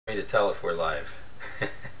To tell if we're live.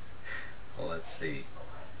 Well, let's see.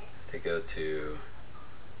 If they go to,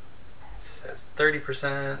 it says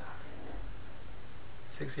 30%,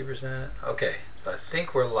 60%. Okay, so I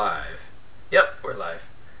think we're live. Yep, we're live.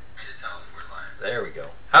 To tell if we're live. There we go.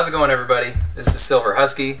 How's it going, everybody? This is Silver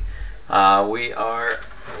Husky. We are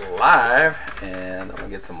live, and I'm gonna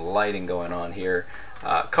get some lighting going on here.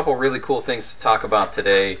 A couple really cool things to talk about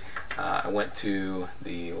today. I went to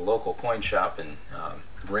the local coin shop and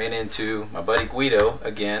ran into my buddy Guido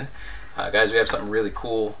again. Guys, we have something really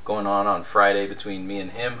cool going on Friday between me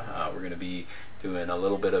and him. We're going to be doing a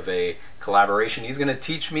little bit of a collaboration. He's going to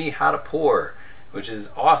teach me how to pour, which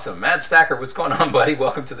is awesome. Mad Stacker, what's going on, buddy?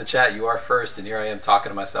 Welcome to the chat. You are first, and here I am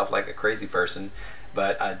talking to myself like a crazy person.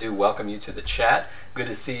 But I do welcome you to the chat. Good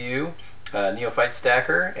to see you. Neophyte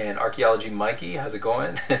Stacker and Archaeology Mikey, how's it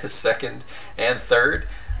going? Second and third.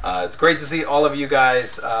 It's great to see all of you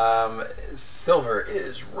guys. Silver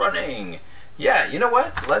is running. Yeah, you know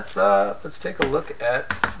what? Let's take a look at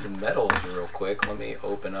the metals real quick. Let me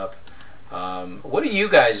open up. What do you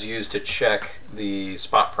guys use to check the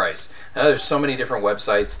spot price? Now, there's so many different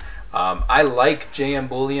websites. I like JM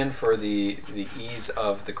Bullion for the ease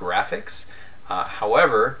of the graphics.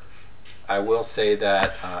 However, I will say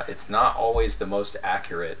that it's not always the most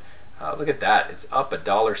accurate. Look at that. It's up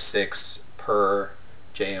 $1.06 per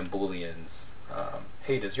JM Bullions.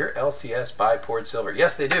 Hey, does your LCS buy poured silver?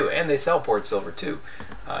 Yes, they do, and they sell poured silver too.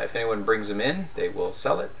 If anyone brings them in, they will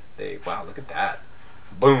sell it. Wow, look at that.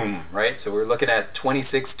 Boom, right? So we're looking at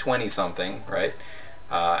 26.20 something, right?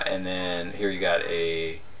 And then here you got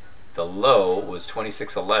the low was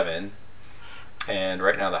 26.11, and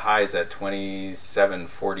right now the high is at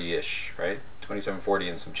 27.40-ish, right? 27.40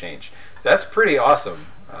 and some change. That's pretty awesome.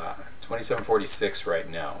 27.46 right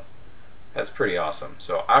now. That's pretty awesome.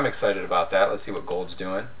 So I'm excited about that. Let's see what gold's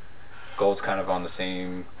doing. Gold's kind of on the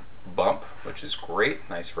same bump, which is great.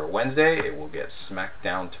 Nice for a Wednesday. It will get smacked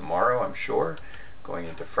down tomorrow, I'm sure, going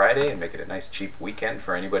into Friday and make it a nice cheap weekend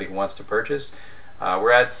for anybody who wants to purchase.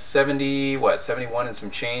 We're at 71 and some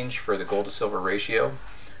change for the gold to silver ratio,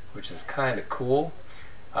 which is kind of cool.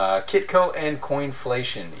 Kitco and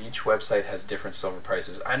Coinflation. Each website has different silver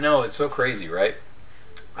prices. I know, it's so crazy, right?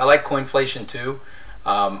 I like Coinflation too.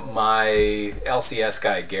 My LCS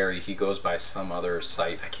guy, Gary, he goes by some other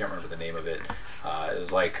site. I can't remember the name of it. It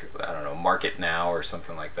was like, I don't know, Market Now or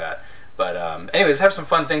something like that. But anyways, have some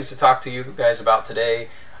fun things to talk to you guys about today.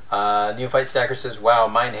 Neophyte Stacker says, wow,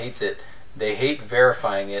 mine hates it. They hate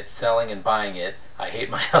verifying it, selling and buying it. I hate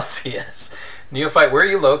my LCS. Neophyte, where are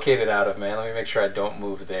you located out of, man? Let me make sure I don't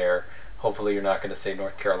move there. Hopefully you're not going to say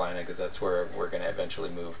North Carolina, because that's where we're going to eventually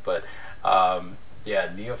move. But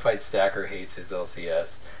yeah, Neophyte Stacker hates his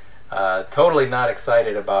LCS. Totally not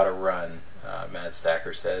excited about a run, Mad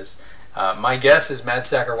Stacker says. My guess is Mad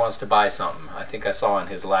Stacker wants to buy something. I think I saw in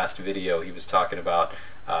his last video he was talking about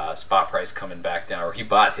spot price coming back down, or he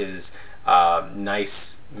bought his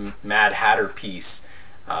nice Mad Hatter piece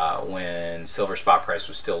when silver spot price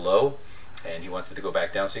was still low, and he wants it to go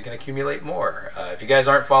back down so he can accumulate more. If you guys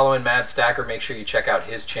aren't following Mad Stacker, make sure you check out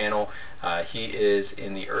his channel. He is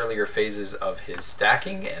in the earlier phases of his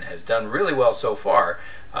stacking and has done really well so far.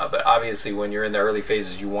 But obviously when you're in the early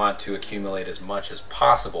phases, you want to accumulate as much as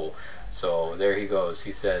possible. So there he goes.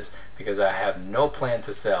 He says, because I have no plan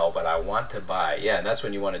to sell, but I want to buy. Yeah, and that's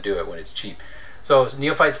when you want to do it, when it's cheap. So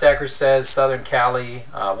Neophyte Stacker says, Southern Cali.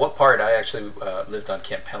 What part? I actually lived on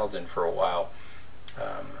Camp Pendleton for a while.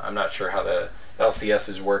 I'm not sure how the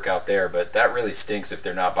LCSs work out there, but that really stinks if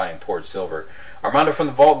they're not buying poured silver. Armando from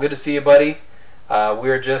the Vault, good to see you, buddy.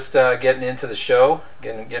 We're just getting into the show,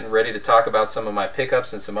 getting ready to talk about some of my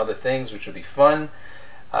pickups and some other things, which will be fun.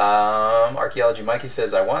 Archaeology Mikey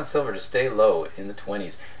says, I want silver to stay low in the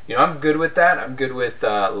 20s. You know, I'm good with that. I'm good with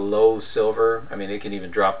low silver. I mean, it can even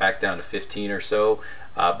drop back down to 15 or so,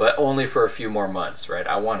 but only for a few more months, right?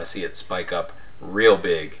 I want to see it spike up real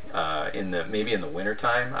big maybe in the winter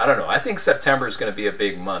time. I don't know. I think September is going to be a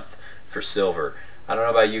big month for silver. I don't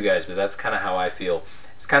know about you guys, but that's kind of how I feel.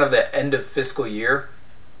 It's kind of the end of fiscal year,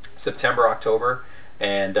 September, October,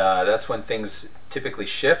 and that's when things typically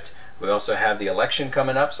shift. We also have the election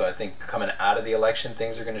coming up, so I think coming out of the election,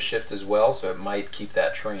 things are going to shift as well, so it might keep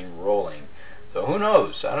that train rolling. So who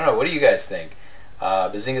knows? I don't know. What do you guys think?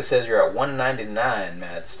 Bazinga says you're at 199,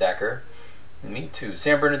 Mad Stacker. Me too.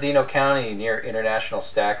 San Bernardino County near International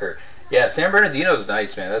Stacker. Yeah, San Bernardino's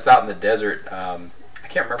nice, man. That's out in the desert. I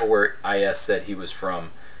can't remember where IS said he was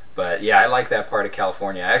from, but yeah, I like that part of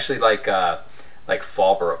California. I actually like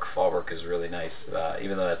Fallbrook. Fallbrook is really nice,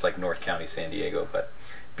 even though that's like North County, San Diego, but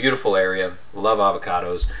beautiful area. Love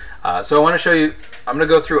avocados. So I want to show you, I'm going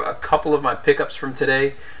to go through a couple of my pickups from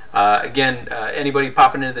today. Again, anybody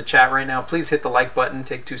popping into the chat right now, please hit the like button.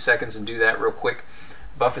 Take 2 seconds and do that real quick.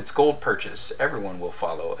 Buffett's gold purchase. Everyone will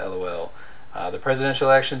follow. LOL. The presidential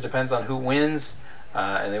election depends on who wins,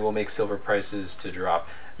 and they will make silver prices to drop.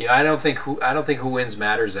 Yeah, I don't think who wins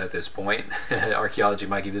matters at this point. Archaeology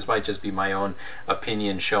Mikey, this might just be my own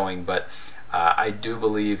opinion showing, but I do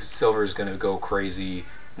believe silver is going to go crazy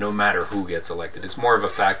no matter who gets elected. It's more of a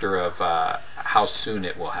factor of how soon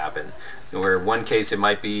it will happen. Where in one case it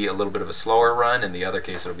might be a little bit of a slower run, in the other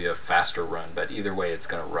case it'll be a faster run, but either way it's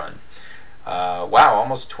going to run. Wow,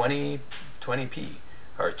 almost 20p,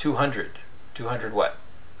 or 200 what?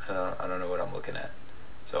 I don't know what I'm looking at.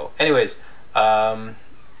 So anyways,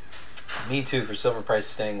 me too for silver price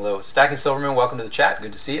staying low. Stacking Silverman, welcome to the chat.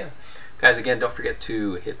 Good to see you. Guys, again, don't forget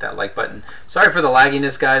to hit that like button. Sorry for the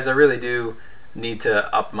lagginess, guys. I really do need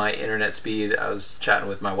to up my internet speed. I was chatting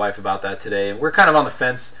with my wife about that today, and we're kind of on the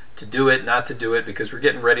fence to do it, not to do it, because we're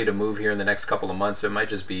getting ready to move here in the next couple of months. So it might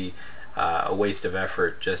just be a waste of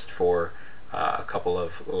effort just for a couple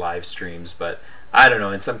of live streams, but I don't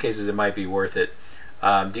know. In some cases, it might be worth it.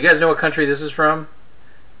 Do you guys know what country this is from?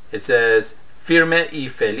 It says firme y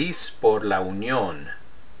feliz por la unión,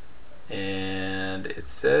 and it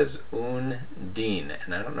says un din,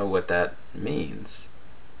 and I don't know what that means.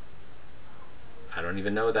 I don't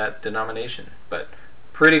even know that denomination, but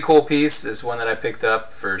pretty cool piece. This one that I picked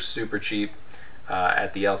up for super cheap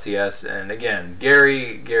at the LCS, and again,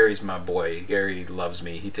 Gary's my boy. Gary loves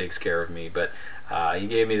me. He takes care of me, but he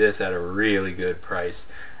gave me this at a really good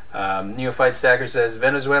price. Neophyte Stacker says,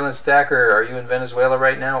 Venezuelan Stacker, are you in Venezuela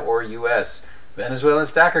right now or US? Venezuelan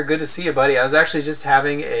Stacker, good to see you, buddy. I was actually just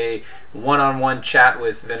having a one-on-one chat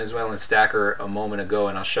with Venezuelan Stacker a moment ago,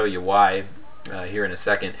 and I'll show you why here in a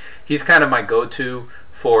second. He's kind of my go-to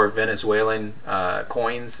for Venezuelan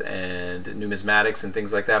coins and numismatics and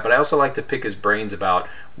things like that, but I also like to pick his brains about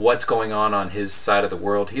what's going on his side of the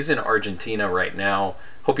world. He's in Argentina right now.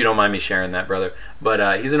 Hope you don't mind me sharing that, brother.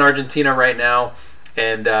 But he's in Argentina right now,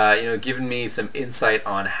 and you know, giving me some insight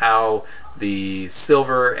on how the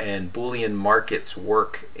silver and bullion markets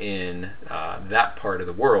work in that part of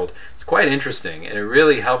the world. It's quite interesting, and it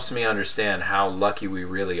really helps me understand how lucky we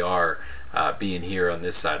really are being here on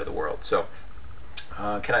this side of the world. So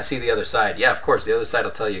can I see the other side? Yeah, of course. The other side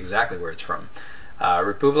will tell you exactly where it's from.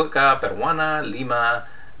 República Peruana, Lima,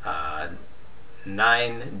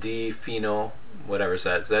 9D Fino, whatever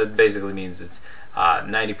says. That basically means it's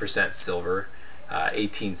 90% silver,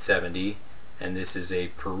 1870, and this is a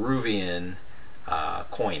Peruvian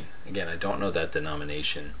coin. Again, I don't know that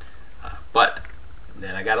denomination, but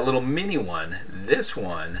then I got a little mini one. This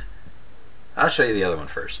one, I'll show you the other one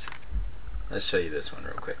first. Let's show you this one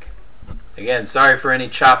real quick. Again, sorry for any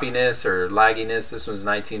choppiness or lagginess. This was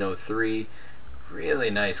 1903. Really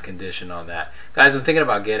nice condition on that. Guys, I'm thinking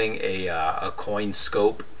about getting a coin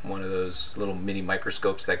scope, one of those little mini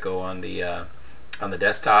microscopes that go on the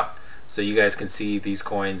desktop, so you guys can see these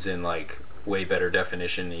coins in like way better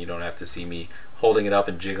definition, and you don't have to see me holding it up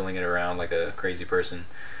and jiggling it around like a crazy person.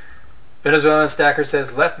 Venezuelan Stacker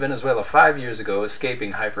says, left Venezuela 5 years ago,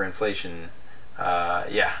 escaping hyperinflation.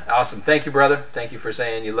 Yeah, awesome. Thank you, brother. Thank you for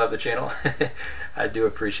saying you love the channel. I do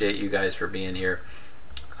appreciate you guys for being here.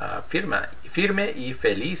 Firme y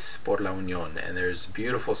feliz por la unión. And there's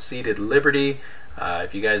beautiful seated liberty.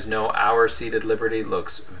 If you guys know, our seated liberty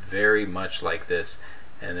looks very much like this.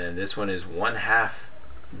 And then this one is 1/2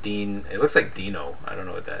 Din. It looks like Dino. I don't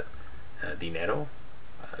know what that. Dinero?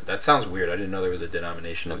 That sounds weird. I didn't know there was a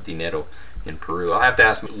denomination of dinero in Peru. I'll have to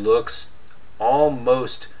ask. Looks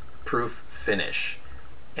almost proof finish,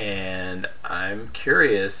 and I'm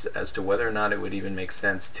curious as to whether or not it would even make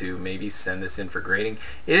sense to maybe send this in for grading.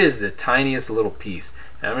 It is the tiniest little piece,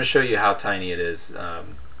 and I'm going to show you how tiny it is.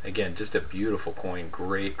 Again, just a beautiful coin.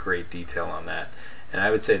 Great detail on that, and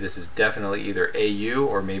I would say this is definitely either AU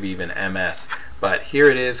or maybe even MS, but here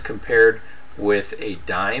it is compared with a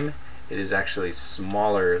dime. It is actually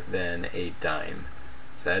smaller than a dime,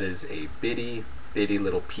 so that is a bitty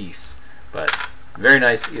little piece, but very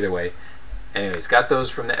nice either way. Anyways, got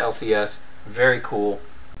those from the LCS. Very cool.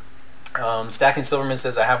 Stacking Silverman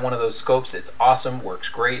says, I have one of those scopes. It's awesome. Works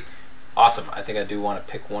great. Awesome. I think I do want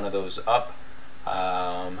to pick one of those up.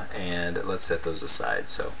 And let's set those aside.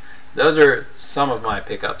 So those are some of my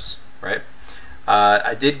pickups, right?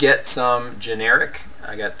 I did get some generic.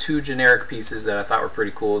 I got 2 generic pieces that I thought were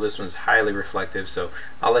pretty cool. This one's highly reflective, so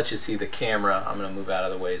I'll let you see the camera. I'm going to move out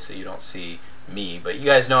of the way so you don't see me, but you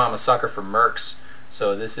guys know I'm a sucker for Mercs,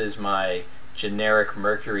 so this is my generic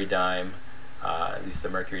Mercury dime, at least the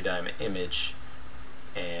Mercury dime image,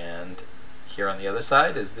 and here on the other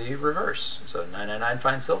side is the reverse, so 999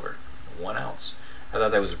 fine silver, 1 ounce. I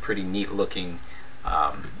thought that was a pretty neat looking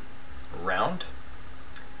round.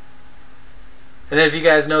 And then if you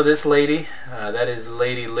guys know this lady, that is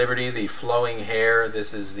Lady Liberty, the flowing hair.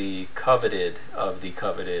 This is the coveted of the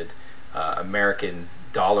coveted American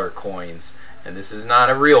dollar coins. And this is not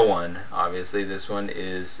a real one, obviously. This one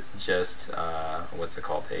is just, what's it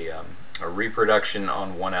called, a reproduction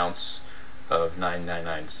on 1 ounce of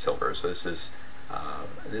 999 silver. So this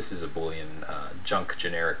is a bullion junk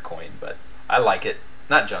generic coin, but I like it.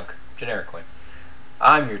 Not junk, generic coin.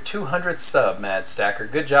 I'm your 200th sub, Mad Stacker.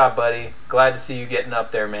 Good job, buddy. Glad to see you getting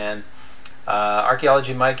up there, man.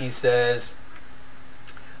 Archaeology Mikey says,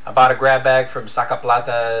 I bought a grab bag from Saca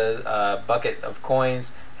Plata bucket of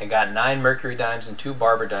coins and got 9 mercury dimes and 2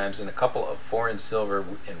 barber dimes and a couple of foreign silver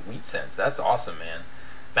and wheat cents. That's awesome, man.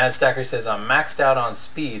 Mad Stacker says, I'm maxed out on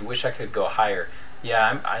speed. Wish I could go higher.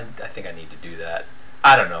 Yeah, I think I need to do that.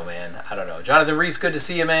 I don't know, man. I don't know. Jonathan Reese, good to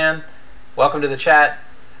see you, man. Welcome to the chat.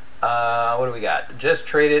 What do we got? Just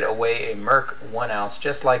traded away a Merc 1 ounce,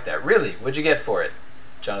 just like that. Really? What'd you get for it?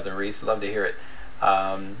 Jonathan Reese, love to hear it.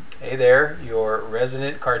 Hey there, your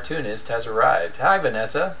resident cartoonist has arrived. Hi,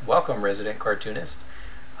 Vanessa. Welcome, resident cartoonist.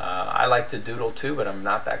 I like to doodle too, but I'm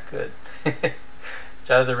not that good.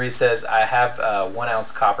 Jonathan Reese says, I have a 1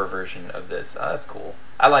 ounce copper version of this. Oh, that's cool.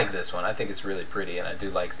 I like this one. I think it's really pretty, and I do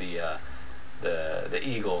like the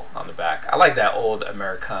eagle on the back. I like that old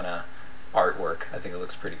Americana artwork. I think it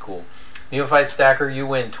looks pretty cool. Neophyte Stacker, you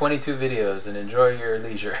win 22 videos and enjoy your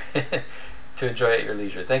leisure. To enjoy at your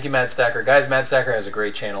leisure. Thank you, Mad Stacker. Guys, Mad Stacker has a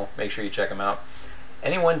great channel. Make sure you check him out.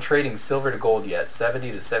 Anyone trading silver to gold yet?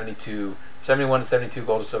 70 to 72, 71 to 72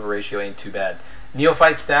 gold to silver ratio ain't too bad.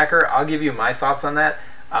 Neophyte Stacker, I'll give you my thoughts on that.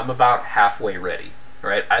 I'm about halfway ready.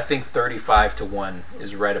 Right? I think 35 to 1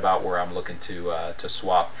 is right about where I'm looking to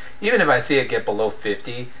swap. Even if I see it get below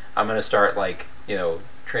 50, I'm going to start, like, you know,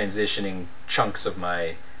 transitioning chunks of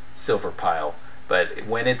my silver pile. But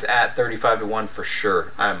when it's at 35 to 1, for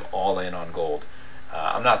sure, I'm all in on gold.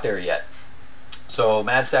 I'm not there yet. So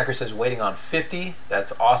Mad Stacker says waiting on 50.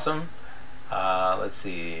 That's awesome. Let's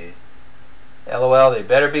see. LOL, they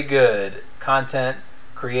better be good. Content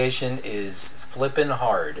creation is flipping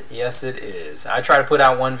hard. Yes, it is. I try to put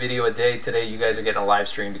out 1 video a day. Today you guys are getting a live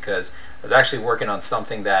stream because I was actually working on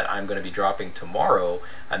something that I'm going to be dropping tomorrow,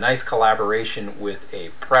 a nice collaboration with a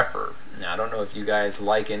prepper. Now, I don't know if you guys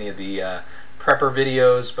like any of the prepper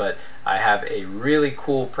videos, but I have a really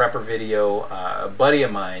cool prepper video. A buddy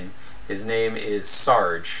of mine, his name is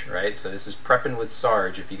Sarge, right? So this is Prepping with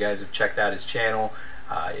Sarge. If you guys have checked out his channel,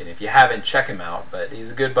 and if you haven't, check him out. But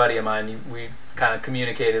he's a good buddy of mine. We kind of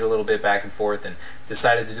communicated a little bit back and forth and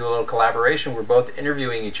decided to do a little collaboration. We're both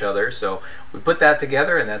interviewing each other, so we put that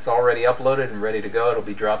together, and that's already uploaded and ready to go. It'll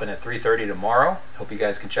be dropping at 3:30 tomorrow. Hope you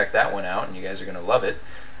guys can check that one out, and you guys are going to love it.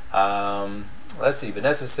 Let's see.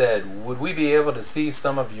 Vanessa said, would we be able to see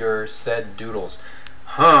some of your said doodles?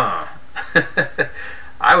 Huh.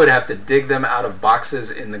 I would have to dig them out of boxes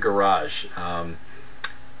in the garage.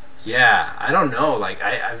 Yeah, I don't know. Like,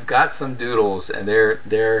 I've got some doodles, and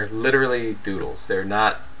they're literally doodles. They're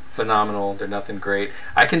not phenomenal. They're nothing great.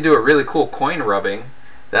 I can do a really cool coin rubbing.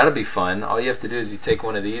 That'll be fun. All you have to do is you take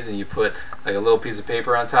one of these and you put like a little piece of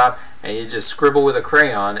paper on top, and you just scribble with a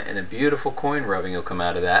crayon, and a beautiful coin rubbing will come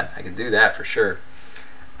out of that. I can do that for sure.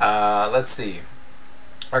 Let's see.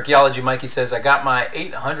 Archaeology Mikey says, I got my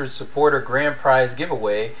 800 supporter grand prize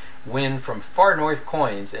giveaway win from Far North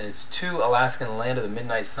Coins, and it's 2 Alaskan Land of the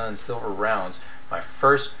Midnight Sun silver rounds. My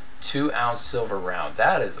first 2 ounce silver round.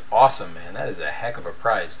 That is awesome, man. That is a heck of a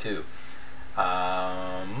prize too.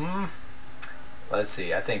 Let's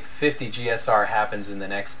see. I think 50 GSR happens in the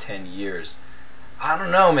next 10 years. I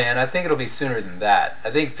don't know, man. I think it'll be sooner than that.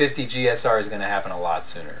 I think 50 GSR is going to happen a lot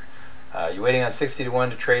sooner. You're waiting on 60 to 1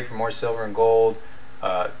 to trade for more silver and gold.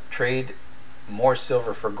 Trade more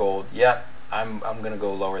silver for gold. Yep, I'm going to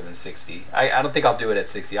go lower than 60. I don't think I'll do it at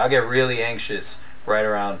 60. I'll get really anxious right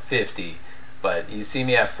around 50. But you see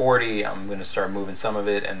me at 40, I'm going to start moving some of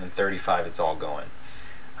it, and then 35, it's all going.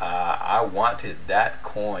 I wanted that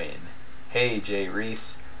coin. Hey, Jay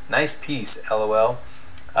Reese. Nice piece, LOL.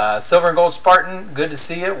 Silver and Gold Spartan, good to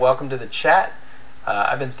see you. Welcome to the chat.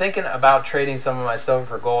 I've been thinking about trading some of my silver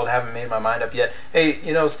for gold. Haven't made my mind up yet. Hey,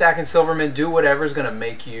 you know, Stacking Silverman, do whatever's going to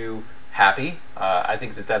make you happy. I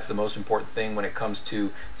think that that's the most important thing when it comes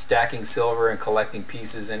to stacking silver and collecting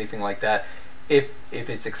pieces, anything like that. If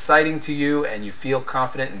it's exciting to you and you feel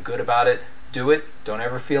confident and good about it, do it. Don't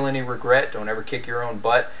ever feel any regret. Don't ever kick your own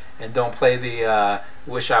butt, and don't play the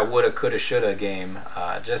wish I woulda, coulda, shoulda game.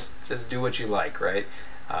 Just do what you like, right?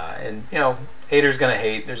 And you know, haters gonna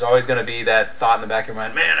hate. There's always gonna be that thought in the back of your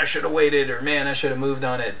mind, man, I should have waited, or man, I should have moved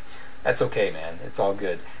on it. That's okay, man. It's all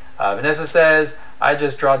good. Vanessa says, I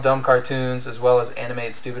just draw dumb cartoons as well as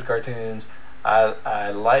animate stupid cartoons.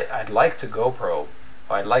 I'd like to go pro.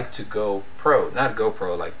 I'd like to go pro. Not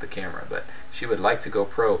GoPro like the camera, but she would like to go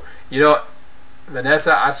pro. You know,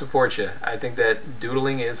 Vanessa, I support you. I think that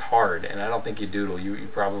doodling is hard, and I don't think you doodle. You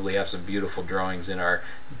probably have some beautiful drawings and are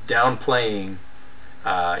downplaying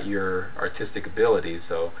your artistic abilities.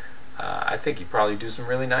 So I think you probably do some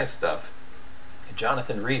really nice stuff.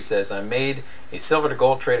 Jonathan Reese says, I made a silver to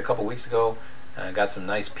gold trade a couple weeks ago. Got some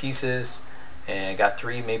nice pieces and got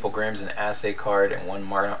 3 Maple Grams, an assay card, and 1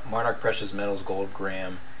 Monarch Precious Metals gold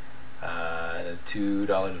gram, and a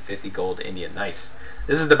 $2.50 gold Indian. Nice.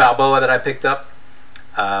 This is the Balboa that I picked up.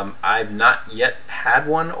 I've not yet had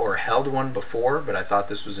one or held one before, but I thought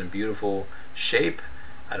this was in beautiful shape.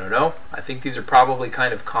 I don't know. I think these are probably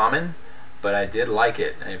kind of common, but I did like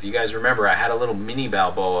it. And if you guys remember, I had a little mini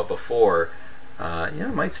Balboa before. You know,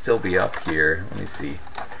 it might still be up here. Let me see.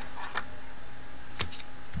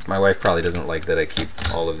 My wife probably doesn't like that I keep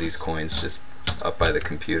all of these coins just up by the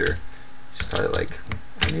computer. She's probably like,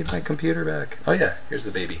 I need my computer back. Oh yeah, here's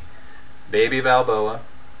the baby. Baby Balboa.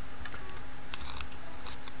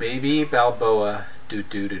 Baby Balboa, do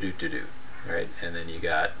do do do do do. Right, and then you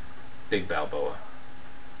got Big Balboa.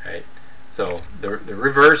 Right, so the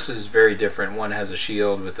reverse is very different. One has a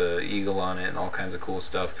shield with an eagle on it and all kinds of cool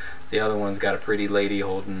stuff. The other one's got a pretty lady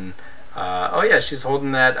holding. Oh yeah, she's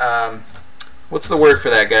holding that. What's the word for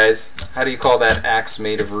that, guys? How do you call that axe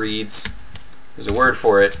made of reeds? There's a word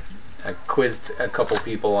for it. I quizzed a couple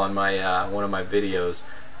people on my one of my videos,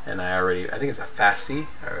 and I think it's a fascie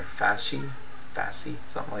or fascie,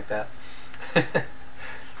 something like that.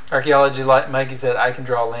 Archaeology Mikey said, I can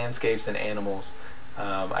draw landscapes and animals.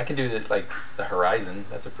 I can do like the horizon.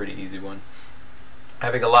 That's a pretty easy one.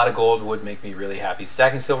 Having a lot of gold would make me really happy.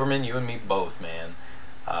 Stacking Silverman, you and me both, man.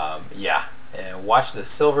 Yeah. And watch the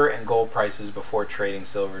silver and gold prices before trading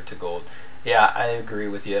silver to gold. Yeah, I agree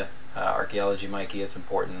with you, Archaeology Mikey. It's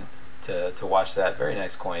important to watch that. Very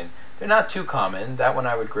nice coin. They're not too common. That one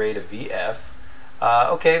I would grade a VF.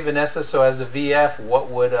 Okay, Vanessa. So as a VF, what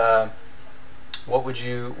would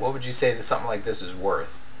you say that something like this is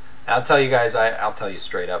worth? And I'll tell you guys. I'll tell you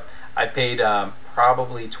straight up. I paid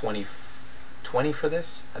probably 20 for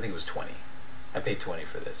this. I think it was 20. I paid 20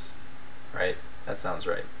 for this. Right? That sounds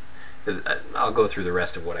right. I'll go through the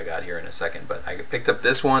rest of what I got here in a second, but I picked up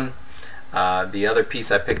this one. The other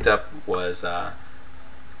piece I picked up was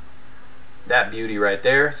that beauty right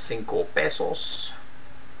there, 5 pesos.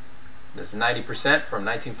 This is 90% from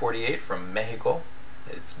 1948 from Mexico.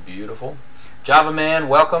 It's beautiful. Java Man,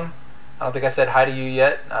 welcome. I don't think I said hi to you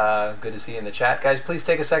yet. Good to see you in the chat. Guys, please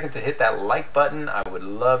take a second to hit that like button. I would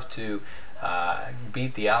love to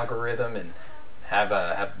beat the algorithm and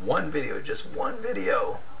have one video, just one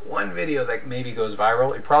video that maybe goes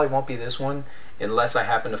viral. It probably won't be this one unless I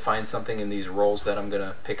happen to find something in these rolls that I'm going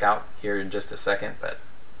to pick out here in just a second, but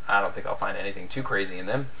I don't think I'll find anything too crazy in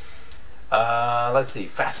them. Let's see,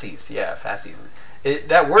 fascies. Yeah, fascies.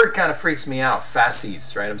 That word kind of freaks me out,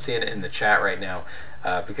 fascies, right? I'm seeing it in the chat right now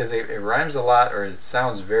because it rhymes a lot, or it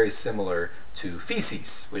sounds very similar to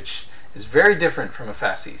feces, which is very different from a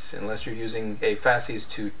fasces, unless you're using a fasces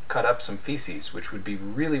to cut up some feces, which would be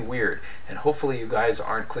really weird. And hopefully you guys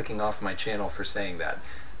aren't clicking off my channel for saying that.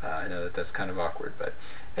 I know that that's kind of awkward, but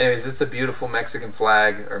anyways, it's a beautiful Mexican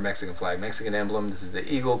emblem. This is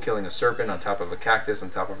the eagle killing a serpent on top of a cactus, on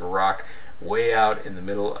top of a rock, way out in the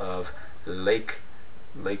middle of Lake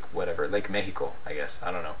Mexico, I guess.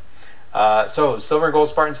 I don't know. So Silver and Gold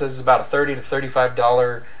Spartan says it's about a $30 to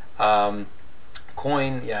 $35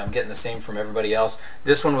 coin. Yeah, I'm getting the same from everybody else.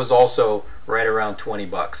 This one was also right around 20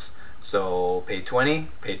 bucks. So paid 20,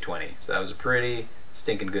 paid 20. So that was a pretty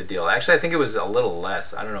stinking good deal. Actually, I think it was a little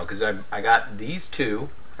less. I don't know, because I got these two.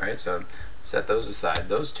 All right, so set those aside,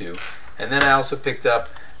 those two. And then I also picked up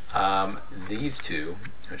these two,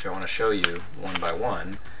 which I want to show you one by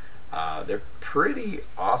one. They're pretty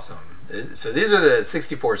awesome. So these are the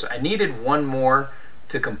 64s. I needed one more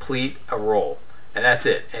to complete a roll, and that's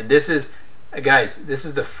it. And this is, guys, this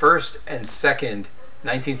is the first and second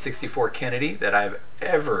 1964 Kennedy that I've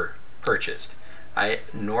ever purchased. I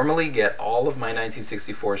normally get all of my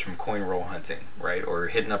 1964s from coin roll hunting, right, or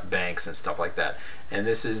hitting up banks and stuff like that. And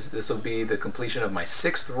this will be the completion of my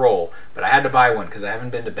 6th roll, but I had to buy one because I haven't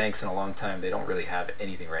been to banks in a long time. They don't really have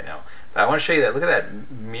anything right now. But I want to show you that. Look at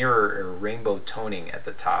that mirror or rainbow toning at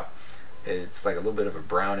the top. It's like a little bit of a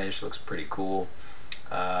brownish. Looks pretty cool.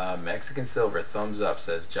 Mexican silver, thumbs up,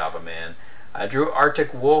 says Java Man. I drew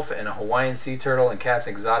Arctic wolf and a Hawaiian sea turtle and cats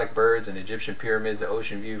and exotic birds and Egyptian pyramids, the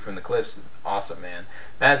ocean view from the cliffs. Awesome, man.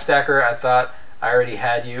 Mad Stacker, I thought I already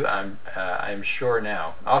had you. I'm sure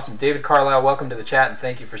now. Awesome. David Carlisle, welcome to the chat and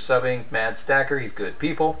thank you for subbing. Mad Stacker, he's good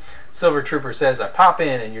people. Silver Trooper says, I pop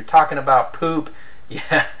in and you're talking about poop.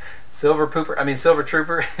 Yeah, Silver Trooper,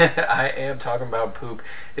 I am talking about poop.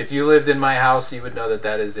 If you lived in my house, you would know that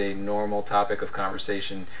that is a normal topic of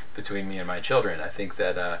conversation between me and my children. I think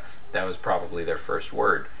that that was probably their first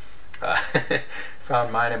word.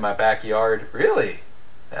 Found mine in my backyard. Really?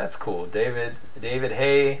 That's cool. David,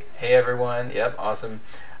 hey everyone. Yep, awesome.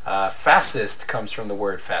 Fascist comes from the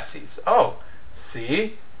word fasces. Oh,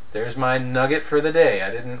 see? There's my nugget for the day.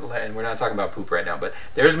 And we're not talking about poop right now, but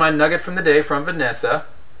there's my nugget from the day from Vanessa.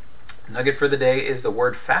 Nugget for the day is the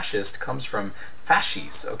word fascist comes from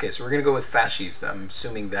fasces. Okay, so we're going to go with fasces. I'm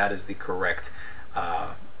assuming that is the correct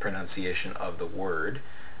pronunciation of the word.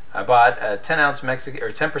 I bought a 10%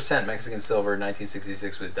 Mexican silver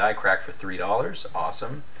 1966 with die crack for $3.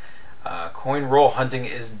 Awesome. Coin roll hunting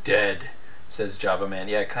is dead, says Java Man.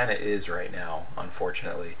 Yeah, it kind of is right now,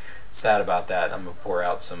 unfortunately. Sad about that. I'm gonna pour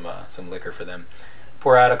out some liquor for them.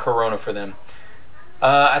 Pour out a Corona for them.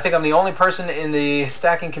 I think I'm the only person in the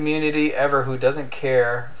stacking community ever who doesn't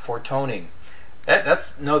care for toning.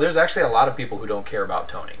 No, there's actually a lot of people who don't care about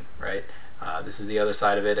toning, right? This is the other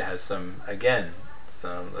side of it. It has some, again,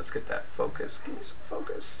 let's get that focus. Give me some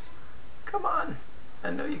focus. Come on. I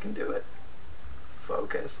know you can do it.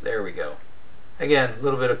 Focus. There we go. Again, a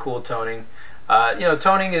little bit of cool toning. You know,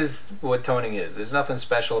 toning is what toning is. There's nothing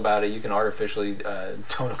special about it. You can artificially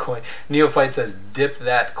tone a coin. Neophyte says, dip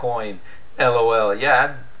that coin. LOL.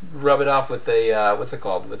 Yeah, I'd rub it off with a, what's it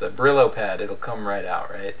called? With a Brillo pad. It'll come right out,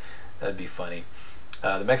 right? That'd be funny.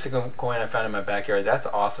 The Mexican coin I found in my backyard, that's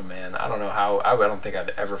awesome, man. I don't know how, I don't think I'd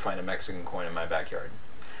ever find a Mexican coin in my backyard.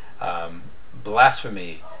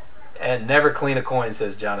 Blasphemy. And never clean a coin,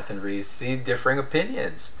 says Jonathan Reese. See, differing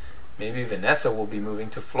opinions. Maybe Vanessa will be moving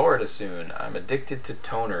to Florida soon. I'm addicted to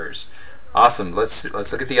toners. Awesome. Let's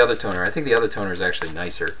look at the other toner. I think the other toner is actually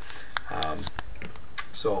nicer.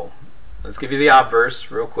 So let's give you the obverse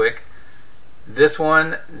real quick. This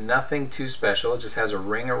one, nothing too special. It just has a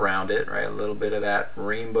ring around it, right? A little bit of that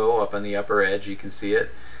rainbow up on the upper edge. You can see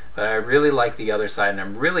it. But I really like the other side, and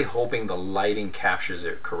I'm really hoping the lighting captures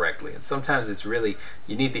it correctly. And sometimes it's really,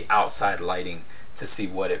 you need the outside lighting to see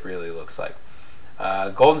what it really looks like.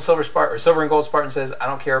 Silver and Gold Spartan says, I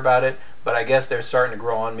don't care about it, but I guess they're starting to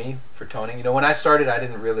grow on me for toning. You know, when I started, I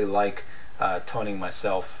didn't really like toning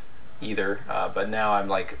myself either, but now I'm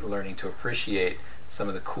like learning to appreciate some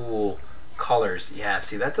of the cool colors. Yeah,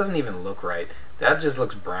 see, that doesn't even look right. That just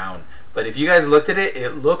looks brown. But if you guys looked at it,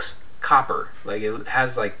 it looks copper. Like it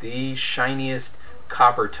has like the shiniest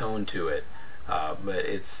copper tone to it. But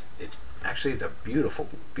it's actually, it's a beautiful,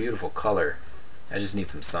 beautiful color. I just need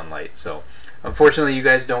some sunlight. So unfortunately, you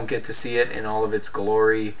guys don't get to see it in all of its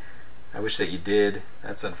glory. I wish that you did.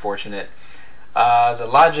 That's unfortunate. The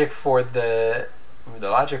logic for the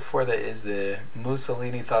is the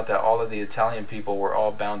Mussolini thought that all of the Italian people were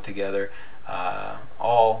all bound together,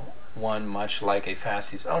 all one, much like a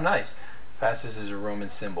fasces. Oh, nice. Fasces is a Roman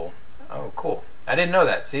symbol. Oh, cool. I didn't know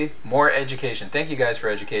that. See? More education. Thank you guys for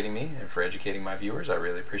educating me and for educating my viewers. I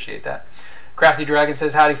really appreciate that. Crafty Dragon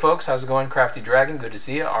says, howdy folks. How's it going, Crafty Dragon? Good to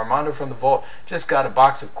see you. Armando from the Vault just got a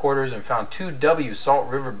box of quarters and found 2W Salt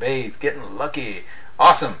River Bathe. Getting lucky.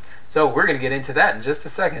 Awesome. So we're going to get into that in just a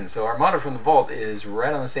second. So Armando from the Vault is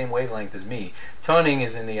right on the same wavelength as me. Toning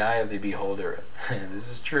is in the eye of the beholder.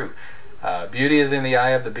 This is true. Beauty is in the eye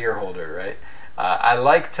of the beer holder, right? I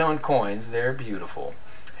like toned coins. They're beautiful.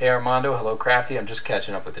 Hey Armando, hello Crafty. I'm just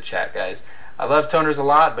catching up with the chat, guys. I love toners a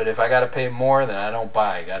lot, but if I got to pay more, then I don't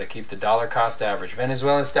buy. Got to keep the dollar cost average.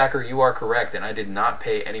 Venezuelan Stacker, you are correct, and I did not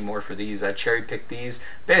pay any more for these. I cherry-picked these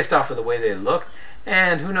based off of the way they looked,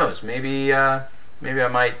 and who knows, maybe I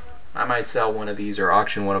might sell one of these or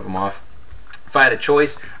auction one of them off. If I had a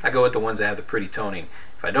choice, I go with the ones that have the pretty toning.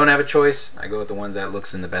 If I don't have a choice, I go with the ones that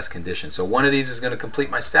looks in the best condition. So one of these is going to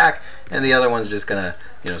complete my stack, and the other one's just going to,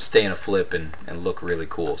 you know, stay in a flip and look really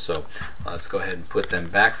cool. So let's go ahead and put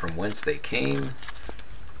them back from whence they came.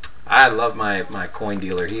 I love my coin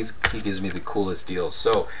dealer. He gives me the coolest deals.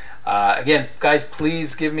 So again, guys,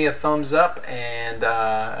 please give me a thumbs up, and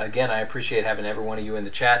again, I appreciate having every one of you in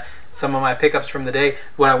the chat. Some of my pickups from the day.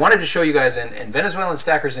 What I wanted to show you guys, and Venezuelan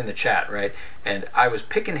Stacker's in the chat, right? And I was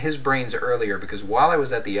picking his brains earlier because while I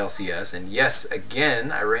was at the LCS, and yes,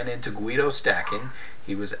 again, I ran into Guido Stacking.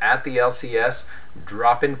 He was at the LCS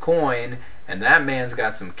dropping coin, and that man's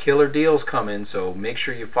got some killer deals coming, so make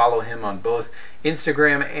sure you follow him on both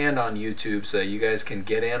Instagram and on YouTube so you guys can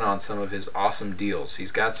get in on some of his awesome deals.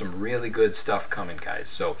 He's got some really good stuff coming, guys.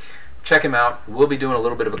 So check him out. We'll be doing a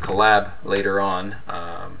little bit of a collab later on.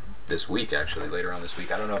 this week, actually, later on this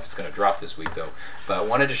week. I don't know if it's going to drop this week, though. But I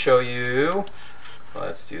wanted to show you,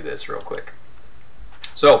 let's do this real quick.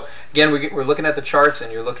 So, again, we're looking at the charts,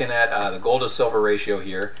 and you're looking at the gold to silver ratio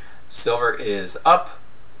here. Silver is up.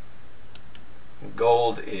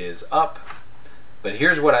 Gold is up. But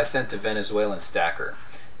here's what I sent to Venezuelan Stacker.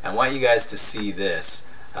 I want you guys to see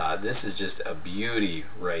this. This is just a beauty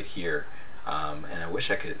right here. And I wish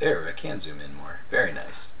I could, there, I can zoom in more. Very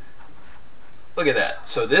nice. Look at that.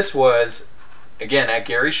 So this was, again, at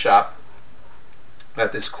Gary's shop.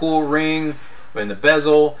 Got this cool ring in the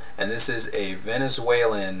bezel, and this is a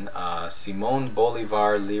Venezuelan Simón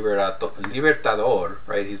Bolívar Libertador,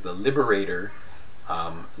 right? He's the liberator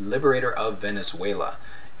of Venezuela.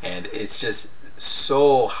 And it's just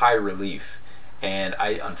so high relief. And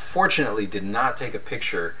I unfortunately did not take a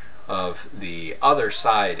picture of the other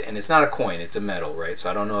side, and it's not a coin, it's a metal, right? So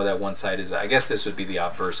I don't know that one side is, I guess this would be the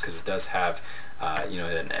obverse because it does have you know,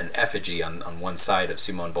 an effigy on one side of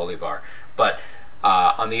Simón Bolívar. But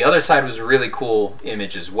on the other side was a really cool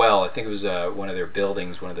image as well. I think it was one of their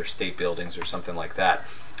buildings, one of their state buildings or something like that.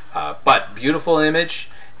 But beautiful image,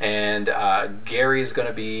 and Gary is going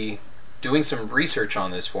to be doing some research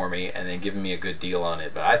on this for me and then giving me a good deal on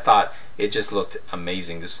it. But I thought it just looked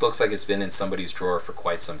amazing. This looks like it's been in somebody's drawer for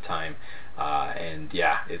quite some time. And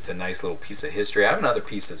yeah, it's a nice little piece of history. I have another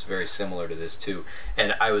piece that's very similar to this too.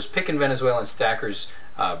 And I was picking Venezuelan Stacker's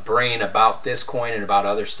brain about this coin and about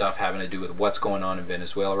other stuff having to do with what's going on in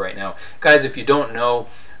Venezuela right now. Guys, if you don't know,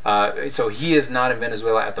 so he is not in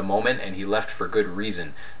Venezuela at the moment, and he left for good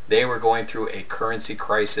reason. They were going through a currency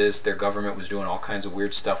crisis. Their government was doing all kinds of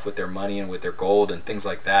weird stuff with their money and with their gold and things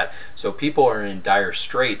like that. So people are in dire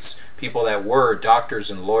straits. People that were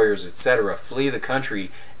doctors and lawyers, etc., flee the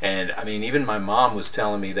country. And I mean, even my mom was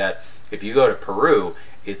telling me that if you go to Peru,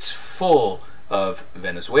 it's full of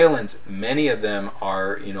Venezuelans. Many of them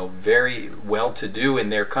are, you know, very well-to-do in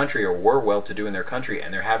their country, or were well-to-do in their country,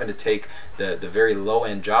 and they're having to take the very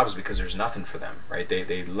low-end jobs because there's nothing for them, right?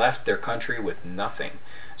 They left their country with nothing.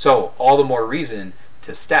 So all the more reason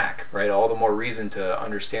to stack, right? All the more reason to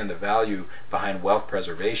understand the value behind wealth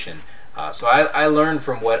preservation. So I learned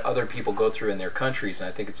from what other people go through in their countries, and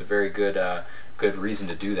I think it's a very good good reason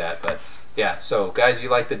to do that. But yeah, so guys, you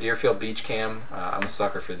like the Deerfield Beach Cam? I'm a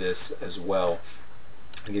sucker for this as well.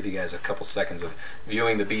 I'll give you guys a couple seconds of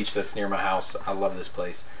viewing the beach that's near my house. I love this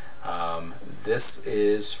place. This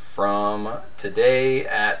is from today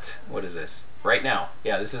at, what is this? Right now.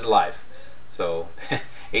 Yeah, this is live. So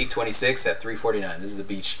 8:26 at 3:49. This is the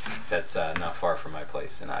beach that's not far from my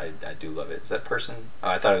place, and I do love it. Is that person? Oh,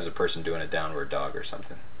 I thought it was a person doing a downward dog or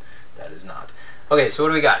something. That is not. Okay, so what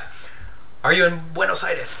do we got? Are you in Buenos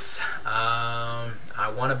Aires? I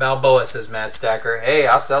want a Balboa, says Mad Stacker. Hey,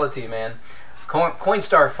 I'll sell it to you, man.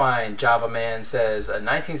 Coinstar find, Java Man says, a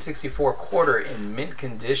 1964 quarter in mint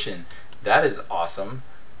condition. That is awesome.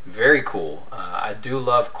 Very cool. I do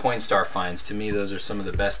love Coinstar finds. To me, those are some of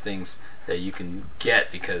the best things that you can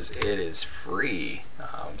get because it is free.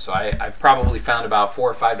 So I've probably found about $4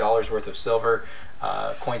 or $5 worth of silver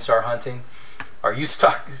Coinstar hunting. Are you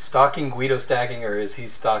stalking Guido Stacking, or is he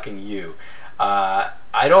stalking you?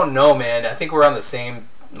 I don't know, man. I think we're on the same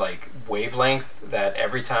like wavelength, that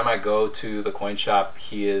every time I go to the coin shop,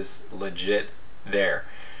 he is legit there.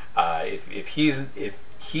 If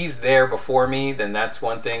he's there before me, then that's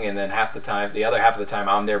one thing, and then the other half of the time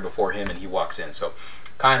I'm there before him and he walks in. So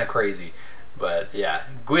kind of crazy. But yeah,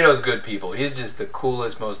 Guido's good people. He's just the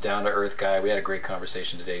coolest, most down-to-earth guy. We had a great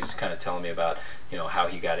conversation today. He was kind of telling me about, you know, how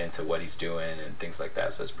he got into what he's doing and things like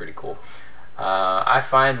that. So that's pretty cool. I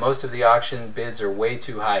find most of the auction bids are way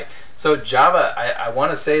too high. So Java, I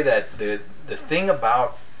want to say that the thing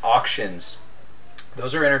about auctions,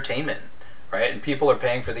 those are entertainment, right? And people are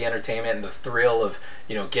paying for the entertainment and the thrill of,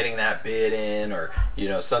 you know, getting that bid in, or, you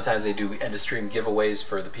know, sometimes they do end-of-stream giveaways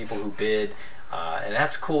for the people who bid. And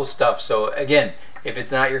that's cool stuff. So again, if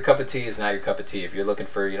it's not your cup of tea, it's not your cup of tea. If you're looking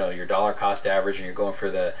for, you know, your dollar cost average and you're going for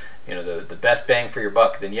the, you know, the best bang for your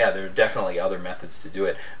buck, then yeah, there are definitely other methods to do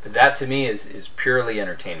it. But that to me is purely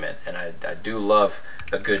entertainment, and I do love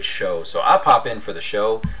a good show. So I'll pop in for the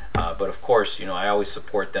show, but of course, you know, I always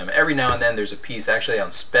support them. Every now and then there's a piece, actually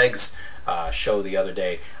on Speg's show the other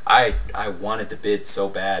day, I wanted to bid so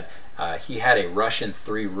bad. He had a Russian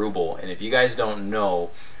 3 ruble, and if you guys don't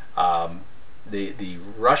know, the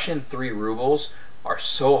Russian 3 rubles are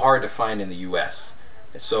so hard to find in the US.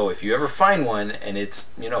 So if you ever find one and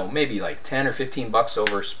it's, you know, maybe like 10 or 15 bucks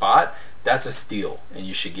over spot, that's a steal, and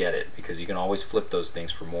you should get it because you can always flip those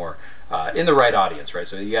things for more in the right audience, right?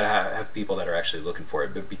 So you gotta have people that are actually looking for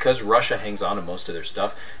it. But because Russia hangs on to most of their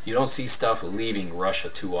stuff, you don't see stuff leaving Russia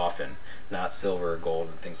too often, not silver or gold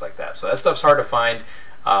and things like that. So that stuff's hard to find.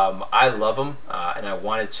 I love them, and I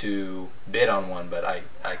wanted to bid on one, but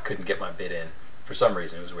I couldn't get my bid in for some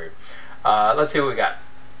reason. It was weird. Let's see what we got.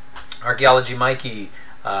 Archaeology Mikey.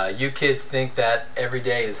 You kids think that every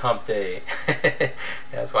day is hump day. Yeah,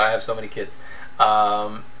 that's why I have so many kids.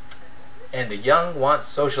 And the young want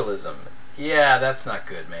socialism. Yeah, that's not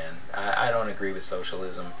good, man. I don't agree with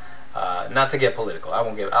socialism. Not to get political.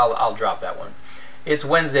 I'll drop that one. It's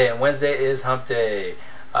Wednesday, and Wednesday is hump day.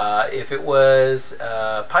 If it was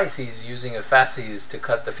Pisces using a fasces to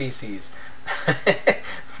cut the feces.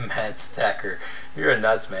 Matt Stacker, you're a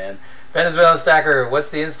nuts, man. Venezuelan Stacker,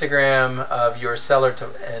 what's the Instagram of your seller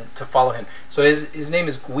to follow him? So his name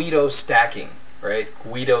is Guido Stacking, right?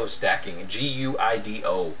 Guido Stacking,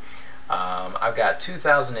 G-U-I-D-O. I've got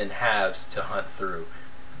 2,000 in halves to hunt through.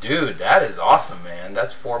 Dude, that is awesome, man.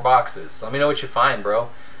 That's 4 boxes. Let me know what you find, bro.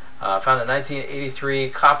 Found a 1983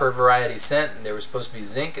 copper variety cent, and they were supposed to be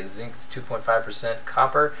zinc, and zinc is 2.5%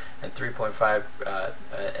 copper, and 3.5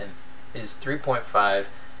 and is 3.5.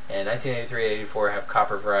 And 1983 and 84 have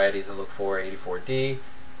copper varieties to look for. 84D,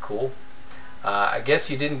 cool. I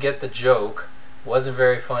guess you didn't get the joke. Wasn't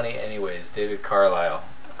very funny, anyways. David Carlisle.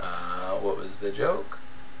 What was the joke?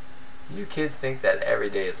 You kids think that every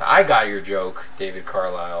day is. I got your joke, David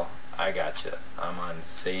Carlisle. I got you. I'm on the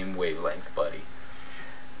same wavelength, buddy.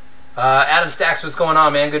 Adam Stacks, what's going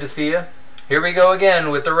on, man? Good to see you. Here we go again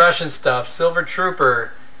with the Russian stuff. Silver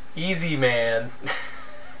Trooper, easy, man.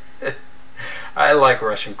 I like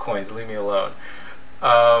Russian coins. Leave me alone.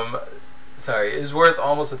 Sorry, it's worth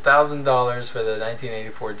almost $1,000 for the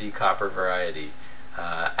 1984 D copper variety.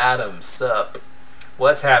 Adam, sup?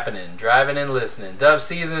 What's happening? Driving and listening. Dove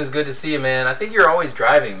season is good to see you, man. I think you're always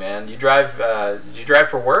driving, man. You drive? Did you drive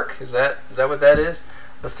for work? Is that what that is?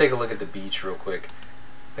 Let's take a look at the beach real quick.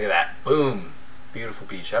 Look at that. Boom. Beautiful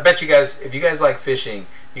beach. I bet you guys, if you guys like fishing,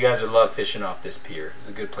 you guys would love fishing off this pier. It's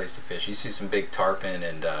a good place to fish. You see some big tarpon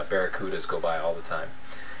and barracudas go by all the time.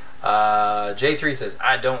 J3 says,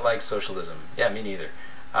 I don't like socialism. Yeah, me neither.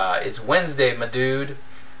 It's Wednesday, my dude.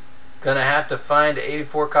 Gonna have to find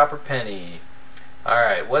 84 copper penny.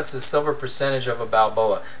 Alright, what's the silver percentage of a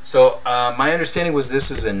Balboa? So, my understanding was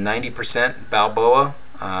this is a 90% Balboa.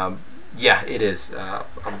 Yeah, it is. I'll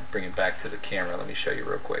bring it back to the camera. Let me show you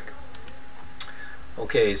real quick.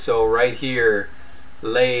 Okay, so right here,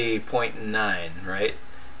 lay 0.9, right?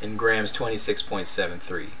 In grams,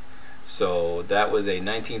 26.73. So that was a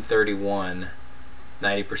 1931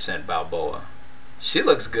 90% Balboa. She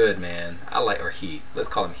looks good, man. I like, or he. Let's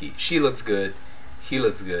call him he. She looks good. He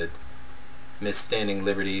looks good. Miss Standing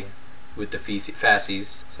Liberty with the fascies.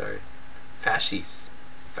 Sorry. Fascies.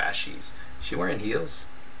 Fascies. She wearing heels?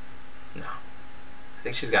 No. I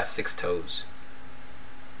think she's got 6 toes.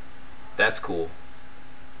 That's cool.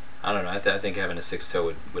 I don't know. I think having a 6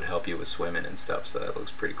 toe would help you with swimming and stuff, so that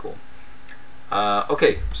looks pretty cool.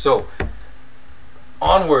 Okay, so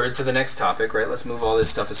onward to the next topic, right? Let's move all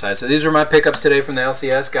this stuff aside. So these are my pickups today from the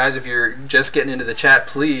LCS. Guys, if you're just getting into the chat,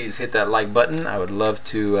 please hit that like button. I would love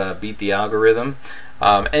to beat the algorithm.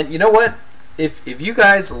 And you know what? If you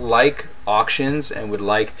guys like auctions and would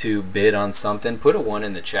like to bid on something, put a 1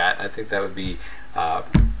 in the chat. I think that would be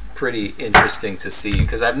pretty interesting to see,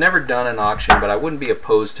 because I've never done an auction, but I wouldn't be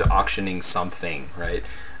opposed to auctioning something, right?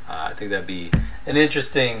 I think that'd be an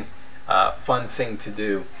interesting, fun thing to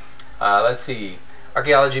do. Let's see.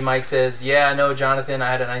 Archaeology Mike says, yeah, I know, Jonathan.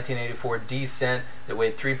 I had a 1984 D cent that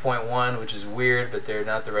weighed 3.1, which is weird, but they're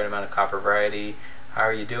not the right amount of copper variety. How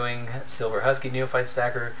are you doing? Silver Husky Neophyte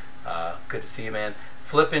Stacker. Good to see you, man.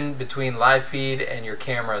 Flipping between live feed and your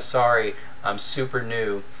camera. Sorry, I'm super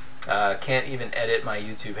new. Can't even edit my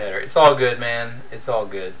YouTube header. It's all good, man. It's all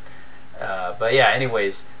good. But yeah,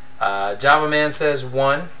 anyways, Java Man says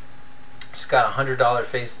 1. Just got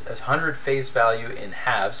 $100 face value in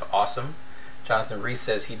halves. Awesome. Jonathan Reese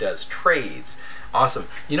says he does trades. Awesome.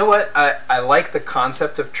 You know what? I like the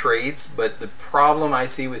concept of trades, but the problem I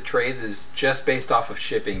see with trades is just based off of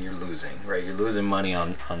shipping, you're losing, right? You're losing money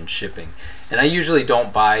on shipping. And I usually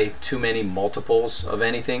don't buy too many multiples of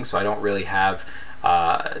anything, so I don't really have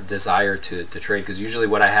desire to trade, because usually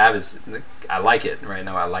what I have is, I like it right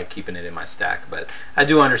now. I like keeping it in my stack, but I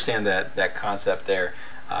do understand that concept there.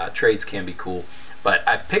 Trades can be cool. But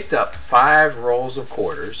I picked up 5 rolls of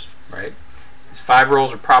quarters, right? These 5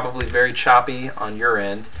 rolls are probably very choppy on your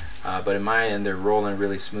end, but in my end they're rolling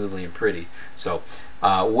really smoothly and pretty. So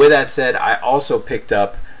with that said, I also picked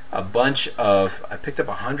up a bunch of, I picked up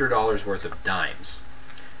 $100 worth of dimes.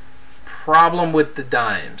 Problem with the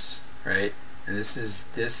dimes, right? And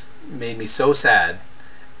this made me so sad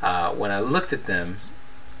when I looked at them.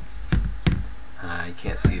 You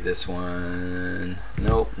can't see this one.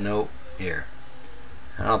 Nope. Here.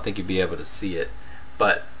 I don't think you'd be able to see it,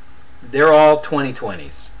 but they're all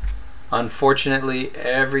 2020s. Unfortunately,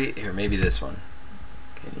 here, maybe this one.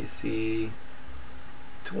 Can you see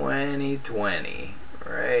 2020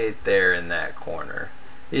 right there in that corner?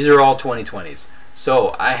 These are all 2020s.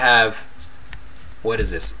 So I have, what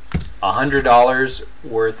is this? $100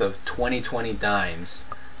 worth of 2020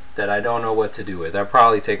 dimes that I don't know what to do with. I'll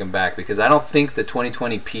probably take them back because I don't think the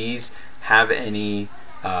 2020 Ps have any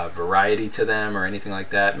variety to them or anything like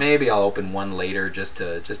that. Maybe I'll open one later just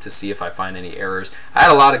to see if I find any errors. I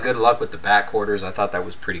had a lot of good luck with the back quarters. I thought that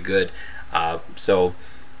was pretty good. So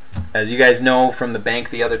as you guys know from the bank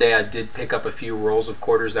the other day, I did pick up a few rolls of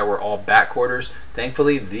quarters that were all back quarters.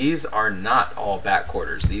 Thankfully, these are not all back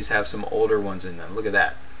quarters. These have some older ones in them. Look at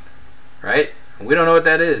that, right? And we don't know what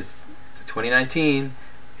that is. It's a 2019.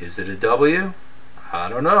 Is it a W? I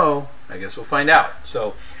don't know. I guess we'll find out.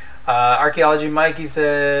 So Archaeology Mikey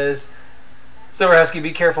says, Silver Husky,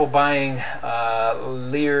 be careful buying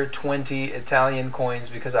Lear 20 Italian coins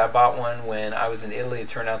because I bought one when I was in Italy. It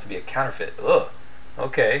turned out to be a counterfeit. Ugh.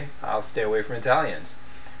 Okay, I'll stay away from Italians.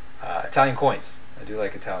 Italian coins. I do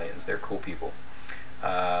like Italians. They're cool people.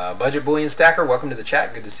 Budget Bullion Stacker, welcome to the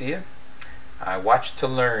chat. Good to see you. I watch to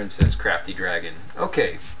learn, says Crafty Dragon.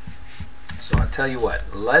 Okay, so I'll tell you what.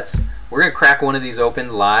 We're going to crack one of these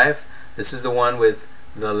open live. This is the one with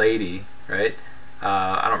the lady, right?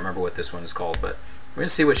 I don't remember what this one is called, but we're going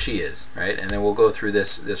to see what she is, right? And then we'll go through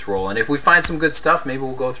this roll. And if we find some good stuff, maybe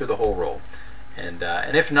we'll go through the whole roll. And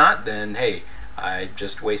if not, then hey, I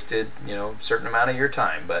just wasted, a certain amount of your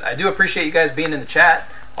time. But I do appreciate you guys being in the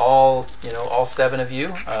chat. All 7 of you.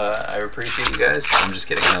 I appreciate you guys. I'm just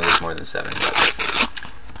kidding. I know there's more than 7.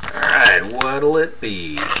 But all right, what'll it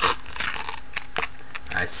be?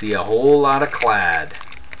 I see a whole lot of clad.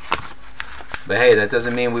 But hey, that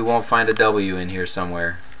doesn't mean we won't find a W in here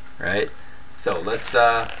somewhere, right? So let's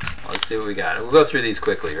see what we got. We'll go through these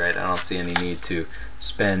quickly, right? I don't see any need to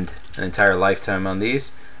spend an entire lifetime on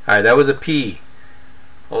these. All right, that was a P.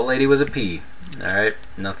 Old lady was a P. All right,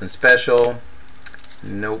 nothing special.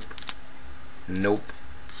 Nope. I'm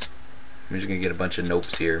just gonna get a bunch of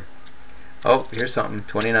nopes here. Oh, here's something.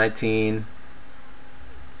 2019.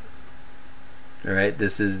 All right,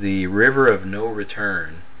 this is the River of No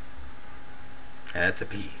Return. That's a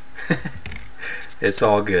P. It's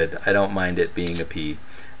all good. I don't mind it being a P.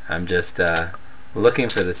 I'm just looking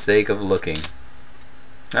for the sake of looking.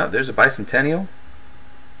 Oh, there's a bicentennial.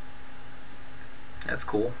 That's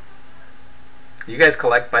cool. You guys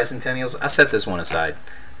collect bicentennials? I set this one aside.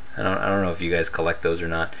 I don't know if you guys collect those or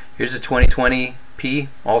not. Here's a 2020 P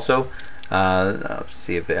also. I'll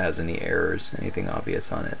see if it has any errors, anything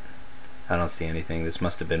obvious on it. I don't see anything. This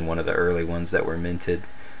must have been one of the early ones that were minted.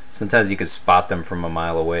 Sometimes you could spot them from a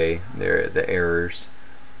mile away. They're the errors,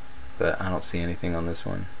 but I don't see anything on this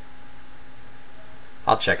one.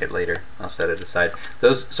 I'll check it later. I'll set it aside.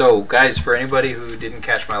 So guys, for anybody who didn't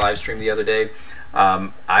catch my live stream the other day,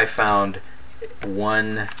 I found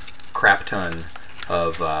 1 crap ton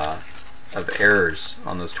of errors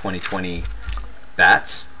on those 2020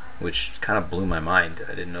 bats, which kind of blew my mind.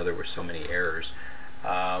 I didn't know there were so many errors.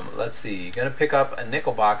 Let's see. Gonna pick up a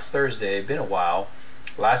nickel box Thursday. Been a while.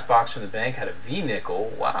 Last box from the bank had a V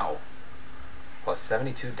nickel. Wow. Plus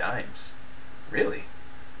 72 dimes. Really?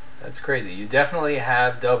 That's crazy. You definitely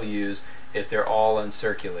have W's if they're all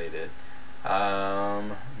uncirculated.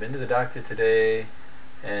 Been to the doctor today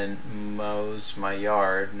and mows my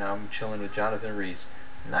yard. Now I'm chilling with Jonathan Reese.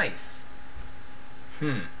 Nice.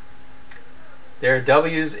 There are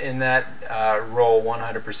W's in that roll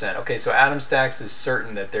 100%. Okay, so Adam Stacks is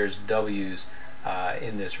certain that there's W's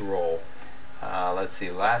in this roll. Let's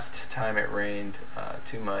see. Last time it rained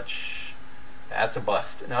too much. That's a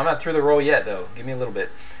bust. Now I'm not through the roll yet, though. Give me a little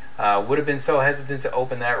bit. Would have been so hesitant to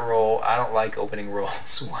open that roll. I don't like opening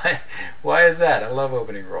rolls. Why is that? I love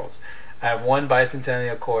opening rolls. I have 1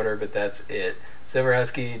 bicentennial quarter, but that's it. Silver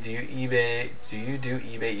Husky, do you do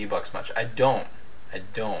eBay e-bucks much? I don't.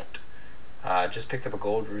 Just picked up a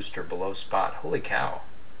gold rooster below spot. Holy cow!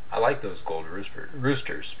 I like those gold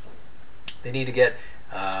roosters. They need to get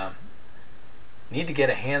a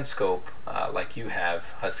hand scope like you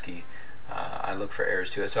have, Husky. I look for errors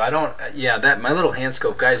to it. So I don't. Yeah, my little hand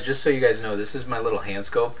scope, guys. Just so you guys know, this is my little hand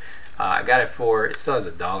scope. I got it for. It still has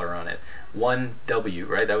 $1 on it. 1 W,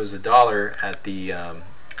 right? That was $1 at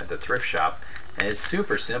the thrift shop, and it's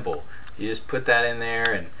super simple. You just put that in there,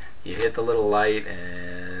 and you hit the little light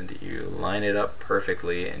and you line it up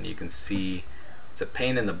perfectly, and you can see it's a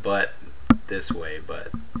pain in the butt this way, but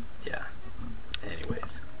yeah,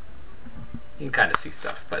 anyways, you can kind of see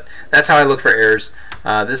stuff, but that's how I look for errors.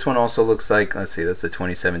 This one also looks like, let's see, that's a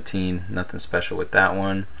 2017, nothing special with that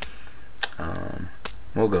one.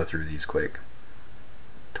 We'll go through these quick.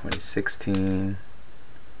 2016,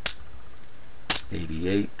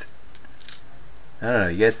 88. I don't know,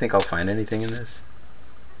 you guys think I'll find anything in this?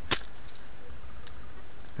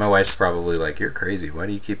 My wife's probably like, you're crazy, why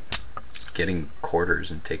do you keep getting quarters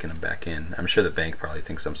and taking them back in? I'm sure the bank probably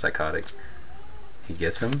thinks I'm psychotic. He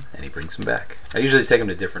gets them and he brings them back. I usually take them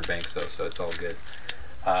to different banks though, so it's all good.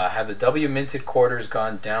 Have the W minted quarters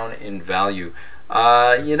gone down in value?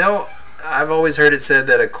 You know, I've always heard it said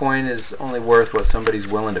that a coin is only worth what somebody's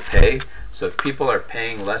willing to pay. So if people are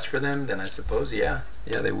paying less for them, then I suppose, yeah,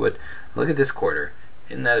 they would. Look at this quarter.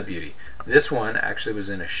 Isn't that a beauty? This one actually was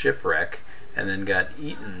in a shipwreck and then got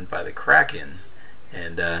eaten by the Kraken,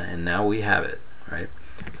 and now we have it, right?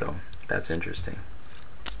 So that's interesting.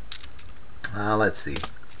 Let's see.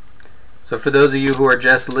 So for those of you who are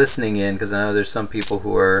just listening in, because I know there's some people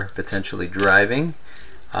who are potentially driving,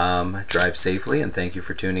 drive safely, and thank you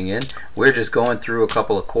for tuning in. We're just going through a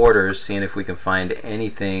couple of quarters, seeing if we can find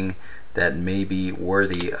anything that may be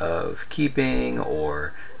worthy of keeping,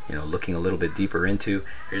 or looking a little bit deeper into.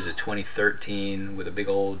 Here's a 2013 with a big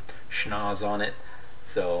old schnoz on it.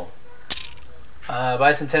 So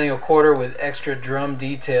bicentennial quarter with extra drum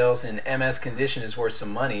details in MS condition is worth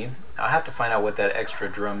some money. I'll have to find out what that extra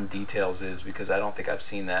drum details is, because I don't think I've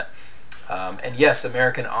seen that. And yes,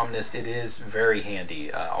 American Omnist, it is very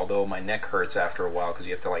handy, although my neck hurts after a while because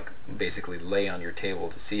you have to like basically lay on your table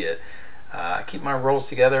to see it. I keep my rolls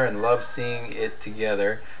together and love seeing it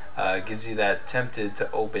together. Gives you that tempted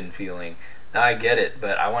to open feeling. Now I get it,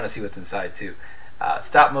 but I want to see what's inside too.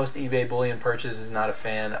 Stop most eBay bullion purchases. Not a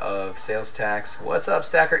fan of sales tax. What's up,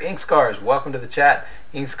 Stacker? Ink Scars, welcome to the chat.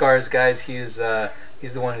 Ink Scars, guys, he's the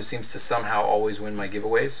one who seems to somehow always win my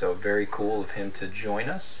giveaways, so very cool of him to join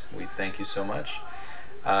us. We thank you so much.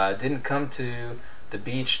 Didn't come to the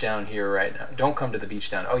beach down here right now. Don't come to the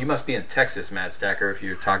beach down. Oh, you must be in Texas, Mad Stacker, if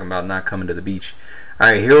you're talking about not coming to the beach.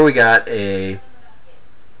 All right, here we got a...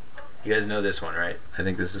 You guys know this one, right? I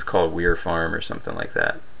think this is called Weir Farm or something like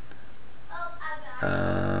that.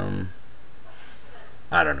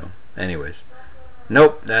 I don't know. Anyways.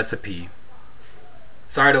 Nope, that's a P.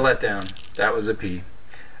 Sorry to let down. That was a P.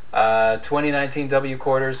 2019 W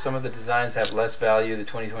quarters. Some of the designs have less value. The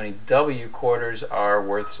 2020 W quarters are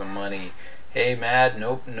worth some money. Hey, Mad,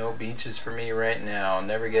 nope, no beaches for me right now.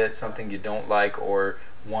 Never get something you don't like or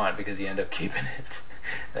want because you end up keeping it.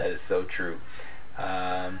 That is so true.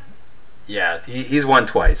 Yeah, he's won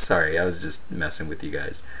twice. Sorry, I was just messing with you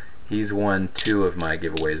guys. He's won 2 of my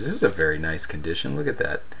giveaways. This is a very nice condition. Look at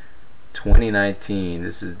that. 2019.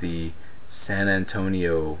 This is the San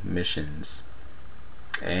Antonio Missions.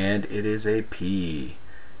 And it is a P.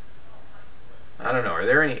 I don't know. Are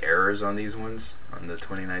there any errors on these ones? On the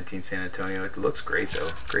 2019 San Antonio? It looks great, though.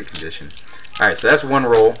 Great condition. Alright, so that's one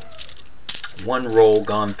roll. One roll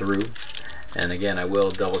gone through. And again, I will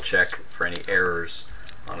double check for any errors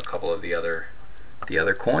on a couple of the other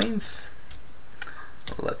coins.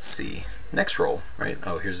 Let's see. Next roll, right?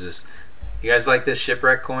 Oh, here's this. You guys like this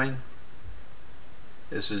shipwreck coin?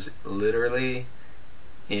 This was literally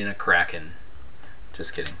in a Kraken.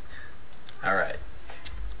 Just kidding. All right.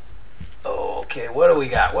 Okay, what do we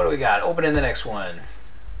got? What do we got? Opening the next one.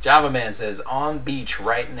 Java Man says, on beach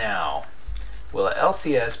right now. Will a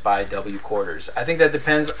LCS buy W quarters? I think that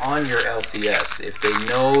depends on your LCS. If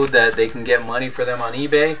they know that they can get money for them on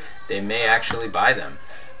eBay, they may actually buy them.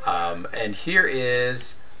 And here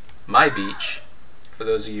is my beach, for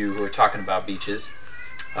those of you who are talking about beaches.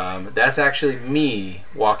 That's actually me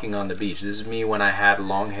walking on the beach. This is me when I had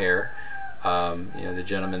long hair. You know, the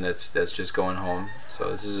gentleman that's just going home. So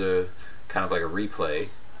this is a kind of like a replay.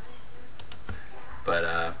 But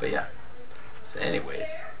yeah. So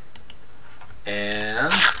anyways.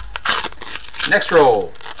 And next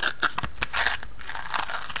roll.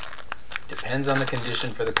 Depends on the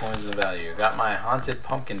condition for the coins and the value. Got my Haunted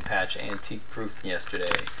Pumpkin Patch Antique Proof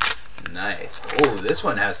yesterday. Nice. Oh, this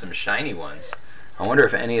one has some shiny ones. I wonder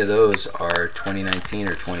if any of those are 2019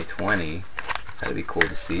 or 2020. That'd be cool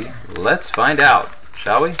to see. Let's find out,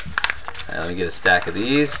 shall we? Let me get a stack of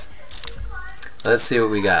these. Let's see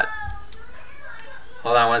what we got.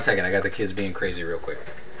 Hold on one second. I got the kids being crazy real quick.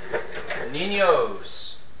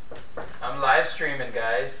 Niños. I'm live streaming,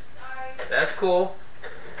 guys. That's cool.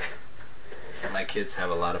 My kids have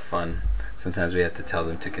a lot of fun. Sometimes we have to tell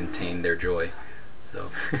them to contain their joy. So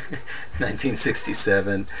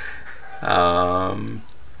 1967.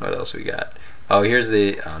 What else we got? Oh, here's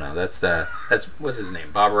the. Oh no, that's what's his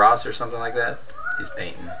name? Bob Ross or something like that. He's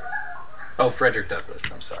painting. Oh, Frederick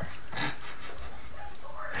Douglass. I'm sorry.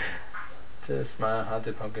 Just my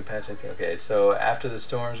haunted pumpkin patch. Okay, so after the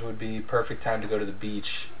storms would be perfect time to go to the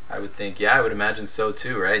beach. I would think. Yeah, I would imagine so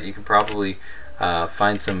too, right? You can probably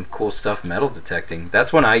find some cool stuff metal detecting.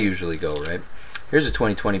 That's when I usually go, right? Here's a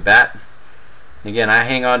 2020 bat. Again, I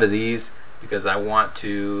hang on to these because I want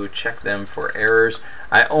to check them for errors.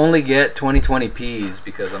 I only get 2020Ps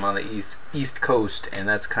because I'm on the East Coast, and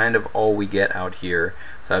that's kind of all we get out here.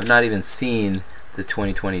 So I've not even seen the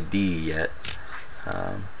 2020D yet.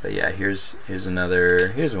 But yeah, here's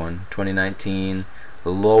one, 2019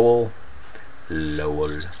 Lowell.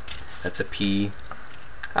 That's a P.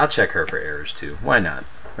 I'll check her for errors too. Why not?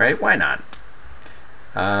 Right? Why not?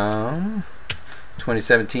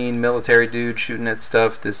 2017 military dude shooting at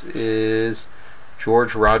stuff. This is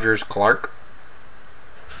George Rogers Clark.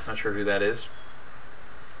 Not sure who that is.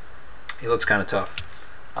 He looks kind of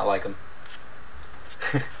tough. I like him.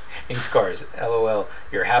 Ink Scars, LOL.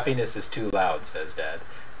 Your happiness is too loud, says Dad.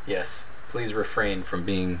 Yes, please refrain from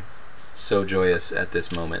being so joyous at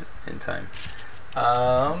this moment in time.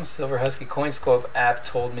 Silver Husky CoinScope app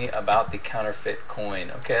told me about the counterfeit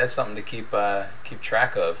coin. Okay, that's something to keep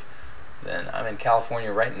track of. Then I'm in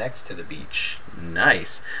California, right next to the beach.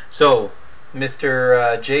 Nice. So,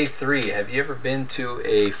 Mr. J3, have you ever been to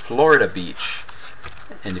a Florida beach?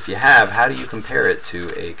 And if you have, how do you compare it to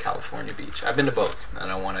a California beach? I've been to both,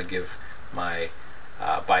 and I want to give my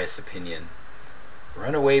biased opinion.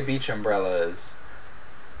 Runaway beach umbrellas.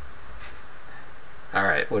 All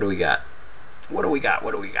right, what do we got? What do we got?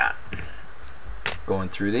 What do we got? Going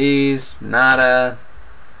through these. Nada.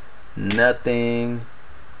 Nothing.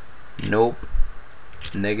 Nope.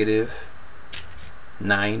 Negative.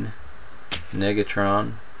 9.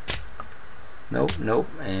 Negatron. Nope, nope,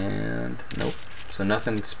 and nope. So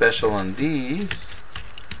nothing special on these.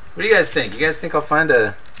 What do you guys think? You guys think I'll find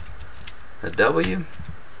a W?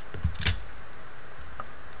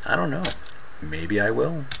 I don't know. Maybe I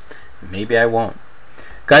will. Maybe I won't.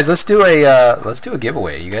 Guys, let's do a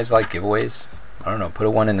giveaway. You guys like giveaways? I don't know. Put a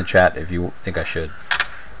 1 in the chat if you think I should.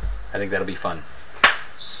 I think that'll be fun.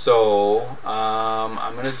 So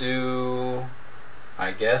I'm gonna do.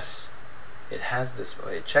 I guess it has this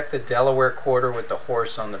way. Check the Delaware quarter with the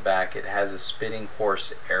horse on the back. It has a spitting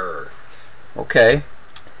horse error. Okay.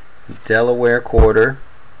 Delaware quarter.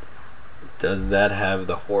 Does that have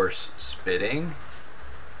the horse spitting?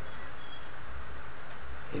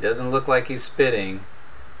 He doesn't look like he's spitting.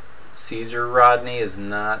 Caesar Rodney is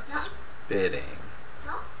not spitting.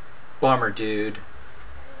 Bummer, dude.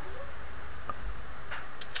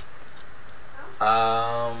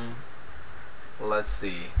 Let's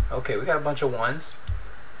see. Okay, we got a bunch of 1s.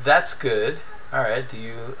 That's good. All right.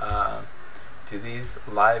 Do these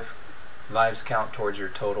lives count towards your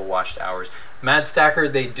total watched hours? Mad Stacker,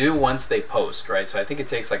 they do once they post, right? So I think it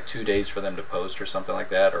takes like 2 days for them to post or something like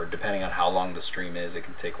that, or depending on how long the stream is, it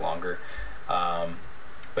can take longer.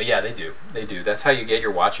 But yeah, they do. They do. That's how you get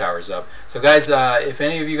your watch hours up. So guys, if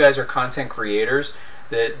any of you guys are content creators,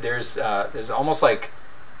 there's almost like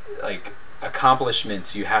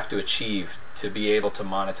accomplishments you have to achieve to be able to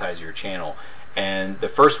monetize your channel. And the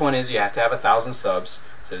first one is you have to have 1,000 subs.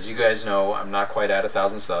 So as you guys know, I'm not quite at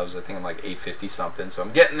 1,000 subs. I think I'm like 850 something. So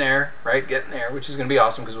I'm getting there, right? Getting there, which is going to be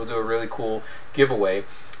awesome because we'll do a really cool giveaway.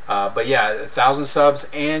 But yeah, 1,000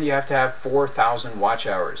 subs, and you have to have 4,000 watch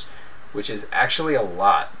hours, which is actually a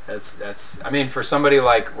lot. That's I mean, for somebody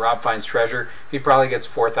like Rob Finds Treasure, he probably gets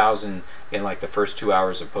 4,000 in like the first 2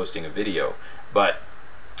 hours of posting a video. But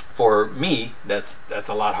for me, that's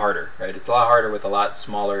a lot harder, right? It's a lot harder with a lot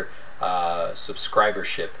smaller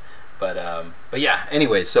subscribership. But yeah.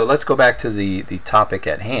 Anyway, so let's go back to the topic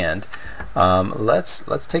at hand.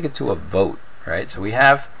 Let's take it to a vote, right? So we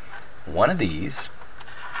have one of these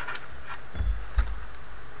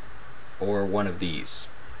or one of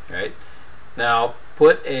these, right? Now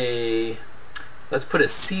let's put a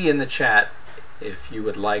C in the chat if you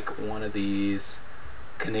would like one of these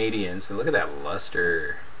Canadians. And look at that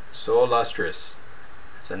luster. So lustrous.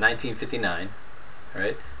 It's a 1959,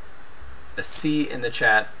 right? A C in the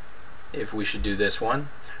chat if we should do this one,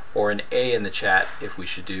 or an A in the chat if we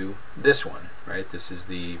should do this one, right? This is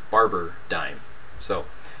the barber dime. So,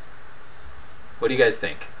 what do you guys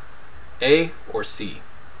think? A or C?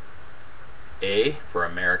 A for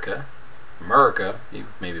America. America, you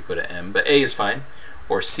maybe put an M, but A is fine.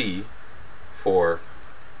 Or C for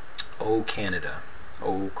Oh Canada.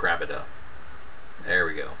 Oh Crabada. There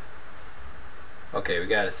we go. Okay, we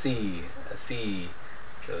got a C. A C.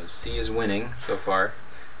 So C is winning so far.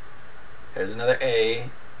 There's another A.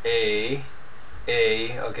 A.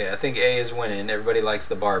 A. Okay, I think A is winning. Everybody likes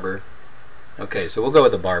the barber. Okay, so we'll go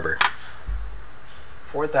with the barber.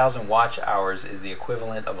 4,000 watch hours is the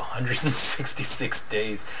equivalent of 166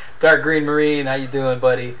 days. Dark Green Marine, how you doing,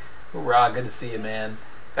 buddy? Hoorah, good to see you, man.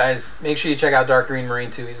 Guys, make sure you check out Dark Green Marine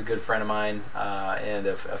too. He's a good friend of mine and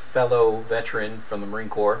a fellow veteran from the Marine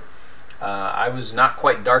Corps. I was not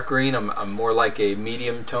quite dark green. I'm more like a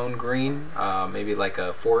medium tone green, maybe like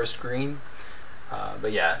a forest green.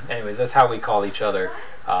 But yeah, anyways, that's how we call each other.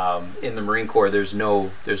 In the Marine Corps, there's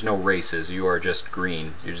no races. You are just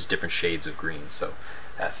green. You're just different shades of green. So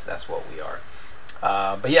that's what we are.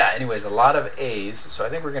 But yeah, anyways, a lot of A's. So I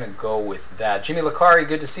think we're gonna go with that. Jimmy Lacari,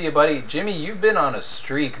 good to see you, buddy. Jimmy, you've been on a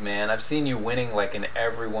streak, man. I've seen you winning like in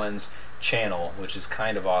everyone's channel, which is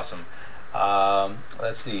kind of awesome.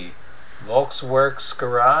 Let's see. Volksworks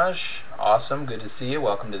Garage, awesome, good to see you.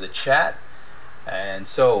 Welcome to the chat. And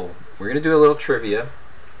so we're gonna do a little trivia.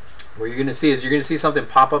 What you're gonna see is you're gonna see something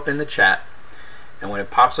pop up in the chat, and when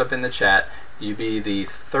it pops up in the chat, you be the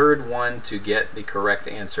third one to get the correct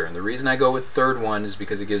answer. And the reason I go with third one is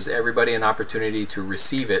because it gives everybody an opportunity to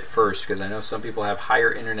receive it first, because I know some people have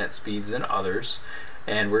higher internet speeds than others,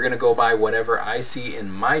 and we're gonna go by whatever I see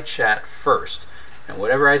in my chat first. And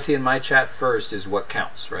whatever I see in my chat first is what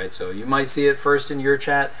counts, right? So you might see it first in your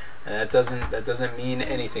chat, and that doesn't mean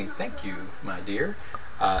anything. Thank you, my dear.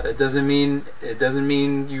 It doesn't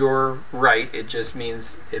mean you're right. It just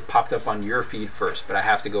means it popped up on your feed first. But I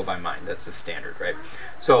have to go by mine. That's the standard, right?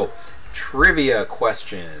 So, trivia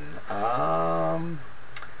question.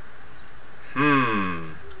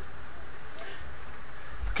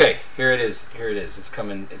 Okay, here it is. Here it is. It's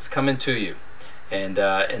coming to you. And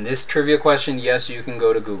in this trivia question, yes, you can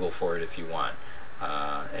go to Google for it if you want.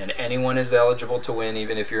 And anyone is eligible to win,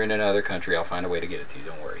 even if you're in another country. I'll find a way to get it to you.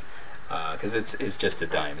 Don't worry, because it's just a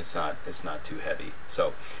dime. It's not too heavy.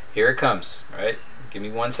 So here it comes. All right, give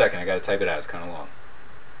me 1 second. I got to type it out. It's kind of long.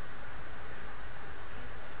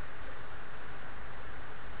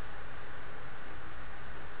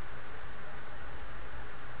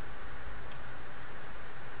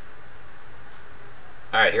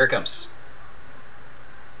 All right, here it comes.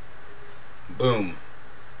 Boom.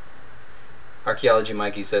 Archaeology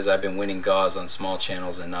Mikey says, I've been winning gauze on small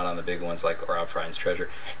channels and not on the big ones like Rob Friend's Treasure.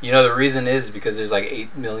 You know, the reason is because there's like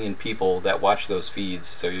 8 million people that watch those feeds.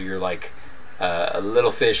 So you're like a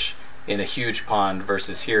little fish in a huge pond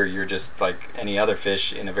versus here you're just like any other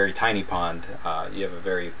fish in a very tiny pond. You have a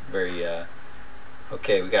very, very...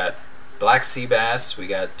 Okay, we got black sea bass, we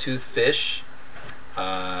got toothfish,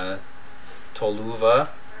 Toluva,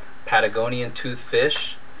 Patagonian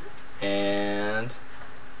toothfish, and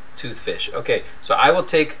toothfish. Okay, so I will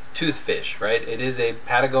take toothfish, right? It is a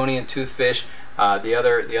Patagonian toothfish. The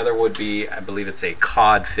other would be, I believe it's a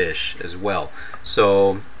codfish as well.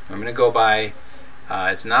 So I'm going to go by,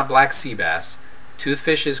 it's not black sea bass.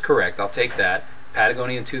 Toothfish is correct. I'll take that.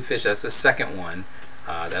 Patagonian toothfish, that's the second one.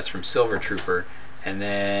 That's from Silver Trooper. And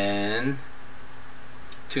then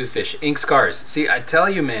toothfish. Ink scars. See, I tell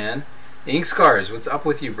you, man, ink scars, what's up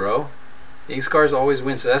with you, bro? Ink scars always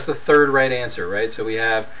win, so that's the third right answer, right? So we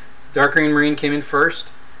have Dark Green Marine came in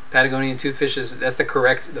first. Patagonian toothfish that's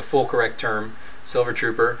the full correct term. Silver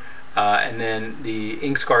Trooper, and then the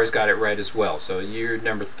ink scars got it right as well. So you're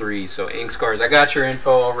number 3. So ink scars, I got your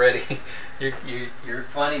info already. you're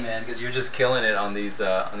funny, man, because you're just killing it on these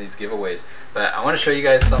giveaways. But I want to show you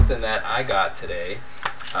guys something that I got today.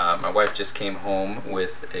 My wife just came home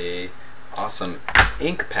with a awesome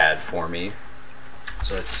ink pad for me.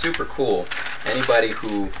 So it's super cool. Anybody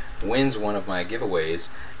who wins one of my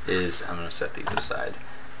giveaways is, I'm going to set these aside,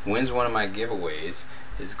 wins one of my giveaways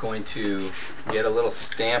is going to get a little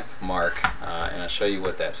stamp mark, and I'll show you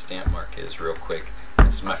what that stamp mark is real quick.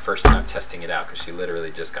 This is my first time testing it out because she literally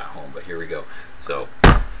just got home, but here we go. So,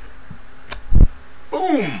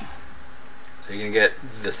 boom! So you're going to get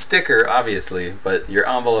the sticker, obviously, but your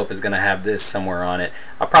envelope is going to have this somewhere on it.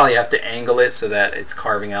 I'll probably have to angle it so that it's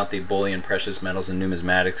carving out the bullion, precious metals, and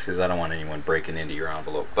numismatics because I don't want anyone breaking into your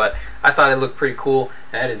envelope. But I thought it looked pretty cool.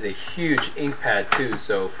 That is a huge ink pad, too,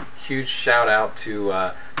 so huge shout out to,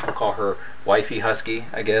 I'll call her Wifey Husky,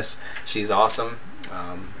 I guess. She's awesome.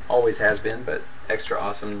 Always has been, but extra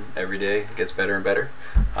awesome every day. Gets better and better.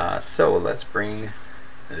 So let's bring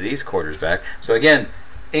these quarters back. So again,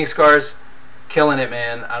 ink scars. Killing it,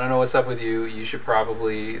 man. I don't know what's up with you. You should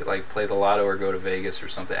probably like play the lotto or go to Vegas or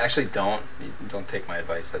something. Actually, don't take my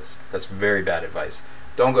advice. That's very bad advice.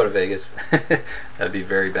 Don't go to Vegas. That'd be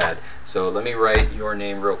very bad. So let me write your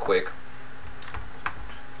name real quick.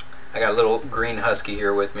 I got a little green husky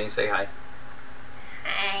here with me. Say hi.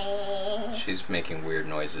 Hi. She's making weird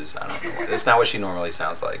noises. I don't know why. That's not what she normally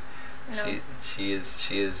sounds like. No. She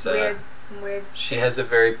is Weird. She has a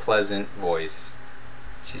very pleasant voice.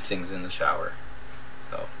 She sings in the shower.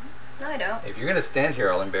 So No, I don't. if you're gonna stand here,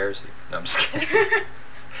 I'll embarrass you. No, I'm just kidding.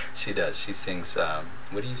 She does. She sings.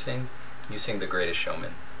 What do you sing? You sing The Greatest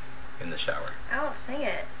Showman in the shower. I don't sing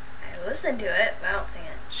it. I listen to it, but I don't sing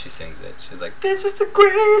it. She sings it. She's like, "This is the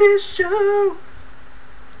greatest show."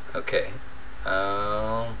 Okay.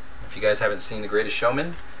 If you guys haven't seen The Greatest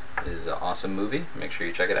Showman, it is an awesome movie. Make sure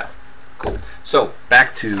you check it out. Cool. So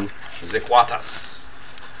back to Zikwatas.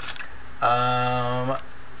 I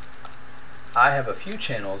have a few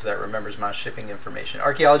channels that remembers my shipping information.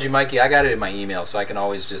 Archaeology Mikey, I got it in my email, so I can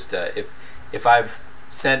always just if I've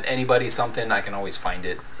sent anybody something, I can always find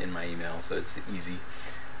it in my email, so it's easy.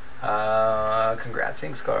 Congrats,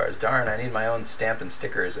 Ink Scars. Darn, I need my own stamp and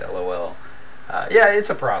stickers. LOL. Yeah, it's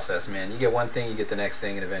a process, man. You get one thing, you get the next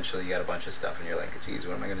thing, and eventually you got a bunch of stuff, and you're like, geez,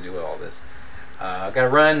 what am I going to do with all this? Got to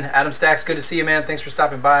run. Adam Stacks, good to see you, man. Thanks for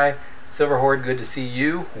stopping by. Silver Horde, good to see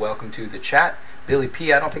you. Welcome to the chat. Billy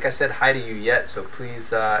P, I don't think I said hi to you yet, so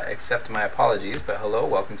please accept my apologies. But hello,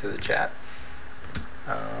 welcome to the chat.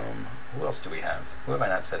 Who else do we have? Who have I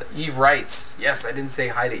not said? Eve Wrights. Yes, I didn't say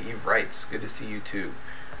hi to Eve Wrights. Good to see you too.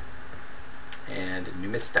 And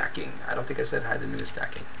Numis Stacking. I don't think I said hi to Numis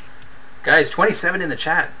Stacking. Guys, 27 in the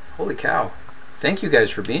chat. Holy cow. Thank you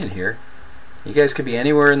guys for being here. You guys could be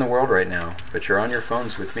anywhere in the world right now, but you're on your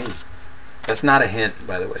phones with me. That's not a hint,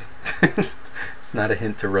 by the way. It's not a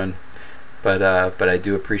hint to run. But I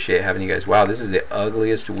do appreciate having you guys. Wow, this is the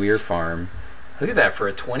ugliest Weir farm. Look at that for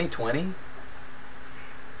a 2020.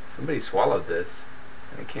 Somebody swallowed this,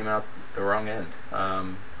 and it came out the wrong end.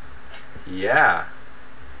 Yeah.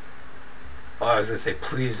 Oh, I was gonna say,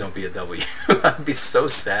 please don't be a W. I'd be so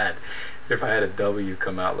sad if I had a W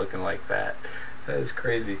come out looking like that. That is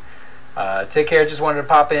crazy. Take care. Just wanted to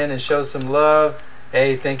pop in and show some love.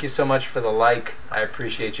 Hey, thank you so much for the like. I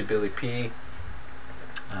appreciate you, Billy P.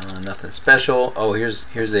 Nothing special. Oh,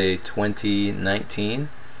 here's a 2019,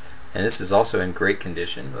 and this is also in great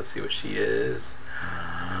condition. Let's see what she is.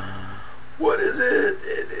 What is it?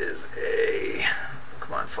 It is a,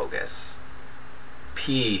 come on, focus.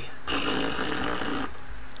 P.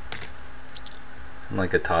 I'm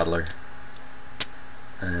like a toddler.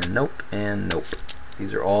 Nope and nope.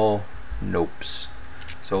 These are all nopes.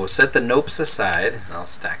 So we'll set the nopes aside, and I'll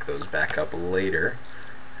stack those back up later.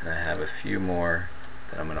 And I have a few more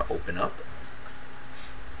that I'm going to open up.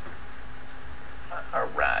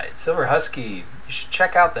 Alright, Silver Husky, you should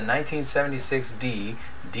check out the 1976D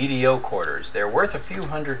DDO quarters. They're worth a few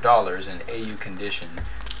 $100s in AU condition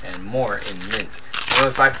and more in mint. So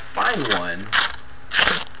if I find one,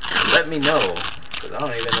 let me know, because I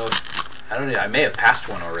don't even know, I may have passed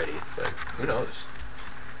one already, but who knows.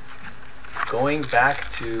 Going back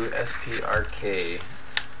to SPRK,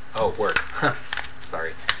 oh, work,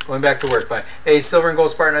 sorry. Going back to work. Bye. Hey, Silver and Gold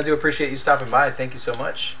Spartan, I do appreciate you stopping by. Thank you so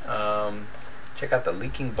much. Check out the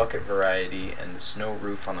leaking bucket variety and the snow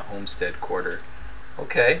roof on the Homestead quarter.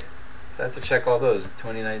 Okay, so I have to check all those.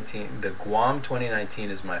 2019, the Guam 2019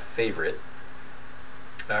 is my favorite.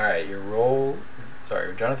 All right, your roll.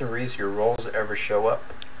 Sorry, Jonathan Reese. Your rolls ever show up?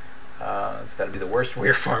 It's got to be the worst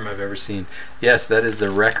Weir farm I've ever seen. Yes, that is the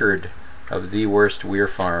record of the worst Weir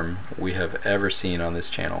farm we have ever seen on this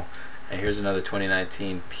channel. And here's another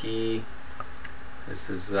 2019 P. This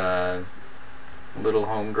is Little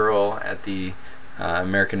Homegirl at the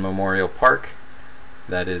American Memorial Park.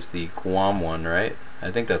 That is the Guam one, right? I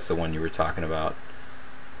think that's the one you were talking about.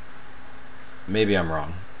 Maybe I'm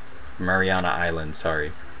wrong. Mariana Island,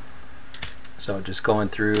 sorry. So just going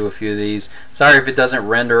through a few of these. Sorry if it doesn't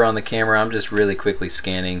render on the camera. I'm just really quickly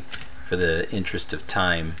scanning for the interest of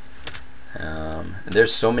time.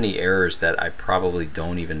 There's so many errors that I probably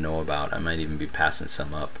don't even know about. I might even be passing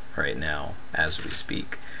some up right now as we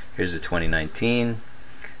speak. Here's the 2019.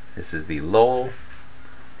 This is the Lowell,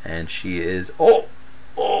 and she is, oh,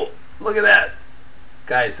 look at that,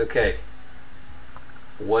 guys. Okay,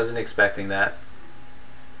 wasn't expecting that.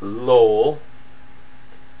 Lowell.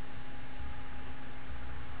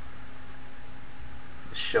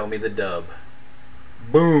 Show me the dub.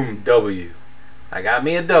 Boom, W. I got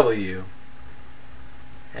me a W.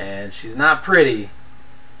 And she's not pretty.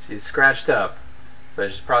 She's scratched up, but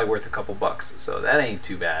she's probably worth a couple bucks. So that ain't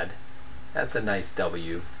too bad. That's a nice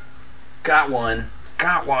W. Got one.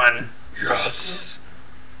 Got one. Yes.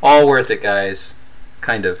 All worth it, guys.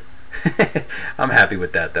 Kind of. I'm happy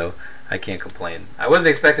with that, though. I can't complain. I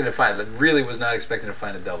wasn't expecting to find, really was not expecting to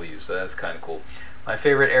find a W, so that's kind of cool. My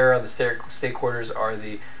favorite era of the state quarters are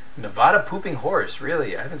the Nevada Pooping Horse,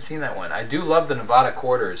 really? I haven't seen that one. I do love the Nevada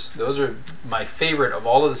quarters. Those are my favorite of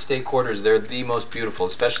all of the state quarters. They're the most beautiful,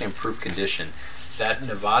 especially in proof condition. That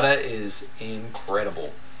Nevada is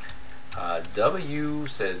incredible. W,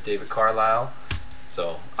 says David Carlisle.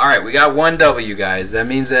 So, alright, we got one W, guys. That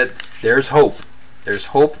means that there's hope. There's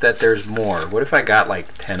hope that there's more. What if I got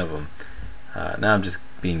like 10 of them? Now I'm just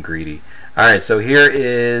being greedy. Alright, so here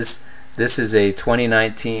is, this is a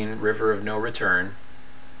 2019 River of No Return.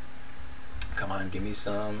 Come on, give me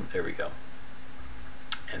some. There we go.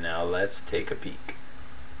 And now let's take a peek.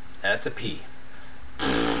 That's a P.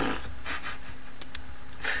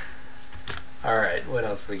 Alright, what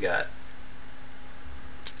else we got?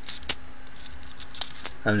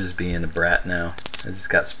 I'm just being a brat now. I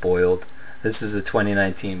just got spoiled. This is a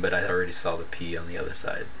 2019, but I already saw the P on the other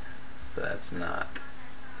side. So it's not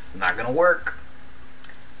gonna work.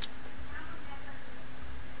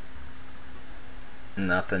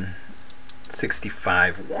 Nothing.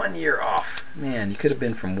 65, 1 year off. Man, you could have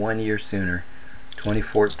been from 1 year sooner.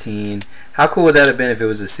 2014. How cool would that have been if it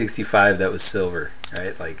was a 65 that was silver,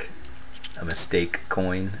 right? Like a mistake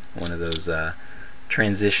coin, one of those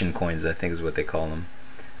transition coins, I think is what they call them.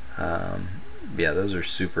 Yeah, those are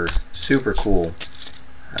super cool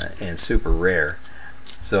and super rare.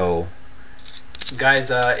 So,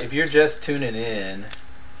 guys, if you're just tuning in,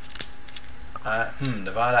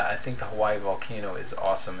 Nevada, I think the Hawaii volcano is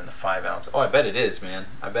awesome in the 5 ounce. Oh, I bet it is, man.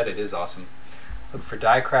 I bet it is awesome. Look for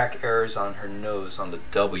die crack errors on her nose on the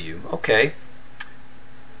W. Okay.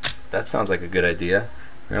 That sounds like a good idea.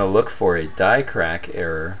 We're going to look for a die crack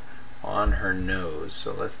error on her nose.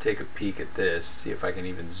 So let's take a peek at this, see if I can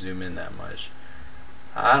even zoom in that much.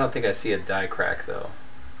 I don't think I see a die crack though.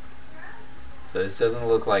 So this doesn't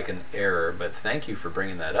look like an error, but thank you for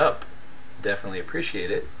bringing that up. Definitely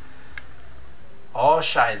appreciate it. Oh,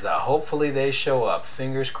 Shiza, hopefully they show up.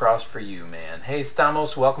 Fingers crossed for you, man. Hey,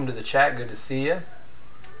 Stamos, welcome to the chat. Good to see you.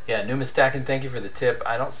 Yeah, Numa Stacking, thank you for the tip.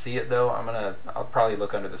 I don't see it, though. I'll probably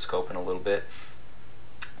look under the scope in a little bit.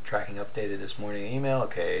 Tracking updated this morning. Email,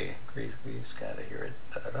 okay. Grease, gotta hear it.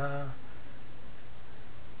 Da-da-da.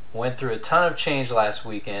 Went through a ton of change last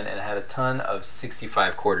weekend and had a ton of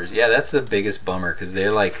 65 quarters. Yeah, that's the biggest bummer because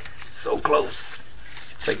they're like so close.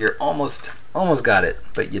 It's like you're almost got it,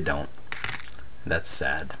 but you don't. That's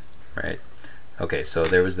sad, right? Okay, so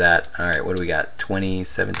there was that. All right, what do we got?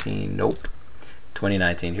 2017? Nope.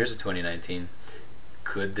 2019. Here's a 2019.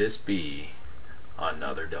 Could this be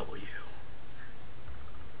another W?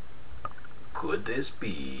 Could this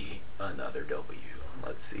be another W?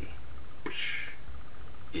 Let's see.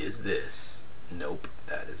 Is this? Nope,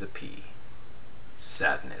 that is a P.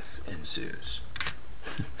 Sadness ensues.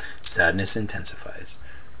 Sadness intensifies.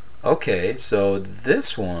 Okay, so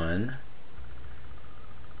this one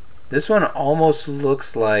almost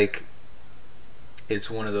looks like it's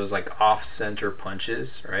one of those like off-center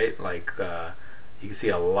punches, right? Like you can see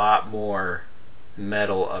a lot more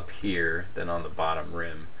metal up here than on the bottom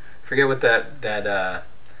rim. Forget what that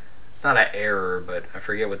it's not an error, but I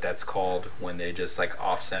forget what that's called when they just like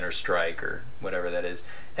off-center strike or whatever that is.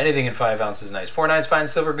 Anything in 5 ounces is nice. 49's Fine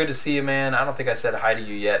Silver, good to see you, man. I don't think I said hi to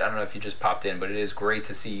you yet. I don't know if you just popped in, but it is great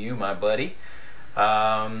to see you, my buddy.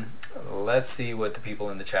 Let's see what the people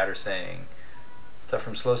in the chat are saying. Stuff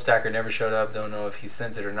from Slow Stacker never showed up. Don't know if he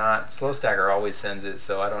sent it or not. Slow Stacker always sends it,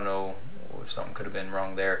 so I don't know if something could have been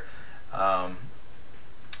wrong there.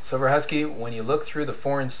 Silver Husky, when you look through the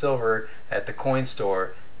foreign silver at the coin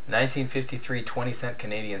store, 1953 20-cent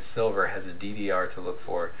Canadian silver has a DDR to look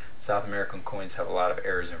for. South American coins have a lot of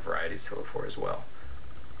errors and varieties to look for as well.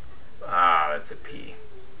 Ah, that's a P.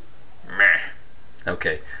 Meh.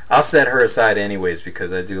 Okay, I'll set her aside anyways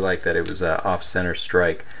because I do like that it was an off-center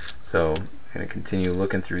strike. So I'm going to continue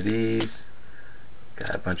looking through these.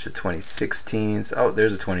 Got a bunch of 2016s. Oh,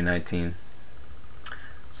 there's a 2019.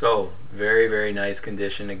 So very, very nice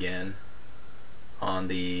condition again on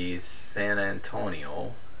the San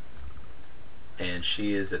Antonio. And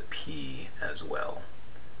she is a P as well.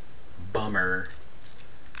 Bummer.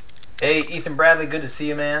 Hey, Ethan Bradley, good to see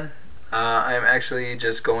you, man. I'm actually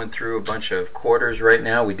just going through a bunch of quarters right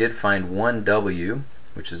now. We did find one W,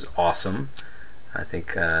 which is awesome. I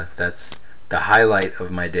think that's the highlight of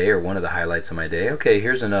my day, or one of the highlights of my day. Okay,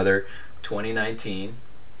 here's another 2019.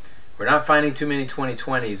 We're not finding too many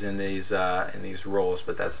 2020s in these rolls,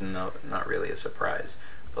 but that's not really a surprise.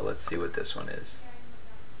 But let's see what this one is.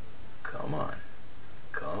 Come on.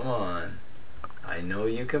 Come on. I know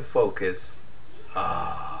you can focus.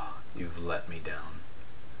 Ah, you've let me down.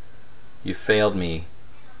 You failed me,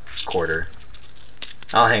 quarter.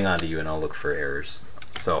 I'll hang on to you and I'll look for errors.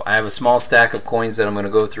 So I have a small stack of coins that I'm going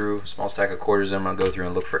to go through, a small stack of quarters that I'm going to go through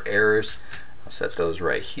and look for errors. I'll set those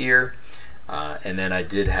right here. And then I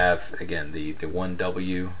did have, again, the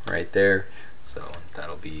 1W right there. So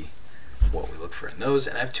that'll be what we look for in those.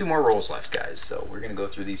 And I have 2 more rolls left, guys. So we're going to go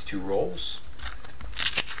through these 2 rolls.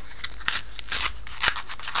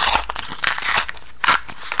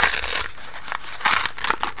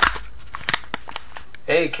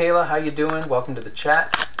 Hey Kayla, how you doing? Welcome to the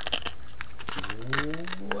chat.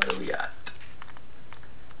 What do we got?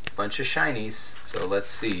 Bunch of shinies. So let's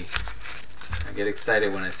see. I get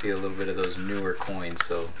excited when I see a little bit of those newer coins.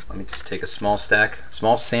 So let me just take a small stack,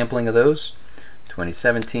 small sampling of those.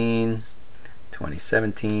 2017,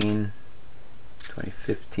 2017,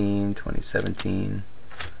 2015, 2017.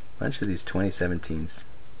 Bunch of these 2017s.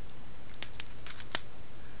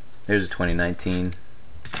 There's a 2019.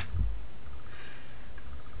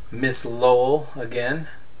 Miss Lowell again.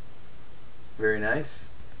 Very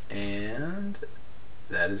nice. And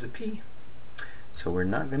that is a P. So we're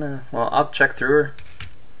not gonna, well, I'll check through her.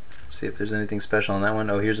 See if there's anything special on that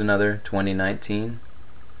one. Oh, here's another 2019.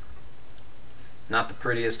 Not the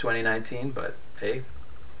prettiest 2019, but hey,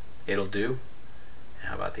 it'll do. And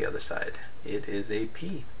how about the other side? It is a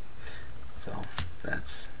P. So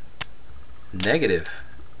that's negative.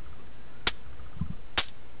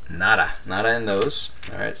 Nada in those.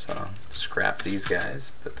 Alright, so I'll scrap these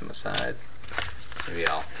guys, put them aside. Maybe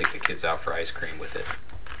I'll take the kids out for ice cream with it.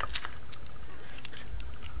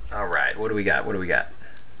 Alright, what do we got? What do we got?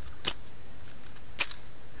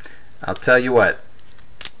 I'll tell you what.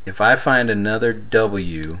 If I find another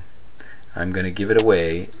W, I'm going to give it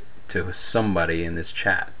away to somebody in this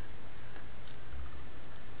chat.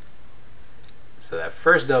 So that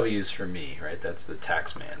first W is for me, right? That's the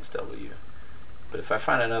taxman's W. But if I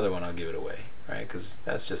find another one, I'll give it away, right? Because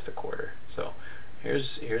that's just a quarter. So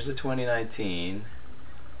here's a 2019.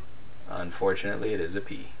 Unfortunately, it is a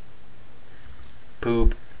P.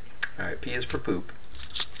 Poop. All right, P is for poop.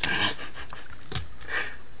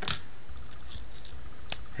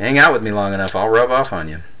 Hang out with me long enough, I'll rub off on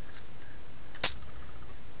you.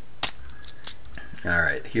 All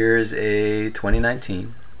right, here's a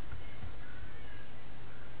 2019.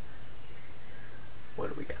 What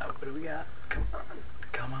do we got? What do we got? Come on,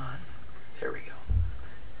 come on. There we go.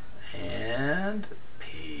 And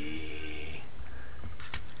P.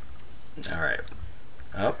 All right.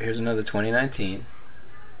 Oh, here's another 2019.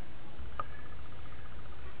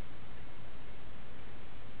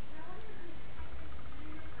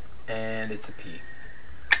 And it's a P.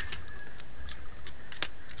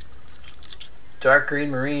 Dark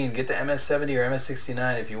Green Marine, get the MS-70 or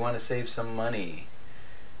MS-69 if you want to save some money.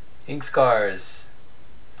 Ink Scars.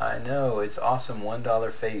 I know, it's awesome.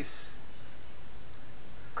 $1 face.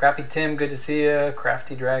 Crappy Tim, good to see you.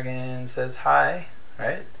 Crafty Dragon says hi.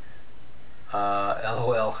 Right?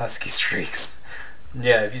 LOL Husky Streaks.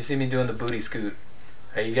 Yeah, if you see me doing the booty scoot.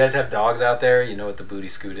 Hey, you guys have dogs out there? You know what the booty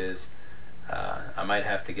scoot is. I might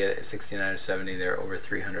have to get it at 69 or 70. They're over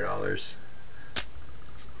 $300.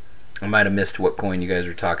 I might have missed what coin you guys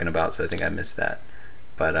were talking about, so I think I missed that.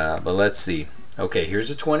 But let's see. Okay,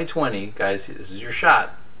 here's a 2020. Guys, this is your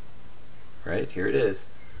shot. Right? Here it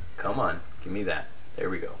is. Come on. Give me that. There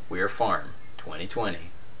we go. Weir Farm 2020.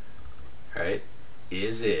 Right?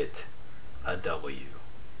 Is it a W?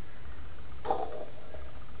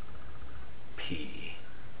 P.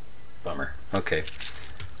 Bummer. Okay.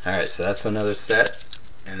 Alright, so that's another set.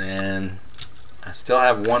 And then I still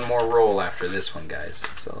have one more roll after this one, guys.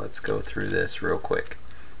 So let's go through this real quick.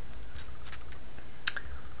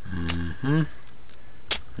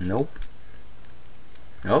 Nope.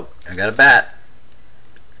 Nope, I got a bat.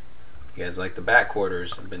 You guys like the bat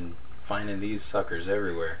quarters? I've been finding these suckers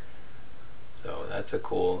everywhere. So that's a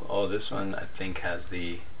cool. Oh, this one I think has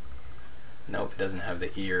the. Nope, it doesn't have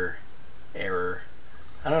the ear error.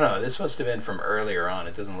 I don't know. This must have been from earlier on.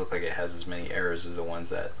 It doesn't look like it has as many errors as the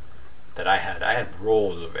ones that I had. I had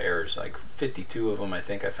rolls of errors, like 52 of them. I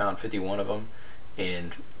think I found 51 of them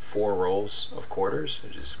in 4 rolls of quarters,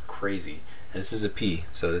 which is crazy. And this is a P,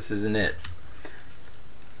 so this isn't it.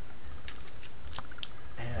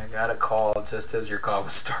 And I got a call just as your call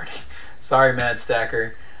was starting. Sorry, Mad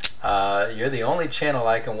Stacker. You're the only channel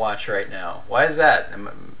I can watch right now. Why is that?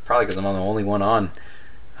 Probably because I'm the only one on.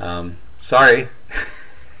 Sorry.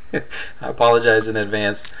 I apologize in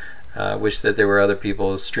advance. I wish that there were other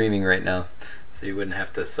people streaming right now, so you wouldn't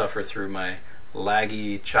have to suffer through my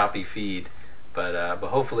laggy, choppy feed. But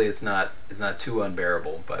hopefully it's not too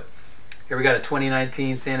unbearable. But here we got a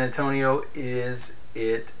 2019 San Antonio. Is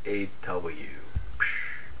it a W?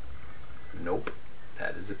 Nope.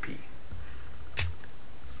 That is a P.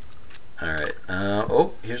 All right.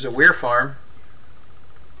 Oh, there's a Weir Farm.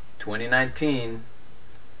 2019.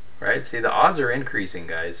 Right? See, the odds are increasing,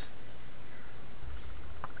 guys.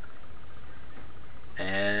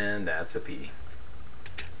 And that's a P.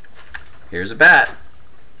 Here's a bat.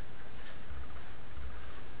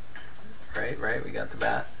 Right, we got the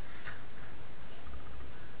bat.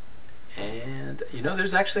 And, you know,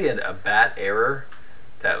 there's actually a bat error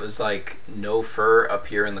that was like no fur up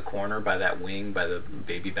here in the corner by that wing, by the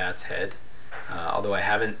baby bat's head. Although I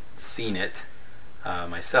haven't seen it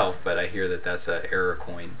myself, but I hear that that's an error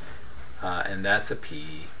coin. And that's a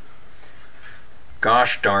P.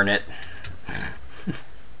 Gosh darn it.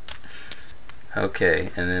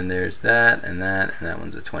 Okay, and then there's that, and that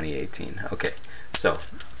one's a 2018. Okay, so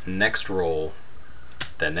next roll,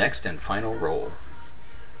 the next and final roll.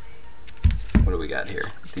 What do we got here?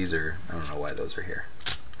 These are, I don't know why those are here.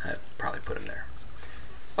 I probably put them there.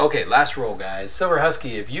 Okay, last roll, guys. Silver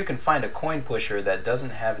Husky, if you can find a coin pusher that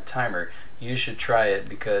doesn't have a timer, you should try it,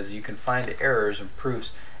 because you can find errors and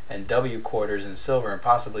proofs and W quarters in silver and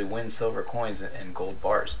possibly win silver coins and gold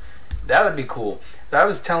bars. That would be cool. I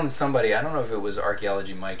was telling somebody, I don't know if it was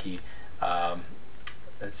Archaeology Mikey,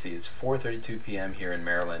 let's see, it's 4:32 p.m. here in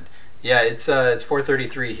Maryland. Yeah, it's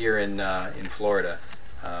 4:33 here in Florida.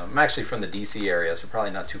 I'm actually from the DC area, so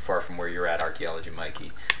probably not too far from where you're at, Archaeology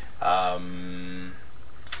Mikey.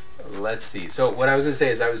 Let's see. So what I was going to say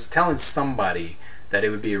is I was telling somebody that it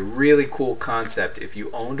would be a really cool concept if you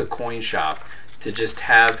owned a coin shop to just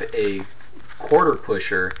have a quarter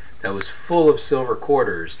pusher that was full of silver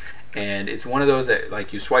quarters. And it's one of those that,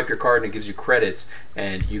 like, you swipe your card and it gives you credits,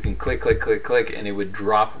 and you can click, click, click, click, and it would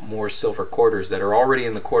drop more silver quarters that are already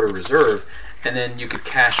in the quarter reserve, and then you could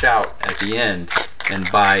cash out at the end and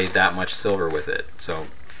buy that much silver with it. So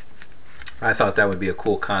I thought that would be a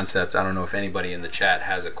cool concept. I don't know if anybody in the chat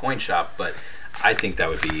has a coin shop, but I think that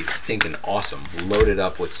would be stinking awesome. Load it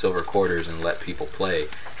up with silver quarters and let people play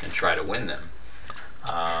and try to win them.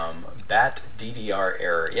 Bat DDR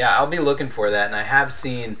error. Yeah, I'll be looking for that, and I have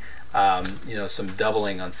seen you know, some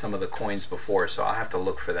doubling on some of the coins before, so I'll have to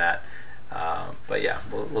look for that. But yeah,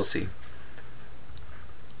 we'll see.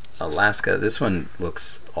 Alaska, this one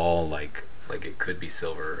looks all like it could be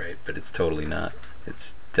silver, right? But it's totally not.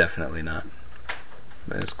 It's definitely not.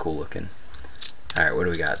 But it's cool looking. Alright, what do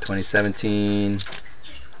we got? 2017.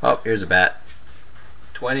 Oh, here's a bat.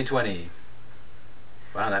 2020.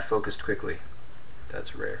 Wow, that focused quickly.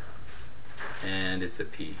 That's rare. And it's a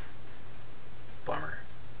P. Bummer.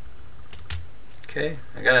 Okay,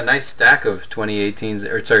 I got a nice stack of 2018s,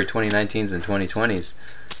 or sorry, 2019s and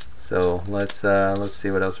 2020s. So let's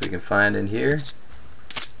see what else we can find in here.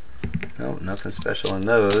 Oh, nothing special in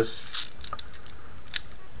those.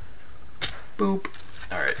 Boop.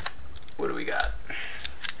 All right, what do we got?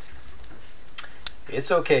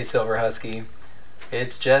 It's okay, Silver Husky.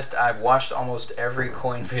 It's just I've watched almost every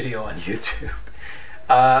coin video on YouTube.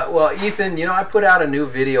 Well, Ethan, you know, I put out a new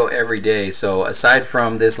video every day, so aside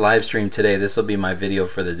from this live stream today, this will be my video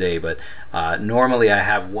for the day, but normally I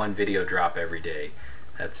have one video drop every day.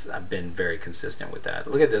 I've been very consistent with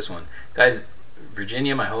that. Look at this one. Guys,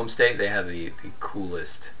 Virginia, my home state, they have the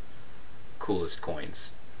coolest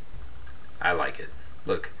coins. I like it.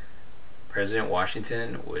 Look, President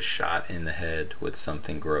Washington was shot in the head with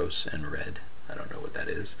something gross and red. I don't know what that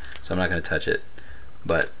is, so I'm not going to touch it,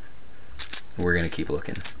 but we're going to keep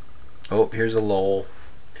looking. Oh, here's a Lowell.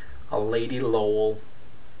 A Lady Lowell.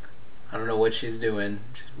 I don't know what she's doing.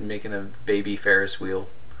 She's making a baby Ferris wheel.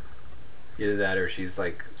 Either that or she's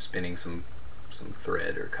like spinning some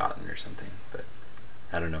thread or cotton or something. But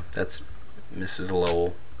I don't know. That's Mrs.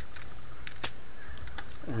 Lowell.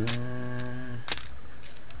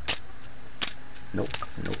 Nope.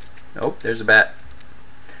 Nope. There's a bat.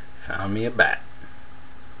 Found me a bat.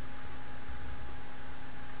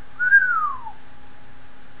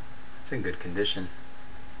 It's in good condition.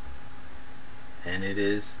 And it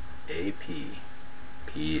is a P.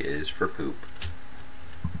 P is for poop.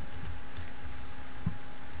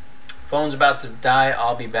 Phone's about to die.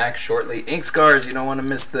 I'll be back shortly. Ink Scars, you don't want to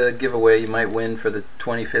miss the giveaway. You might win for the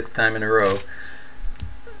 25th time in a row.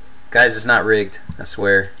 Guys, it's not rigged, I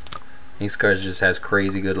swear. Ink Scars just has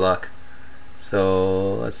crazy good luck.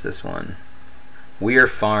 So, what's this one? Weir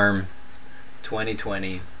Farm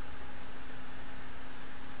 2020.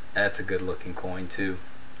 That's a good looking coin too.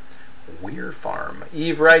 Weir Farm.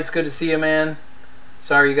 Eve writes, good to see you, man.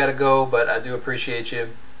 Sorry you gotta go, but I do appreciate you.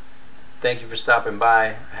 Thank you for stopping by.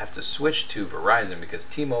 I have to switch to Verizon because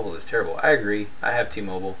T-Mobile is terrible. I agree. I have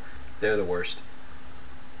T-Mobile. They're the worst.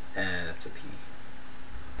 And that's a P.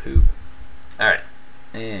 Poop. Alright.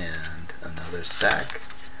 And another stack.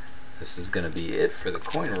 This is going to be it for the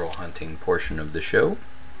coin roll hunting portion of the show.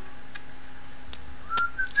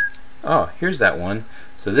 Oh, here's that one.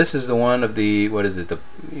 So this is the one of the, what is it?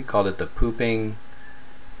 You called it the pooping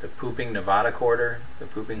Nevada quarter, the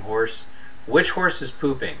pooping horse. Which horse is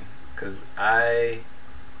pooping? Because I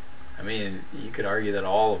mean, you could argue that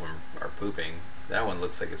all of them are pooping. That one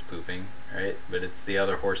looks like it's pooping, right? But it's the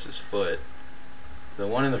other horse's foot. The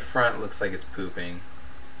one in the front looks like it's pooping.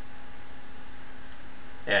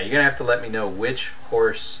 Yeah, you're gonna have to let me know which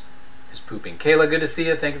horse is pooping. Kayla, good to see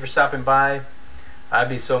you. Thank you for stopping by. I'd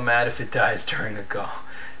be so mad if it dies during a go.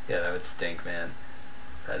 Yeah, that would stink, man.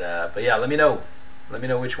 But yeah, let me know. Let me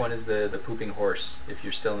know which one is the pooping horse if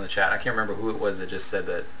you're still in the chat. I can't remember who it was that just said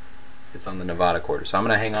that it's on the Nevada quarter. So I'm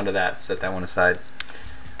going to hang on to that, set that one aside.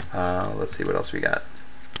 Let's see what else we got.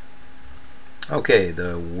 Okay,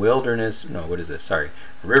 the wilderness, no, what is this? Sorry,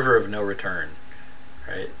 River of No Return,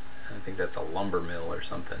 right? I think that's a lumber mill or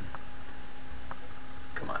something.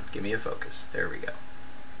 Come on, give me a focus. There we go.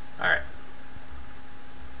 All right.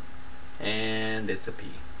 And it's a P.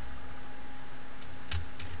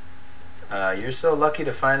 You're so lucky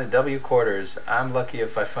to find a W quarters. I'm lucky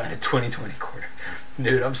if I find a 2020 quarter.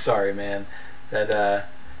 Dude, I'm sorry, man. That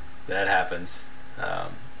happens.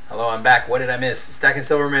 Hello, I'm back. What did I miss? Stacking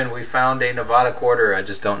Silverman, we found a Nevada quarter. I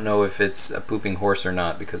just don't know if it's a pooping horse or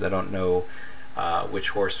not because I don't know which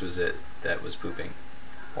horse was it that was pooping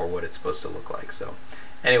or what it's supposed to look like. So,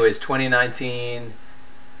 anyways, 2019.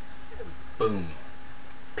 Boom.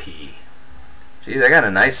 P. Jeez, I got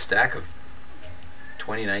a nice stack of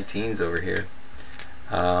 2019s over here.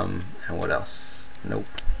 And what else? Nope.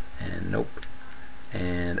 And nope.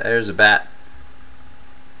 And there's a bat.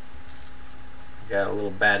 Got a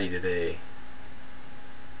little batty today.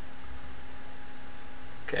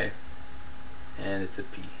 Okay. And it's a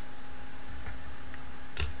P.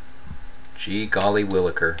 Gee golly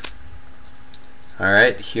williker.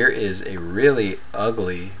 Alright, here is a really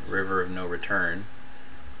ugly River of No Return.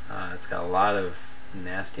 It's got a lot of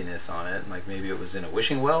nastiness on it, like maybe it was in a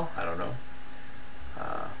wishing well. I don't know.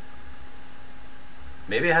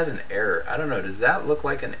 Maybe it has an error. I don't know. Does that look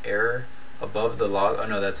like an error above the log? Oh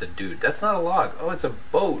no, that's a dude. That's not a log. Oh, it's a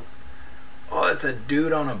boat. Oh, it's a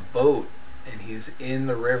dude on a boat, and he's in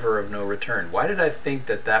the River of No Return. Why did I think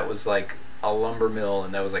that that was like a lumber mill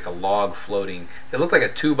and that was like a log floating? It looked like a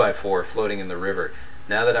 2x4 floating in the river.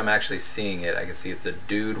 Now that I'm actually seeing it, I can see it's a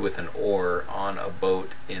dude with an oar on a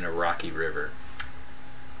boat in a rocky river.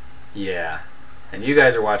 Yeah, and you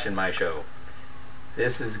guys are watching my show.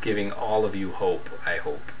 This is giving all of you hope, I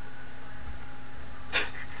hope.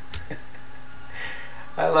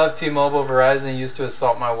 I love T-Mobile. Verizon used to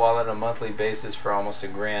assault my wallet on a monthly basis for almost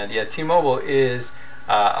 $1,000. Yeah, T-Mobile is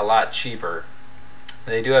a lot cheaper.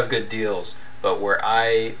 They do have good deals, but where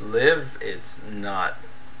I live, it's not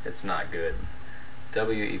good.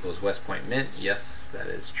 W equals West Point Mint. Yes, that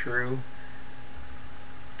is true.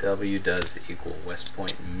 W does equal West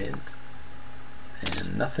Point Mint.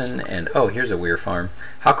 And nothing. And oh, here's a Weir Farm.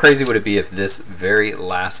 How crazy would it be if this very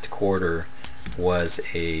last quarter was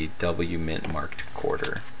a W Mint marked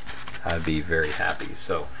quarter? I'd be very happy.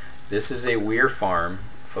 So this is a Weir Farm,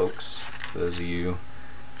 folks. For those of you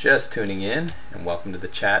just tuning in, and welcome to the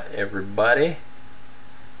chat, everybody.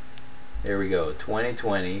 There we go.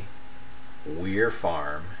 2020 Weir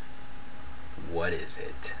Farm. What is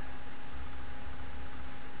it?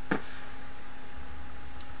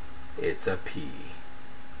 It's a P.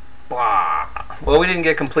 Bah. Well, we didn't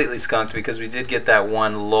get completely skunked because we did get that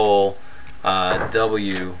one Lowell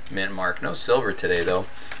W mint mark. No silver today, though.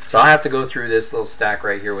 So I'll have to go through this little stack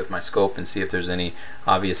right here with my scope and see if there's any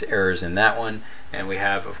obvious errors in that one. And we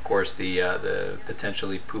have, of course, the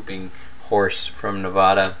potentially pooping horse from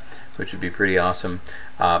Nevada, which would be pretty awesome.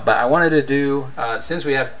 But I wanted to do, since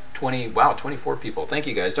we have 24 people. Thank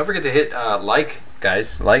you, guys. Don't forget to hit like,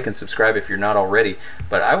 guys. Like and subscribe if you're not already.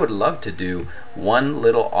 But I would love to do one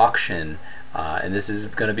little auction, and this is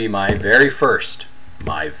going to be my very first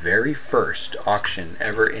auction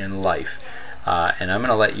ever in life. And I'm going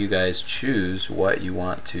to let you guys choose what you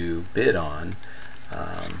want to bid on.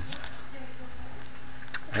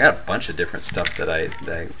 I got a bunch of different stuff that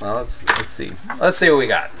well, let's see. Let's see what we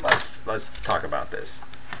got. Let's talk about this.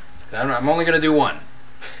 I'm only going to do one.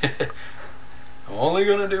 I'm only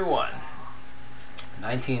going to do one.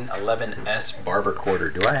 1911S barber quarter.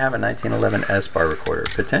 Do I have a 1911S barber quarter?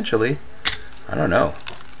 Potentially. I don't know.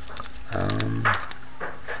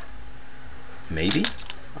 Maybe.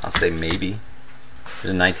 I'll say maybe.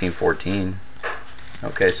 There's a 1914.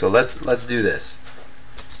 Okay, so let's do this.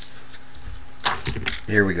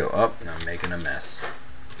 Here we go. Oh, I'm making a mess.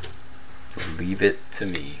 Leave it to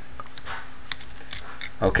me.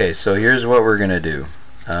 Okay, so here's what we're gonna do.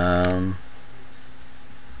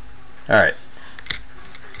 Alright.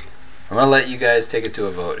 I'm going to let you guys take it to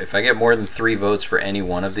a vote. If I get more than 3 votes for any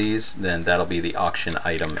one of these, then that'll be the auction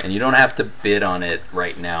item. And you don't have to bid on it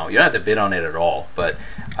right now. You don't have to bid on it at all. But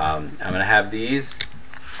I'm going to have these.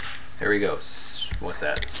 There we go. What's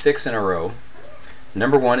that? 6 in a row.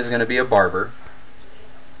 Number 1 is going to be a barber.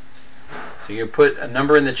 So you can put a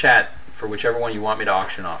number in the chat for whichever one you want me to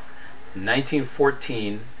auction off.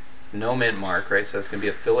 1914, no mint mark, right? So it's going to be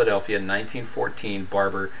a Philadelphia 1914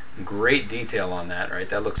 barber. Great detail on that, right?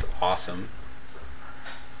 That looks awesome.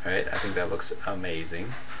 Right? I think that looks amazing.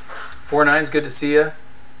 49's good to see you.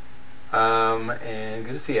 And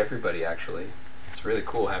good to see everybody, actually. It's really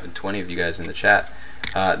cool having 20 of you guys in the chat.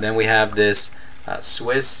 Then we have this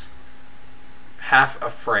Swiss half a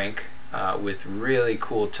franc with really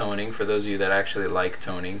cool toning. For those of you that actually like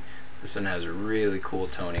toning, this one has really cool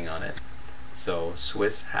toning on it. So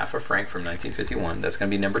Swiss half a franc from 1951. That's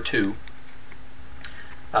going to be number 2.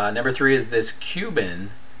 Number 3 is this Cuban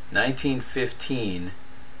 1915.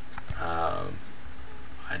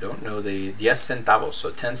 I don't know the 10 centavos,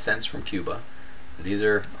 so 10 cents from Cuba. These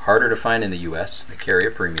are harder to find in the U.S. They carry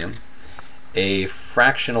a premium. A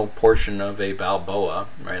fractional portion of a Balboa,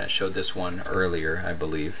 right? I showed this one earlier, I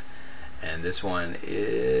believe. And this one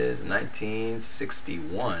is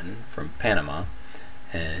 1961 from Panama.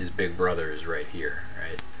 And his big brother is right here,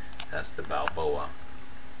 right? That's the Balboa.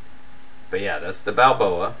 But yeah, that's the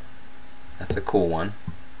Balboa. That's a cool one.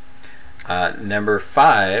 Number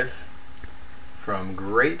 5 from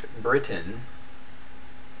Great Britain.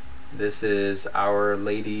 This is Our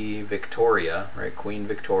Lady Victoria, right? Queen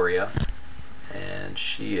Victoria. And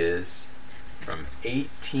she is from this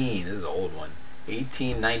is an old one,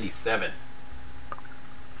 1897.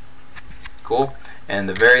 Cool. And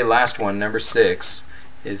the very last one, number 6,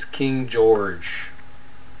 is King George.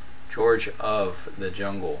 George of the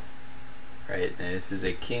Jungle. Right? And this is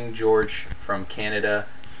a King George from Canada,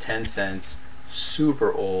 10 cents.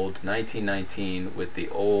 Super old, 1919, with the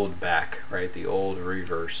old back, right? The old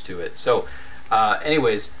reverse to it. So,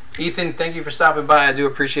 anyways, Ethan, thank you for stopping by. I do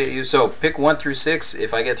appreciate you. So, pick 1 through 6.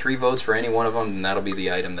 If I get 3 votes for any one of them, then that'll be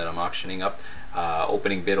the item that I'm auctioning up.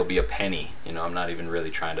 Opening bid will be a penny. You know, I'm not even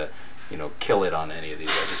really trying to, you know, kill it on any of these.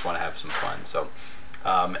 I just want to have some fun. So,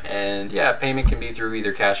 and yeah, payment can be through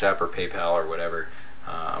either Cash App or PayPal or whatever.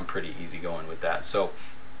 I'm pretty easygoing with that. So,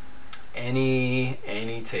 any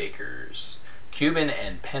takers? Cuban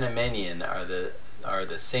and Panamanian are the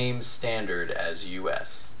same standard as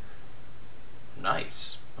U.S.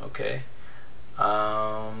 Nice. Okay.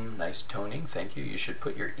 Nice toning. Thank you. You should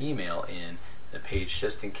put your email in the page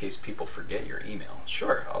just in case people forget your email.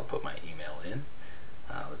 Sure, I'll put my email in.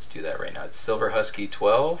 Let's do that right now. It's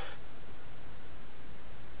silverhusky12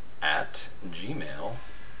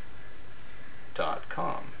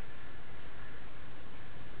 @gmail.com.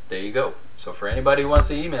 There you go. So for anybody who wants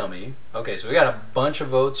to email me, okay, so we got a bunch of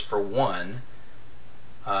votes for 1.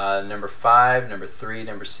 Number 5, number 3,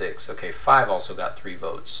 number 6. Okay, 5 also got 3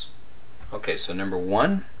 votes. Okay, so number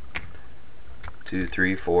 1, 2,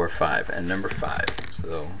 3, 4, 5, and number 5.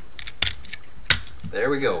 So there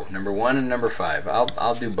we go. Number 1 and number 5.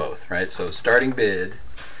 I'll do both, right? So starting bid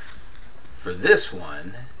for this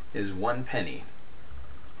one is 1 penny.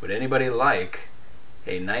 Would anybody like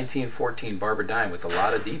a 1914 barber dime with a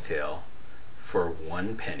lot of detail for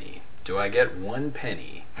 1 penny? Do I get 1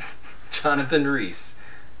 penny? Jonathan Reese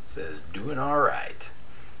says, doing alright.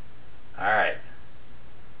 Alright.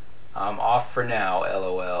 I'm off for now,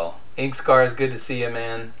 LOL. Ink Scars, good to see you,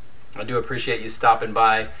 man. I do appreciate you stopping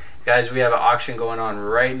by. Guys, we have an auction going on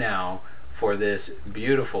right now for this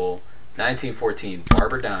beautiful 1914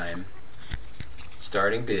 barber dime.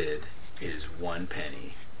 Starting bid is 1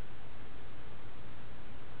 penny.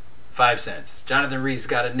 5 cents. Jonathan Reese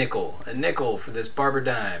got a nickel for this barber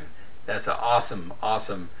dime. That's an awesome.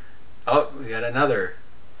 Oh, we got another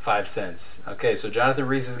 5 cents. Okay, so Jonathan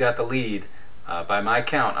Reese has got the lead. By my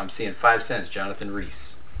count, I'm seeing 5 cents, Jonathan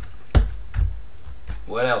Reese.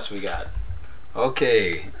 What else we got?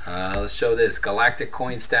 Okay, let's show this. Galactic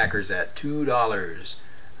Coin Stackers at $2.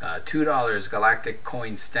 $2 Galactic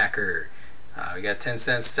Coin Stacker. We got 10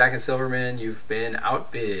 cents. Stacking Silverman, you've been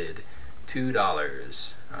outbid.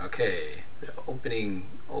 $2. Okay, the opening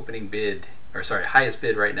bid, or sorry, highest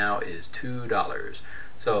bid right now is $2.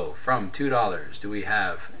 So from $2, do we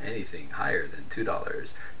have anything higher than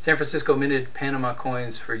 $2? San Francisco minted Panama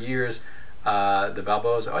coins for years. The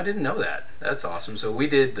Balboas, oh, I didn't know that. That's awesome. So we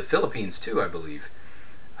did the Philippines too, I believe.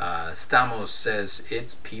 Stamos says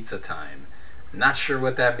it's pizza time. Not sure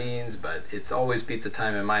what that means, but it's always pizza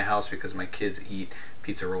time in my house because my kids eat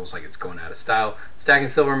pizza rolls like it's going out of style. Stacking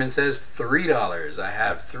Silverman says $3. I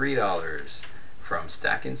have $3 from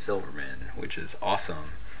Stacking Silverman, which is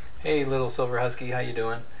awesome. Hey, little silver husky, how you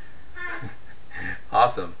doing?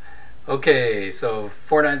 Awesome. Okay, so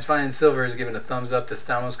 49's Fine Silver is giving a thumbs up to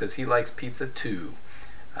Stamos because he likes pizza too.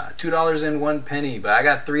 $2.01, but I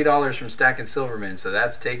got $3 from Stacking Silverman, so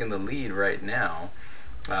that's taking the lead right now.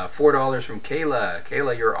 $4 from Kayla.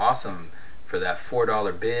 Kayla, you're awesome for that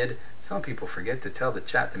 $4 bid. Some people forget to tell the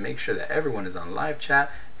chat to make sure that everyone is on live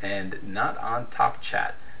chat and not on top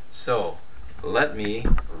chat. So let me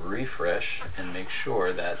refresh and make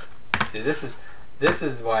sure that, see, this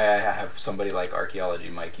is why I have somebody like Archaeology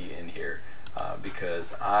Mikey in here,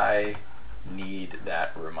 because I need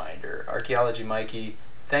that reminder. Archaeology Mikey,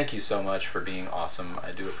 thank you so much for being awesome.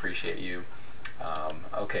 I do appreciate you.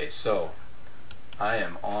 Okay, so I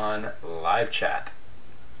am on live chat.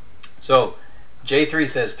 So J3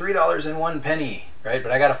 says $3.01, right?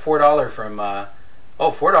 But I got a $4 from,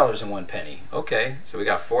 $4.01. Okay, so we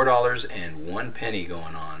got $4.01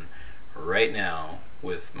 going on right now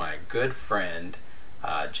with my good friend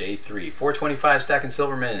J3. 425 Stacking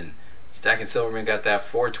Silverman. Stacking Silverman got that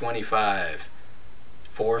 425.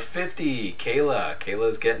 450 Kayla.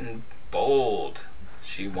 Kayla's getting bold.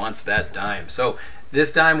 She wants that dime. So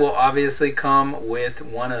this dime will obviously come with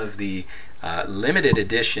one of the limited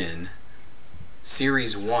edition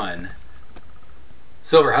Series 1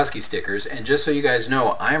 Silver Husky stickers. And just so you guys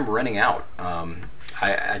know, I'm running out.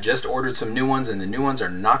 I just ordered some new ones, and the new ones are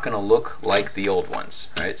not going to look like the old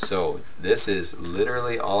ones, right? So this is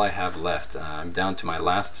literally all I have left. I'm down to my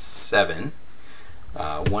last 7.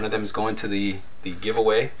 One of them is going to the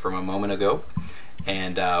giveaway from a moment ago,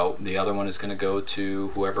 and the other one is going to go to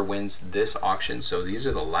whoever wins this auction. So these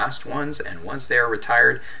are the last ones, and once they are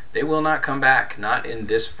retired, they will not come back, not in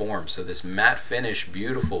this form. So this matte finish,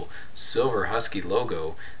 beautiful Silver Husky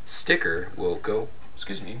logo sticker will go,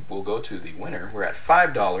 will go to the winner. We're at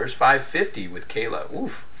 $5, $5.50 with Kayla.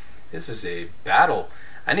 Oof, this is a battle.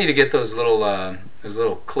 I need to get those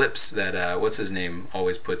little clips that what's his name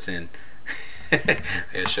always puts in. I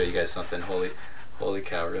gotta show you guys something. Holy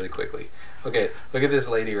cow, really quickly. Okay, look at this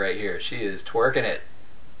lady right here. She is twerking it.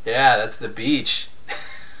 Yeah, that's the beach.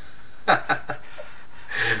 Oh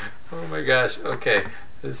my gosh. Okay,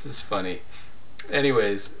 this is funny.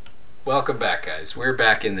 Anyways, welcome back, guys. We're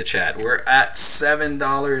back in the chat. We're at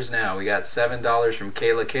 $7 now. We got $7 from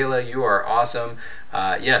Kayla. Kayla, you are awesome.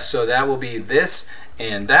 Yes, so that will be this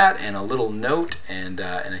and that, and a little note, and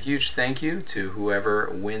a huge thank you to whoever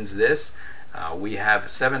wins this. We have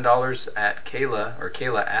 $7 at Kayla, or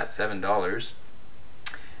Kayla at $7.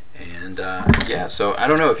 And yeah, so I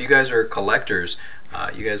don't know if you guys are collectors.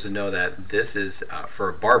 You guys will know that this is for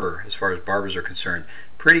a barber, as far as barbers are concerned,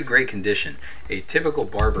 pretty great condition. A typical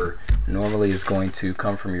barber normally is going to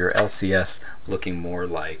come from your LCS looking more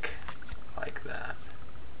like that,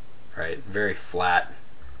 right? Very flat,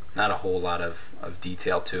 not a whole lot of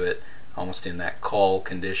detail to it, almost in that caul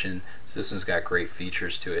condition. So this one's got great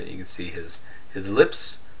features to it. You can see his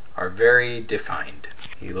lips are very defined.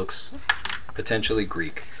 He looks potentially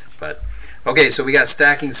Greek, but okay. So we got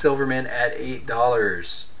Stacking Silverman at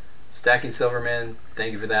 $8. Stacking Silverman,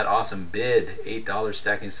 thank you for that awesome bid. $8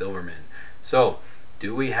 Stacking Silverman. So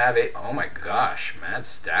do we have a, oh my gosh, Mad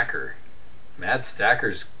Stacker. Mad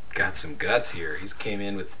Stacker's got some guts here. He came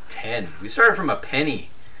in with 10. We started from a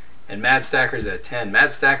penny, and Mad Stacker's at 10.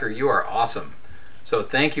 Mad Stacker, you are awesome. So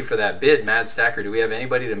thank you for that bid, Mad Stacker. Do we have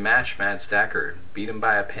anybody to match Mad Stacker? Beat him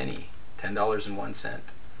by a penny. $10.01.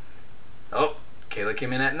 Oh, Kayla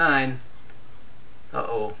came in at 9.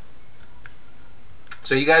 Uh-oh.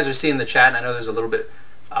 So you guys are seeing the chat, and I know there's a little bit,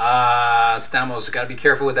 Stamos, got to be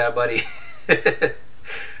careful with that, buddy.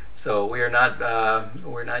 So we're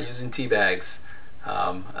not using tea bags.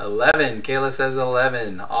 11, Kayla says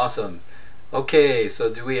 11. Awesome. Okay,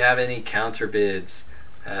 so do we have any counter bids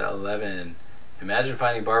at 11? Imagine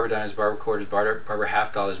finding barber dimes, barber quarters, barber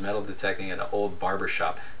half dollars, metal detecting at an old barber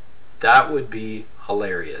shop. That would be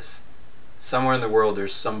hilarious. Somewhere in the world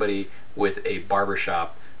there's somebody with a barber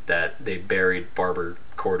shop that they buried barber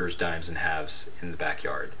quarters, dimes, and halves in the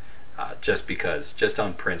backyard. Just because, just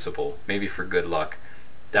on principle, maybe for good luck.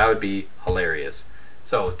 That would be hilarious.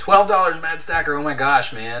 So $12, Mad Stacker. Oh my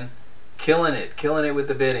gosh, man. Killing it with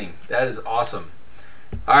the bidding. That is awesome.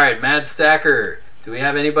 All right, Mad Stacker. Do we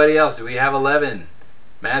have anybody else? Do we have 11?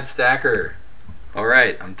 Mad Stacker. All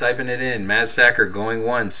right, I'm typing it in. Mad Stacker going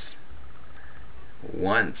once.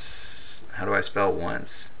 Once. How do I spell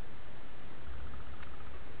once?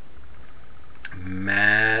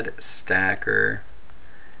 Mad Stacker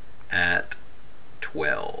at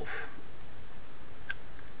 12.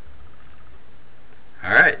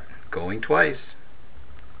 All right, going twice.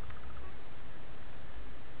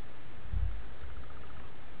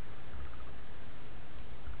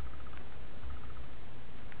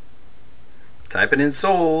 Type it in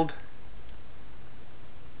sold.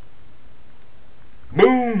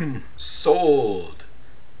 Boom! Sold.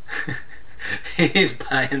 He's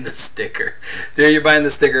buying the sticker. There, you're buying the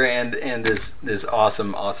sticker and this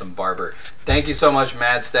awesome barber. Thank you so much,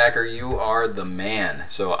 Mad Stacker. You are the man.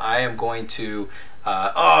 So I am going to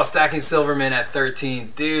Stacking Silverman at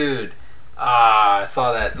 13, dude. I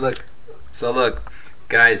saw that. Look. So look,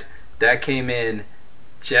 guys, that came in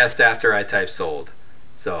just after I typed sold.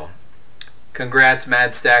 So congrats,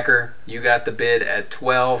 Mad Stacker. You got the bid at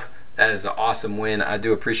 12. That is an awesome win. I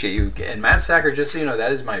do appreciate you. And Mad Stacker, just so you know,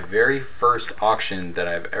 that is my very first auction that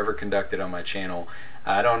I've ever conducted on my channel.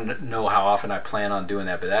 I don't know how often I plan on doing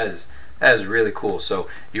that, but that is really cool. So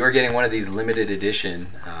you are getting one of these limited edition,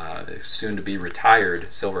 soon to be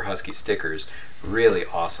retired Silver Husky stickers. Really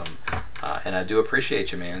awesome. And I do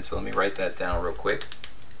appreciate you, man. So let me write that down real quick.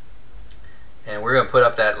 And we're going to put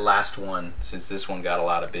up that last one, since this one got a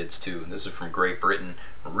lot of bids too. This is from Great Britain.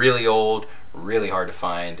 Really old, really hard to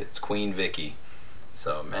find. It's Queen Vicky.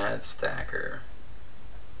 So Mad Stacker,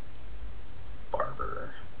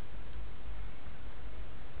 barber.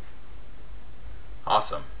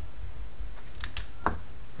 Awesome.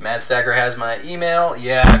 Mad Stacker has my email.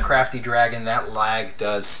 Yeah, Crafty Dragon, that lag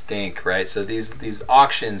does stink, right? So these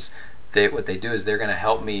auctions, what they do is they're going to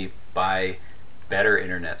help me buy better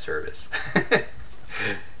internet service.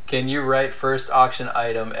 Can you write first auction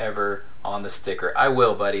item ever on the sticker? I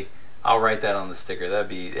will, buddy. I'll write that on the sticker.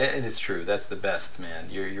 It is true. That's the best, man.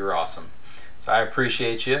 You're awesome. So I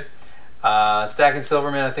appreciate you. Stacking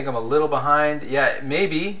Silverman, I think I'm a little behind. Yeah,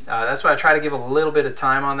 maybe. That's why I try to give a little bit of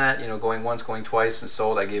time on that. You know, going once, going twice, and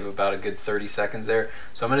sold. I gave about a good 30 seconds there.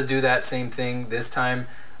 So I'm going to do that same thing this time.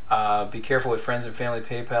 Be careful with friends and family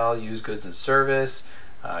PayPal. Use goods and service.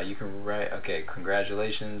 You can write. Okay,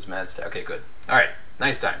 congratulations, Mad Stack. Okay, good. All right,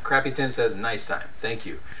 nice time. Crappy Tim says nice time. Thank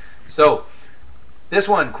you. So this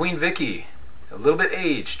one, Queen Vicky, a little bit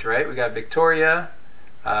aged, right? We got Victoria,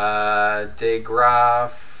 de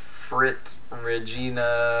Graaf, Frit,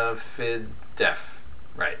 Regina, Fidef,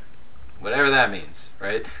 right? Whatever that means,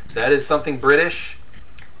 right? So that is something British.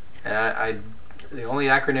 The only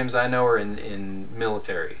acronyms I know are in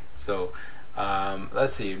military. So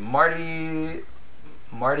let's see. Marty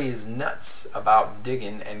is nuts about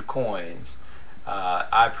digging and coins.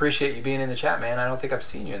 I appreciate you being in the chat, man. I don't think I've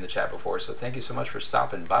seen you in the chat before, so thank you so much for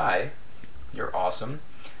stopping by. You're awesome.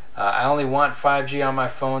 I only want 5G on my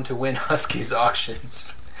phone to win Huskies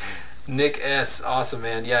auctions. Nick S, awesome,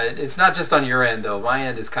 man. Yeah, it's not just on your end though. My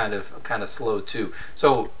end is kind of slow too.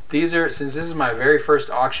 So these are, since this is my very first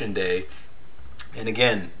auction day, and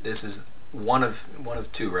again, this is one of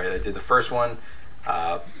two, right? I did the first one.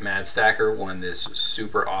 Mad Stacker won this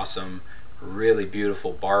super awesome, really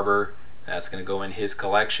beautiful barber. That's going to go in his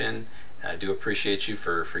collection. I do appreciate you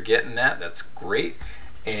for getting that. That's great.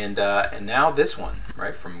 And now this one,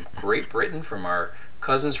 right, from Great Britain, from our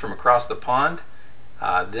cousins from across the pond.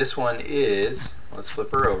 This one is, let's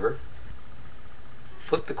flip her over.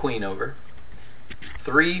 Flip the queen over.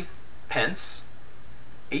 3 pence,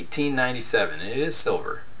 1897. And it is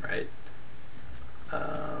silver, right?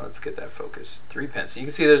 Let's get that focused. 3 pence. You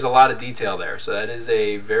can see there's a lot of detail there. So that is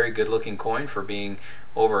a very good looking coin for being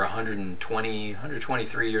over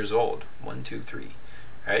 123 years old. 1, 2, 3.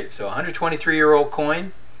 All right, so 123-year-old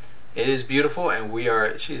coin. It is beautiful, and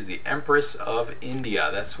she is the Empress of India.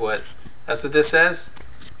 That's what this says.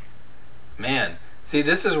 Man, see,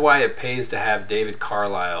 this is why it pays to have David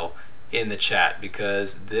Carlisle in the chat,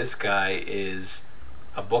 because this guy is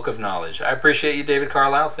a book of knowledge. I appreciate you, David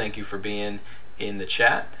Carlisle. Thank you for being in the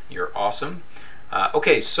chat. You're awesome.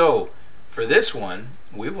 Okay, so for this one,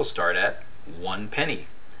 we will start at 1 penny.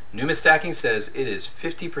 Numa Stacking says it is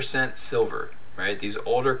 50% silver, right? These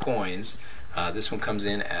older coins, this one comes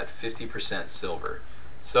in at 50% silver.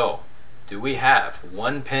 So, do we have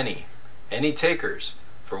 1 penny? Any takers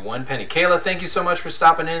for 1 penny? Kayla, thank you so much for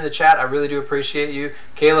stopping in the chat. I really do appreciate you.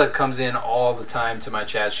 Kayla comes in all the time to my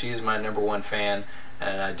chat. She is my #1 fan,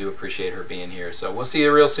 and I do appreciate her being here. So we'll see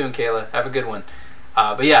you real soon, Kayla. Have a good one.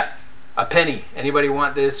 But yeah, a penny. Anybody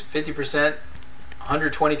want this 50%,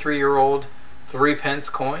 123-year-old 3 pence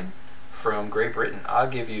coin from Great Britain? I'll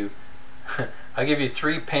give you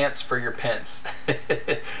 3 pence for your pence.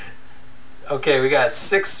 Okay, we got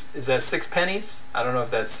 6. Is that 6 pennies? I don't know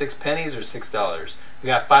if that's 6 pennies or $6. We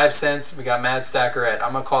got 5 cents. We got Mad Stacker at,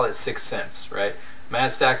 I'm gonna call it 6 cents, right?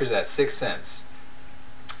 Mad Stacker's at 6 cents.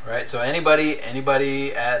 Right, so anybody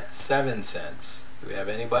at 7 cents? Do we have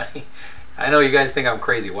anybody? I know you guys think I'm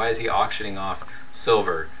crazy. Why is he auctioning off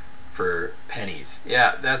silver? for pennies.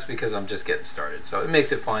 Yeah, that's because I'm just getting started. So it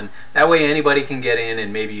makes it fun. That way anybody can get in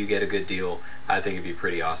and maybe you get a good deal. I think it'd be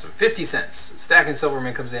pretty awesome. 50 cents. Stacking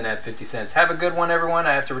Silverman comes in at 50 cents. Have a good one, everyone.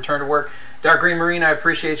 I have to return to work. Dark Green Marine, I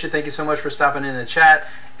appreciate you. Thank you so much for stopping in the chat.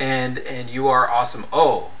 And you are awesome.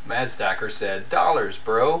 Oh, Mad Stacker said dollars,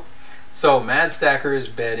 bro. So Mad Stacker is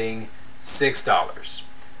betting $6.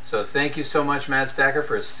 So thank you so much, Mad Stacker,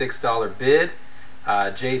 for a $6 bid.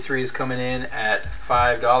 J3 is coming in at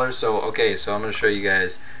 $5. So okay, so I'm going to show you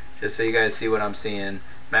guys, just so you guys see what I'm seeing.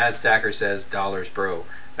 Mad Stacker says dollars, bro.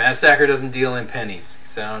 Mad Stacker doesn't deal in pennies. He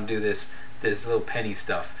said I don't do this little penny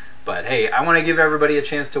stuff. But hey, I want to give everybody a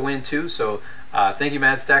chance to win too. So thank you,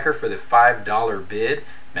 Mad Stacker, for the $5 bid.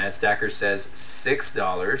 Mad Stacker says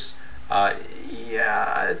 $6.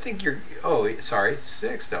 Yeah, I think you're. Oh, sorry,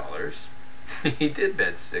 $6. He did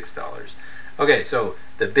bet $6. Okay, so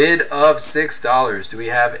the bid of $6. Do we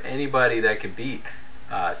have anybody that can beat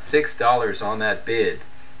 $6 on that bid?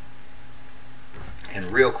 And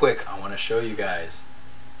real quick, I want to show you guys.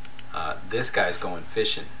 This guy's going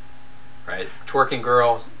fishing, right? Twerking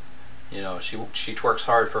girl, you know, she twerks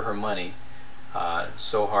hard for her money.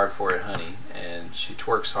 So hard for it, honey. And she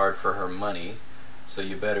twerks hard for her money, so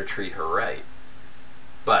you better treat her right.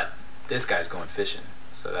 But this guy's going fishing,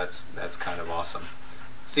 so that's kind of awesome.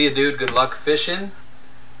 See you, dude. Good luck fishing.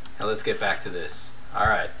 Now let's get back to this. All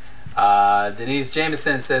right. Denise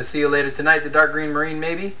Jameson says, see you later tonight, the Dark Green Marine,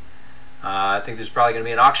 maybe. I think there's probably going to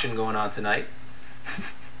be an auction going on tonight.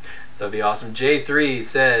 So that'd be awesome. J3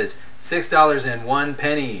 says,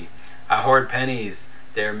 $6.01. I hoard pennies.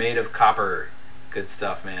 They're made of copper. Good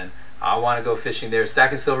stuff, man. I want to go fishing there.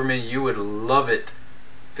 Stacking Silverman, you would love it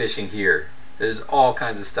fishing here. There's all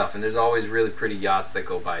kinds of stuff, and there's always really pretty yachts that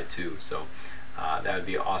go by too. So that would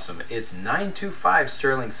be awesome. It's 925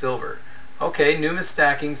 sterling silver. Okay, Numis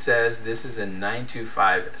Stacking says this is a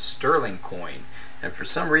 925 sterling coin. And for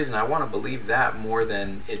some reason, I want to believe that more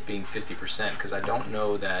than it being 50%, because I don't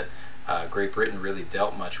know that Great Britain really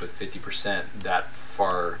dealt much with 50%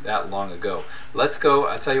 that long ago. Let's go.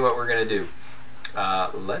 I'll tell you what we're going to do.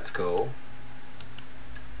 Let's Google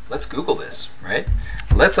this, right?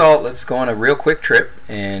 Let's go on a real quick trip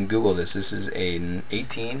and Google this. This is a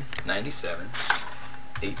 1897,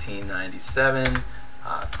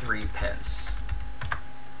 3 pence.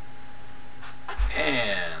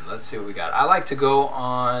 And let's see what we got. I like to go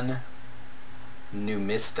on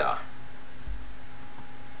Numista.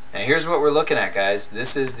 Now here's what we're looking at, guys.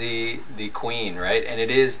 This is the queen, right? And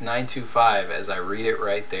it is 925 as I read it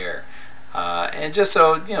right there. And just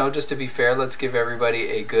so, you know, just to be fair, let's give everybody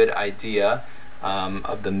a good idea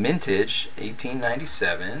of the mintage.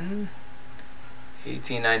 1897.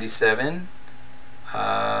 1897.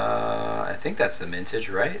 I think that's the mintage,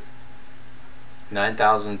 right?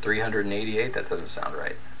 9,388. That doesn't sound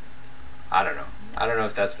right. I don't know. I don't know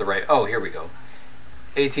if that's the right. Oh, here we go.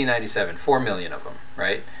 1897. 4 million of them,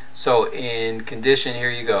 right? So in condition,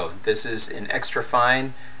 here you go. This is an extra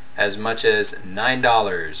fine, as much as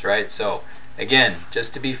 $9, right? So again,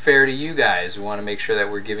 just to be fair to you guys, we want to make sure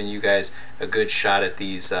that we're giving you guys a good shot at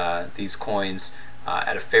these coins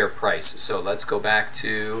at a fair price. So let's go back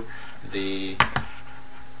to the.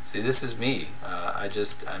 See, this is me.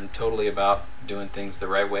 I'm totally about doing things the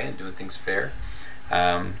right way and doing things fair.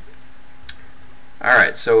 All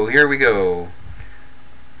right, so here we go.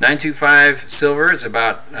 925 silver is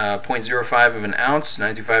about 0.05 of an ounce.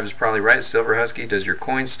 925 is probably right. Silver Husky, does your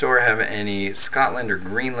coin store have any Scotland or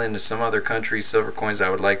Greenland or some other country silver coins? I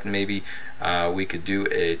would like maybe we could do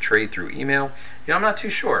a trade through email. You know, I'm not too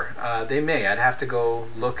sure. They may. I'd have to go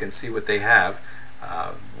look and see what they have.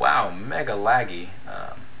 Wow, mega laggy.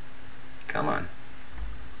 Come on.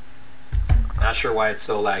 Not sure why it's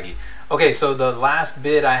so laggy. Okay, so the last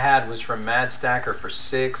bid I had was from Mad Stacker for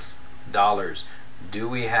 $6. Do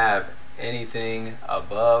we have anything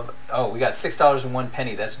above? Oh, we got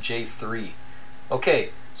 $6.01. That's J3.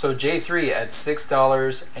 Okay, so J3 at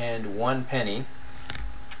 $6.01.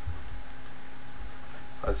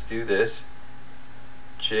 Let's do this.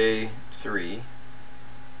 J3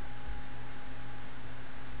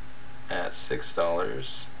 at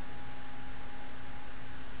 $6.01.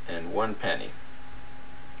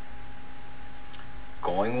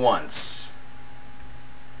 Going once.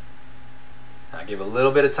 I give a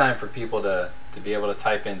little bit of time for people to be able to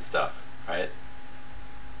type in stuff, right?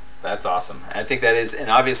 That's awesome. I think that is, and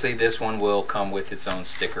obviously this one will come with its own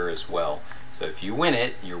sticker as well. So if you win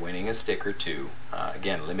it, you're winning a sticker too.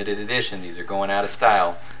 Again, limited edition. These are going out of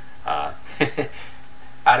style. Out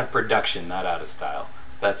of production, not out of style.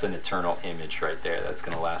 That's an eternal image right there. That's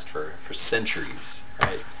going to last for centuries,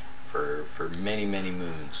 right? For many, many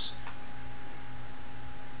moons.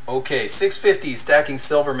 Okay, 650 Stacking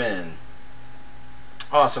Silverman.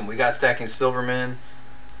 Awesome. We got Stacking Silverman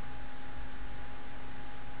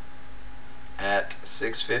at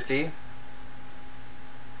 650.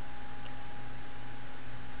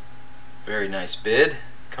 Very nice bid.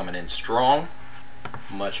 Coming in strong.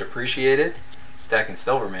 Much appreciated. Stacking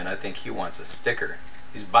Silverman, I think he wants a sticker.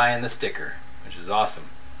 He's buying the sticker, which is awesome.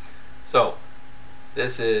 So,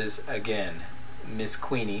 this is, again, Miss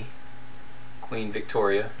Queenie. Queen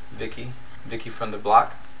Victoria. Vicky from the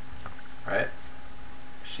block. Right?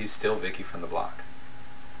 She's still Vicky from the block.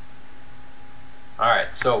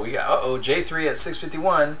 Alright, so we got, J3 at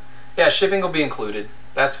 651. Yeah, shipping will be included.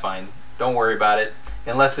 That's fine. Don't worry about it.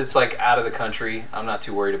 Unless it's like out of the country, I'm not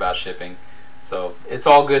too worried about shipping. So it's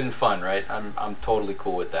all good and fun, right? I'm totally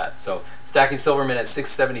cool with that. So Stacking Silverman at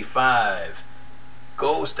 675.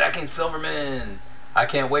 Go Stacking Silverman! I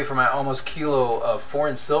can't wait for my almost kilo of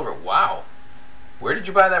foreign silver. Wow. Where did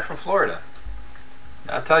you buy that from Florida?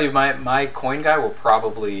 I'll tell you, my coin guy will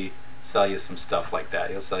probably sell you some stuff like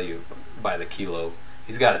that. He'll sell you by the kilo.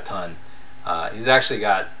 He's got a ton. He's actually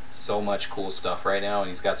got so much cool stuff right now, and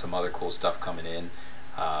he's got some other cool stuff coming in.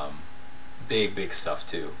 Big stuff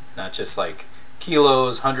too. Not just like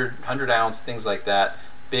kilos, 100 ounce, things like that.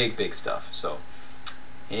 Big stuff. So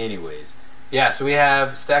anyways, yeah, so we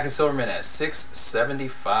have Stacking Silverman at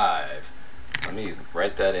 675. Let me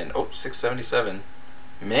write that in. Oh, 677.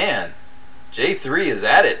 Man, J3 is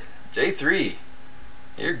at it. J3,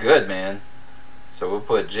 you're good, man. So we'll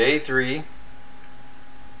put J3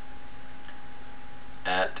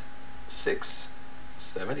 at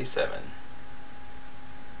 677.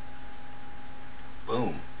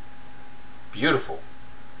 Boom. Beautiful.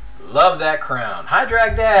 Love that crown. Hi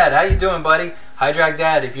Drag Dad, how you doing, buddy? Hi Drag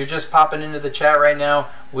Dad, if you're just popping into the chat right now,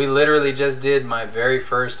 we literally just did my very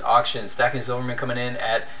first auction. Stacking Silverman coming in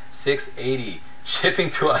at 680. Shipping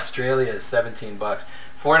to Australia is 17 bucks.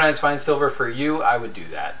 4.9's fine silver for you. I would do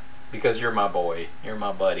that because you're my boy. You're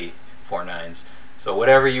my buddy. 4.9's. So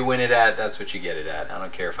whatever you win it at, that's what you get it at. I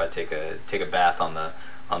don't care if I take a bath on the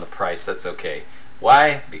price. That's okay.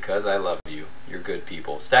 Why? Because I love you. You're good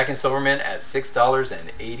people. Stacking Silverman at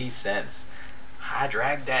 $6.80. Hi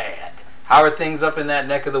Drag Dad. How are things up in that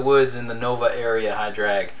neck of the woods in the Nova area? Hi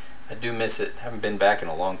Drag. I do miss it. Haven't been back in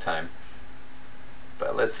a long time.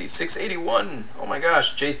 But let's see. 681. Oh my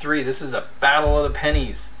gosh. J3. This is a battle of the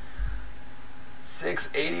pennies.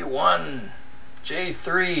 681.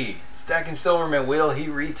 J3. Stacking Silverman. Will he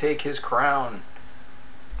retake his crown?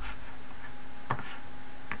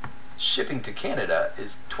 Shipping to Canada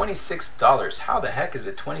is $26. How the heck is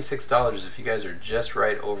it $26 if you guys are just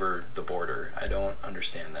right over the border? I don't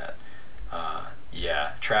understand that.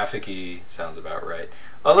 Yeah, traffic-y sounds about right.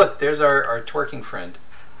 Oh look, there's our twerking friend.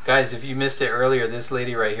 Guys, if you missed it earlier, this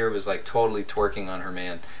lady right here was like totally twerking on her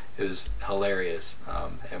man. It was hilarious,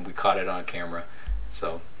 and we caught it on camera.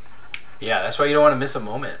 So yeah, that's why you don't want to miss a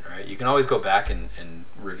moment, right? You can always go back and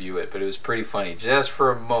review it, but it was pretty funny. Just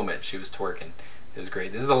for a moment, she was twerking. It was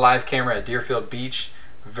great. This is the live camera at Deerfield Beach.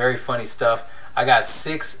 Very funny stuff. I got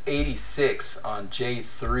 686 on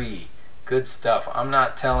J3. Good stuff. I'm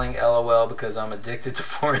not telling LOL because I'm addicted to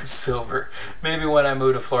foreign silver. Maybe when I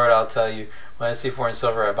move to Florida, I'll tell you. When I see foreign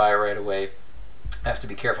silver, I buy it right away. I have to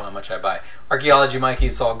be careful how much I buy. Archaeology, Mikey,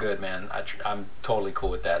 it's all good, man. I'm totally cool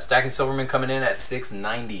with that. Stacking Silverman coming in at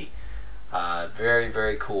 690.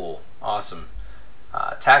 Very cool. Awesome.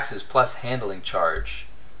 Taxes plus handling charge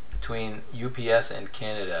between UPS and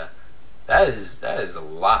Canada. That is a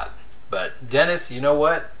lot. But Dennis, you know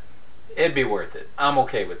what? It'd be worth it. I'm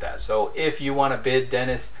okay with that. So if you want to bid,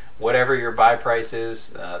 Dennis, whatever your buy price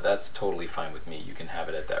is, that's totally fine with me. You can have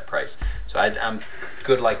it at that price. So I'm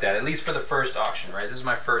good like that, at least for the first auction, right? This is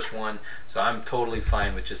my first one, so I'm totally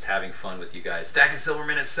fine with just having fun with you guys. Stacking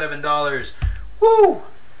Silverman at $7. Woo!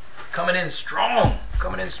 Coming in strong.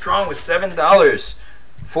 Coming in strong with $7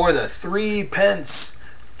 for the 3 pence.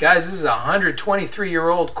 Guys, this is a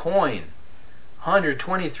 123-year-old coin.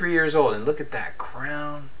 123 years old, and look at that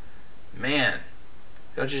crown. Man,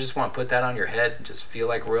 don't you just want to put that on your head and just feel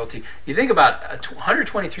like royalty? You think about a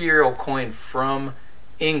 123-year-old coin from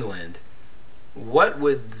England. What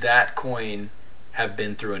would that coin have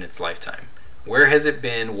been through in its lifetime? Where has it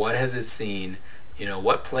been? What has it seen? You know,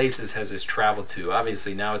 what places has it traveled to?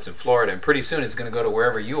 Obviously, now it's in Florida, and pretty soon it's going to go to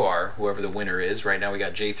wherever you are, whoever the winner is. Right now we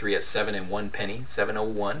got J3 at 7 1 penny,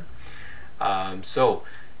 701. So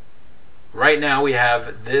right now we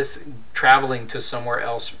have this traveling to somewhere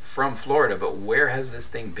else from Florida, but where has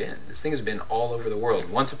this thing been? This thing has been all over the world.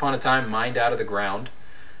 Once upon a time, mined out of the ground,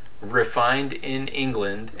 refined in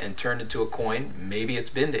England, and turned into a coin. Maybe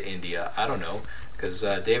it's been to India. I don't know, because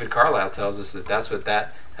David Carlisle tells us that that's what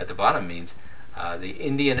that at the bottom means the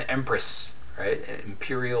Indian Empress, right?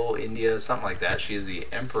 Imperial India, something like that. She is the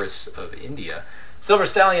Empress of India. Silver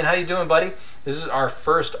Stallion, how you doing, buddy? This is our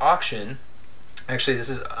first auction. Actually, this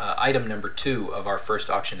is item number 2 of our first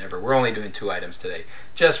auction ever. We're only doing 2 items today,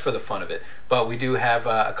 just for the fun of it. But we do have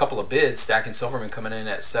a couple of bids. Stacking Silverman coming in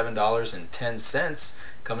at $7.10,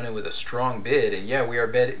 coming in with a strong bid. And yeah, we are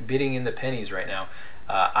bidding in the pennies right now.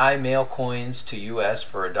 I mail coins to US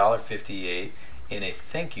for $1.58 in a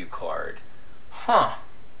thank you card. Huh.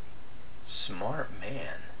 Smart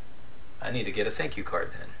man. I need to get a thank you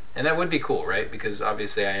card then. And that would be cool, right? Because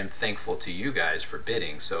obviously I am thankful to you guys for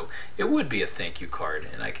bidding. So it would be a thank you card,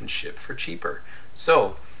 and I can ship for cheaper.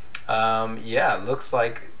 So, yeah, looks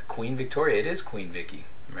like Queen Victoria. It is Queen Vicky,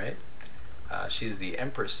 right? She's the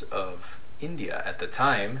Empress of India. At the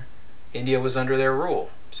time, India was under their rule.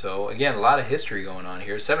 So, again, a lot of history going on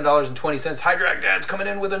here. $7.20. Hydrack Dad's coming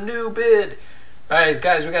in with a new bid. All right,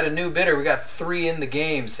 guys, we got a new bidder. We got 3 in the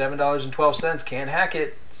game. $7.12. Can't hack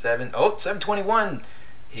it. $7.21.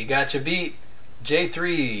 He got you beat.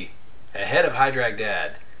 J3 ahead of Hydrack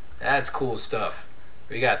Dad. That's cool stuff.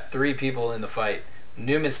 We got 3 people in the fight.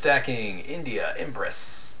 Newman Stacking, India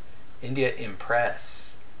Empress. India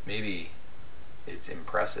Impress. Maybe it's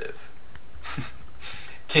impressive.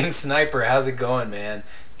 King Sniper, how's it going, man?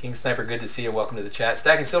 King Sniper, good to see you. Welcome to the chat.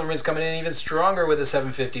 Stacking Silverman's coming in even stronger with a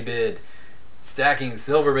 750 bid. Stacking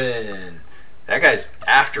Silverman. That guy's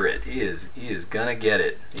after it. He is gonna get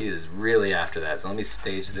it. He is really after that. So let me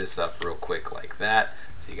stage this up real quick like that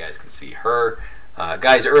so you guys can see her.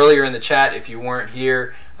 Guys, earlier in the chat, if you weren't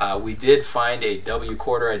here, we did find a W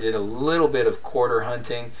quarter. I did a little bit of quarter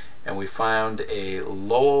hunting, and we found a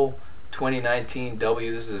Lowell 2019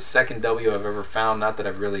 W. This is the second W I've ever found. Not that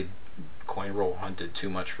I've really coin roll hunted too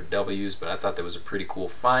much for W's, but I thought that was a pretty cool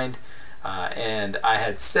find. And I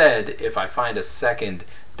had said if I find a second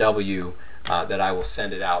W, that I will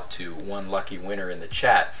send it out to one lucky winner in the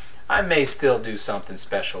chat. I may still do something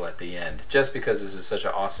special at the end, just because this is such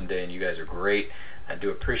an awesome day and you guys are great. I do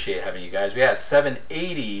appreciate having you guys. We had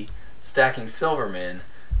 780 Stacking Silverman.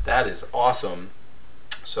 That is awesome.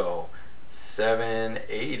 So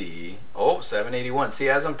 780. Oh, 781. See,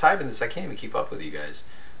 as I'm typing this, I can't even keep up with you guys.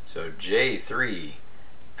 So J3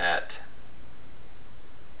 at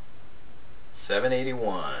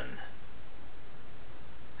 781.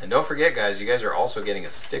 And don't forget, guys, you guys are also getting a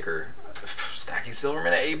sticker. Stacking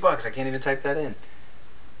Silverman at $8. I can't even type that in.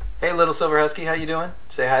 Hey, little Silver Husky, how you doing?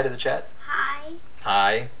 Say hi to the chat. Hi.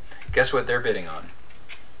 Hi. Guess what they're bidding on?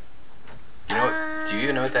 You know? Do you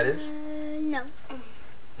even know what that is? No.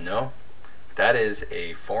 No? That is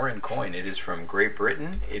a foreign coin. It is from Great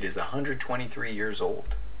Britain. It is 123 years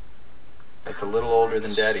old. That's a little older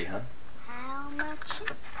than Daddy, huh? How much?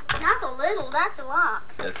 Not a little, that's a lot.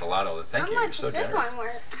 That's a lot older. Thank you. How You're much so is this generous. one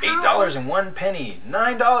worth? $8.01.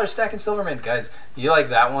 $9 Stacking Silverman. Guys, you like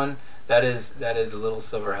that one? That is a little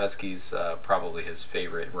Silver Husky's probably his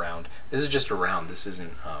favorite round. This is just a round. This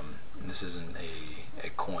isn't a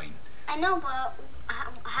coin. I know, but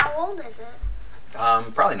how old is it?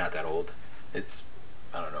 Probably not that old. It's,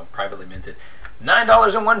 I don't know, privately minted.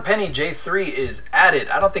 $9.01. J3 is at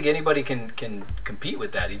it. I don't think anybody can compete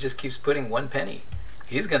with that. He just keeps putting 1 penny.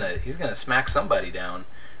 He's gonna smack somebody down.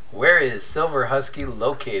 Where is Silver Husky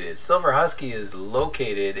located? Silver Husky is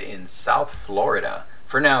located in South Florida.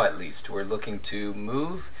 For now, at least. We're looking to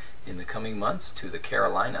move in the coming months to the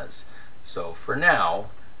Carolinas. So for now,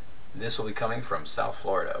 this will be coming from South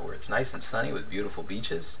Florida, where it's nice and sunny with beautiful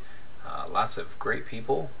beaches. Lots of great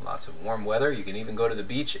people, lots of warm weather. You can even go to the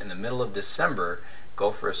beach in the middle of December,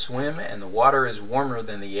 go for a swim, and the water is warmer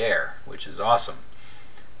than the air, which is awesome.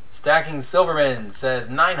 Stacking Silverman says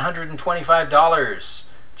 $925.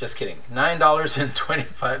 Just kidding,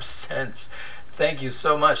 $9.25. Thank you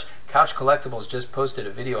so much. Couch Collectibles just posted a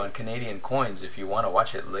video on Canadian coins if you want to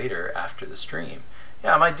watch it later after the stream.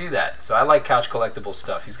 Yeah, I might do that. So I like Couch Collectibles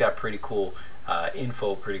stuff. He's got pretty cool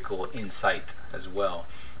info, pretty cool insight as well.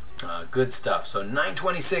 Good stuff. So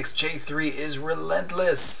 926, J3 is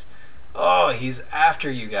relentless. Oh, he's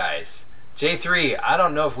after you guys. J3, I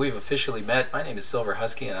don't know if we've officially met. My name is Silver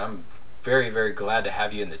Husky, and I'm very, very glad to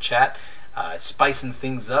have you in the chat. Spicing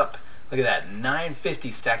things up. Look at that,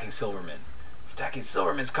 950 Stacking Silverman. Stacking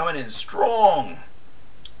Silverman's coming in strong.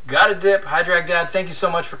 Got a dip. Hydrack Dad, thank you so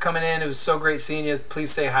much for coming in. It was so great seeing you.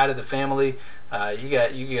 Please say hi to the family. You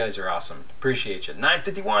guys are awesome. Appreciate you.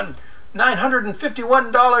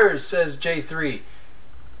 $951, says J3.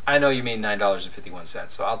 I know you mean $9.51,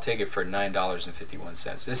 so I'll take it for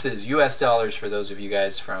 $9.51. This is US dollars for those of you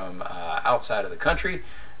guys from outside of the country.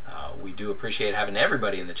 We do appreciate having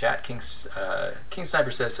everybody in the chat. King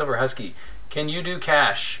Sniper says, Silver Husky, Can you do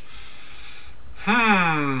cash?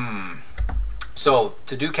 So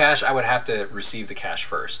to do cash, I would have to receive the cash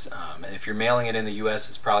first. And if you're mailing it in the U.S.,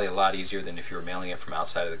 it's probably a lot easier than if you were mailing it from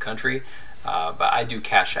outside of the country. But I do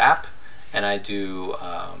Cash App, and I do,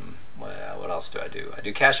 what else do? I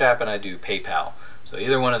do Cash App and I do PayPal. So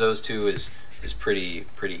either one of those two is pretty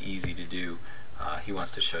easy to do. He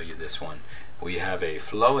wants to show you this one. We have a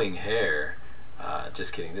flowing hair.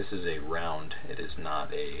 Just kidding. This is a round. It is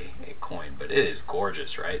not a coin, but it is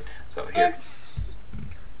gorgeous, right? So here.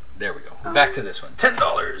 There we go. Back to this one. $10.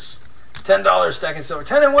 $10 stacking silver.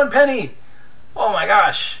 10 and 1 penny. Oh my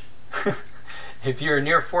gosh. If you're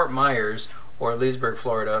near Fort Myers or Leesburg,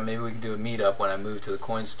 Florida, maybe we can do a meetup when I move to the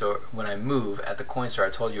coin store. When I move at the coin store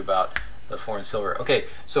I told you about, the foreign silver. Okay,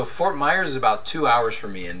 so Fort Myers is about 2 hours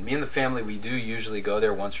from me, and the family, we do usually go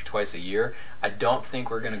there once or twice a year. I don't think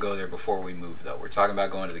we're going to go there before we move, though. We're talking about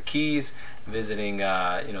going to the Keys, visiting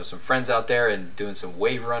some friends out there, and doing some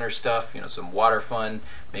wave runner stuff, some water fun,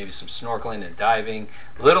 maybe some snorkeling and diving.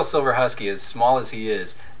 Little Silver Husky, as small as he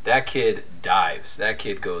is, that kid dives. That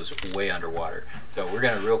kid goes way underwater. So we're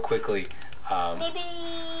going to real quickly... maybe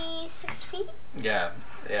 6 feet? Yeah.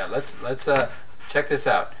 Let's check this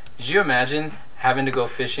out. Did you imagine having to go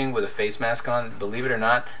fishing with a face mask on? Believe it or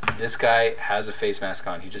not, this guy has a face mask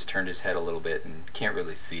on. He just turned his head a little bit and can't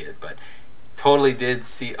really see it, but totally did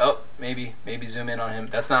see. Oh, maybe zoom in on him.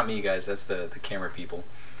 That's not me, guys. That's the camera people.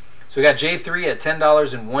 So we got J3 at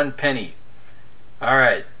 $10 and 1 penny. All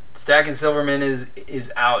right, Stacking Silverman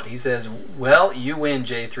is out. He says, "Well, you win,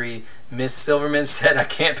 J3. Miss Silverman said I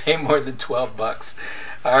can't pay more than $12."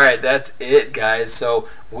 All right, that's it, guys. So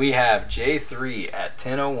we have J3 at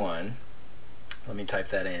 10:01. Let me type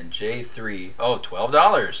that in. J3. Oh,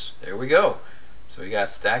 $12. There we go. So we got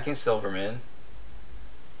Stacking Silverman.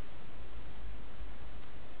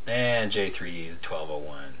 And J3 is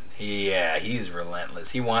 12:01. Yeah, he's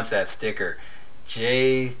relentless. He wants that sticker.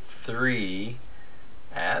 J3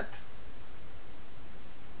 at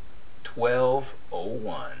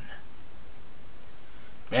 12:01.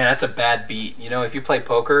 Man, that's a bad beat. If you play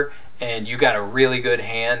poker and you got a really good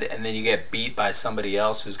hand and then you get beat by somebody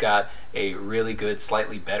else who's got a really good,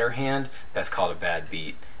 slightly better hand, that's called a bad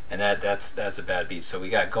beat. And that's a bad beat. So we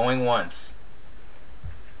got going once.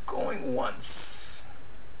 Going once.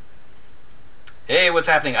 Hey, what's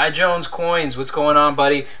happening? iJones Coins, what's going on,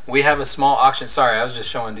 buddy? We have a small auction. Sorry, I was just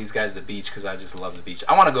showing these guys the beach because I just love the beach.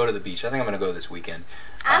 I want to go to the beach. I think I'm going to go this weekend.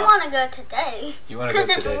 I want to go today. You want to go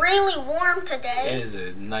today? Because it's really warm today. It is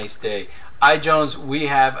a nice day. iJones, we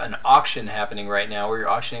have an auction happening right now. We're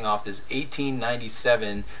auctioning off this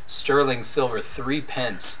 1897 sterling silver 3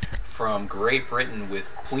 pence from Great Britain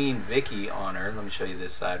with Queen Vicky on her. Let me show you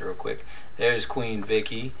this side real quick. There's Queen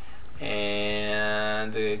Vicky.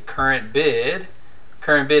 And the current bid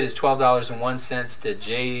is $12.01 to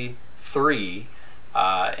J3.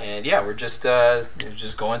 And yeah, we're just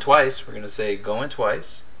going twice. We're gonna say going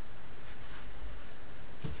twice.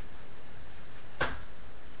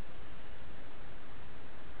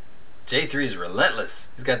 J3 is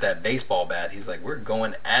relentless. He's got that baseball bat. He's like, we're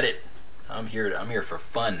going at it. I'm here for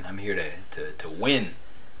fun. I'm here to win.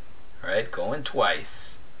 All right, going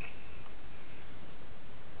twice.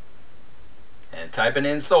 And typing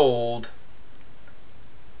in sold.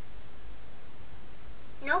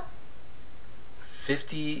 Nope.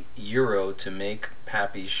 €50 to make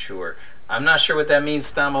Pappy sure. I'm not sure what that means,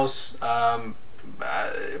 Stamos.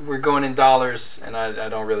 We're going in dollars, and I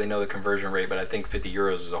don't really know the conversion rate, but I think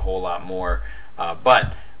 €50 is a whole lot more.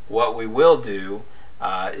 But what we will do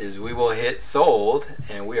is we will hit sold,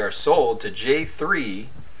 and we are sold to J3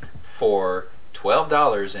 for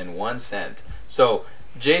 $12.01. So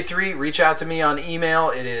J3, reach out to me on email.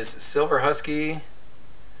 It is silverhusky.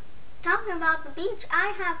 Talking about the beach,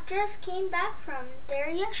 I have just came back from there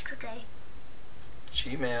yesterday.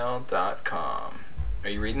 gmail.com. Are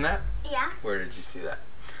you reading that? Yeah. Where did you see that?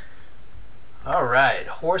 All right,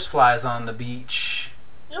 horseflies on the beach.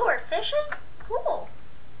 You were fishing? Cool.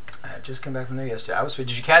 I just came back from there yesterday.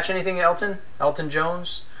 Did you catch anything, Elton? Elton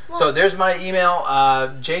Jones? Well, so there's my email.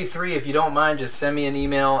 J3, if you don't mind, just send me an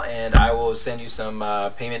email and I will send you some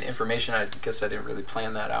payment information. I guess I didn't really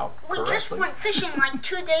plan that out correctly. We just went fishing like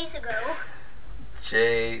 2 days ago.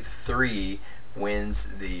 J3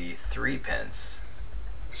 wins the 3 pence.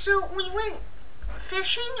 So we went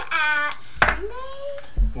fishing at Sunday?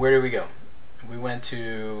 Where did we go? We went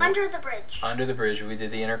to... Under the bridge. Under the bridge. We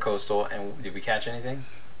did the intercoastal, and did we catch anything?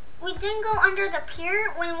 We didn't go under the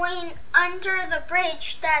pier. We went under the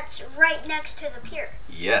bridge that's right next to the pier.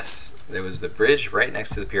 Yes, there was the bridge right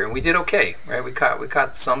next to the pier, and we did okay, right? We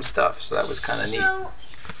caught some stuff, so that was kind of neat.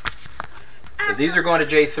 So these are going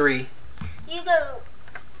to J3. you go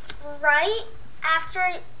right after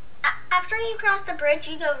you cross the bridge.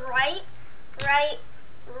 You go right, right,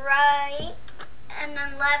 right, and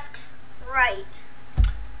then left, right.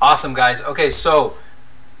 Awesome, guys. Okay, so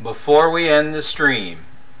before we end the stream,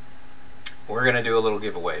 we're gonna do a little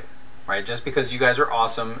giveaway, right? Just because you guys are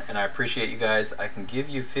awesome and I appreciate you guys, I can give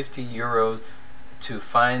you 50 euros to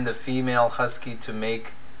find the female husky to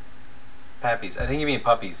make pappies. I think you mean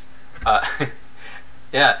puppies.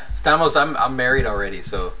 Yeah, Stamos, I'm married already,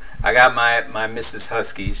 so I got my Mrs.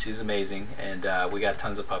 Husky. She's amazing, and we got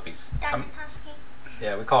tons of puppies. Diamond Husky.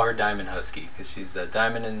 Yeah, we call her Diamond Husky because she's a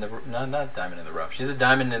diamond in the not diamond in the rough. She's a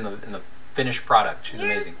diamond in the finished product. She's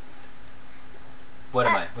amazing. What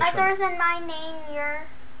am I? Which other one? than my name, you're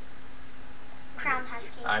Crown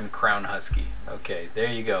Husky. I'm Crown Husky. Okay,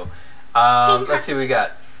 there you go. Let's see what we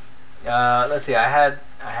got. Let's see. I had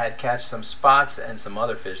catch some spots and some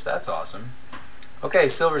other fish. That's awesome. Okay,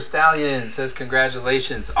 Silver Stallion says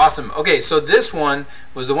congratulations. Awesome. Okay, so this one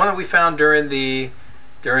was the one that we found during the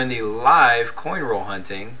live coin roll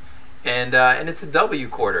hunting, and it's a W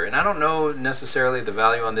quarter. And I don't know necessarily the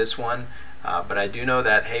value on this one, but I do know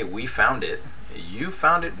that, hey, we found it. You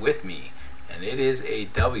found it with me, and it is a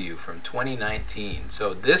W from 2019.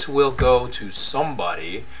 So this will go to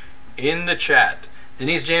somebody in the chat.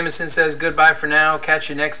 Denise Jameson says goodbye for now. Catch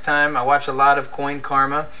you next time. I watch a lot of Coin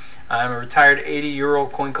Karma. I'm a retired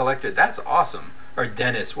 80-year-old coin collector. That's awesome. Or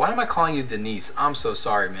Dennis. Why am I calling you Denise? I'm so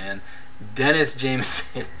sorry, man. Dennis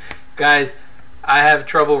Jameson. Guys, I have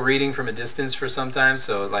trouble reading from a distance for sometimes,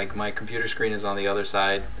 so like my computer screen is on the other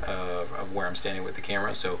side of where I'm standing with the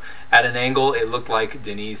camera. So at an angle, it looked like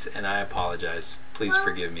Denise, and I apologize. Please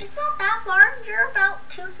forgive me. It's not that far. You're about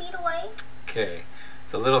 2 feet away. Okay.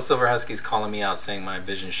 So Little Silver Husky's calling me out saying my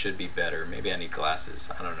vision should be better. Maybe I need glasses.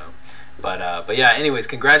 I don't know. But yeah, anyways,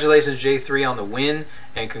 congratulations J3 on the win,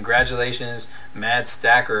 and congratulations Mad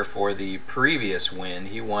Stacker for the previous win.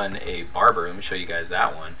 He won a barber. Let me show you guys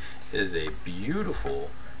that one. It is a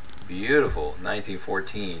beautiful, beautiful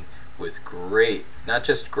 1914 with great, not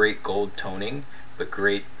just great gold toning, but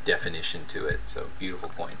great definition to it. So beautiful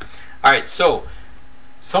coin. All right, so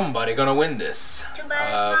somebody gonna win this. Too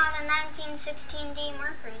bad it's not a 1916D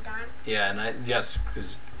Mercury dime. Yeah, and yes,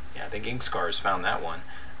 because yeah, I think Ink Scars found that one.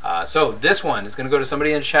 So this one is going to go to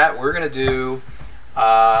somebody in chat. We're going to do,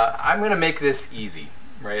 I'm going to make this easy,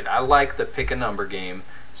 right? I like the pick a number game.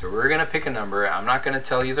 So we're going to pick a number. I'm not going to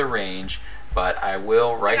tell you the range, but I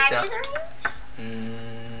will write down. Can I do the range?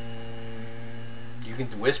 You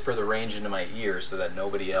can whisper the range into my ear so that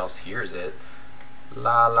nobody else hears it.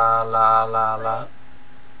 La, la, la, la, la.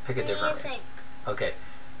 Pick a different range. Okay.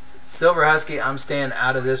 Silver Husky, I'm staying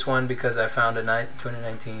out of this one because I found a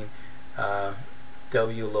 2019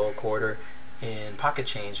 W low quarter in pocket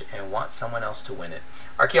change and want someone else to win it.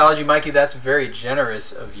 Archaeology Mikey, that's very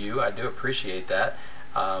generous of you. I do appreciate that,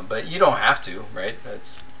 but you don't have to, right?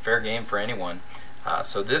 That's fair game for anyone.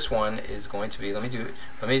 So this one is going to be, let me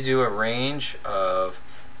do a range of,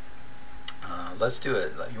 let's do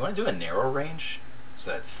it. You want to do a narrow range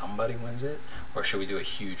so that somebody wins it, or should we do a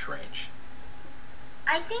huge range?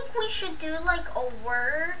 I think we should do like a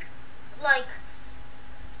word, like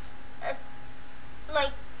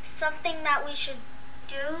something that we should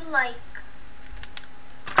do, like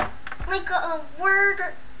a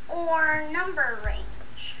word or number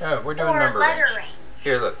range. Oh, we're doing or number letter range. range.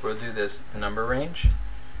 Here, look, we'll do this number range.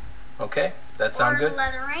 Okay, that sound good? Or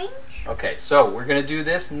letter range. Okay, so we're going to do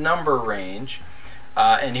this number range,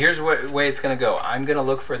 and here's the way it's going to go. I'm going to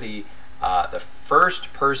look for the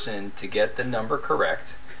first person to get the number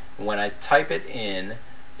correct. When I type it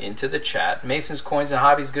into the chat, Mason's Coins and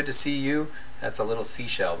Hobbies, good to see you. That's a little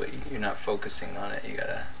seashell, but you're not focusing on it.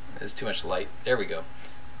 There's too much light. There we go.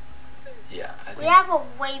 Yeah. We have a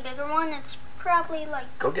way bigger one. It's probably like.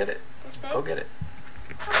 Go get it. This big. Go get it.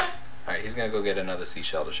 Okay. All right, he's gonna go get another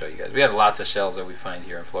seashell to show you guys. We have lots of shells that we find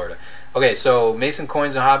here in Florida. Okay, so Mason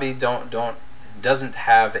Coins and Hobby doesn't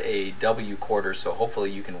have a W quarter, so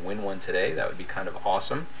hopefully you can win one today. That would be kind of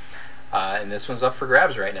awesome. And this one's up for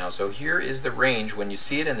grabs right now. So here is the range. When you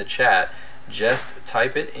see it in the chat, just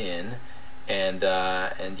type it in, and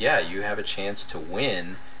yeah, you have a chance to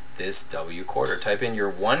win this W quarter. Type in your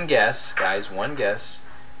one guess, guys, one guess,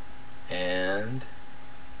 and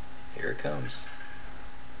here it comes.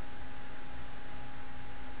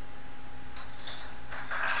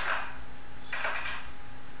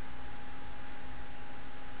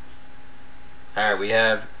 All right, we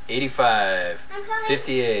have 85,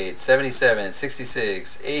 58, 77,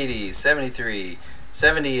 66, 80, 73,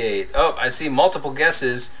 78. Oh, I see multiple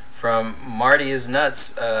guesses from Marty is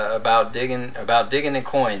nuts about digging in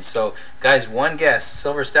coins. So guys, one guess.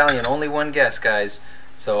 Silver Stallion, only one guess, guys.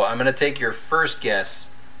 So I'm gonna take your first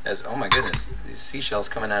guess as, oh my goodness, these seashells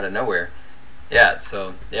coming out of nowhere. Yeah,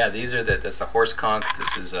 so yeah, these are that's a horse conch.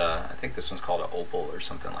 This is I think this one's called an opal or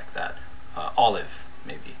something like that. Olive,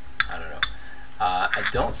 maybe. I don't know. I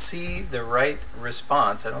don't see the right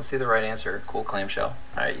response. I don't see the right answer. Cool clamshell.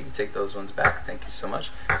 All right, you can take those ones back. Thank you so much.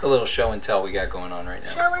 It's a little show and tell we got going on right now.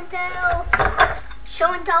 Show and tell.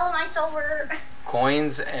 Show and tell of my silver.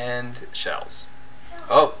 Coins and shells.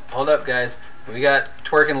 Oh, hold up, guys. We got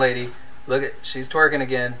twerking lady. Look at, she's twerking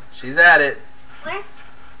again. She's at it. Where?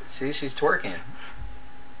 See, she's twerking.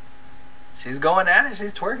 She's going at it.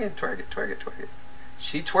 She's twerking, twerking, twerking, twerking.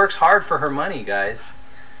 She twerks hard for her money, guys.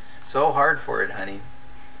 So hard for it, honey.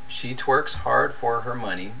 She twerks hard for her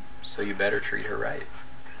money, so you better treat her right.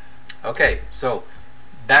 Okay, so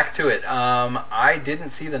back to it. I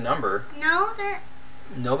didn't see the number. No, there.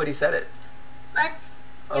 Nobody said it. Let's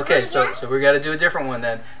do okay, it again? so we got to do a different one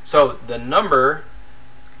then. So the number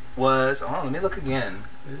was. Oh, let me look again.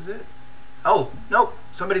 Is it? Oh, nope.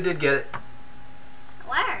 Somebody did get it.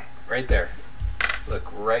 Where? Right there.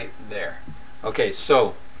 Look right there. Okay,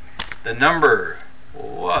 so the number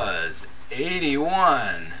was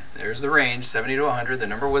 81. There's the range, 70 to 100. The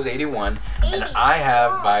number was 81. 80. And I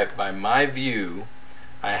have, by my view,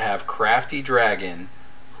 I have Crafty Dragon,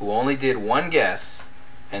 who only did one guess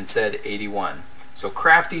and said 81. So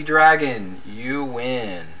Crafty Dragon, you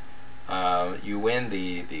win. You win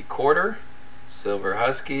the quarter. Silver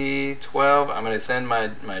Husky 12. I'm going to send my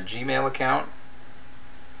Gmail account.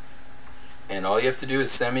 And all you have to do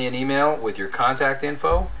is send me an email with your contact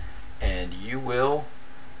info, and you will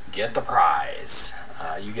get the prize.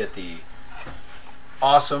 You get the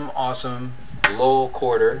awesome Lowell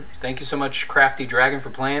quarter. Thank you so much, Crafty Dragon, for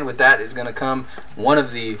playing. With that is going to come one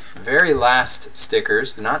of the very last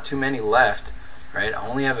stickers. Not too many left, right? I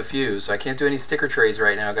only have a few, so I can't do any sticker trays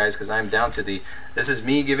right now, guys, because I'm down to the... This is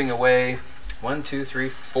me giving away 1, 2, 3,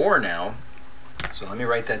 4 now. So let me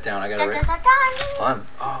write that down. I gotta write. Hold on.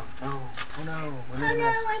 Oh no! Oh no! Oh no!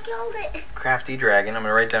 I killed it. Crafty Dragon. I'm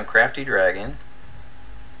gonna write down Crafty Dragon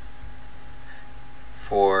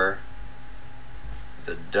for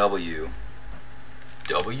the W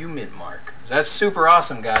mint mark. That's super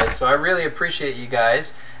awesome, guys. So I really appreciate you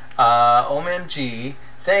guys. OMG!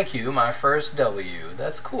 Thank you, my first W.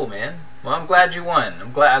 That's cool, man. Well, I'm glad you won.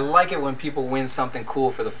 I'm glad. I like it when people win something cool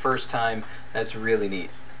for the first time. That's really neat.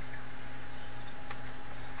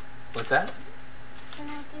 What's that? Can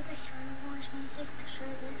I do the Star Wars music to show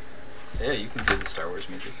this? Yeah, you can do the Star Wars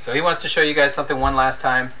music. So he wants to show you guys something one last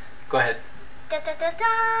time. Go ahead. Dun dun dun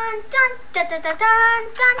dun dun dun dun dun dun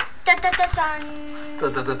dun.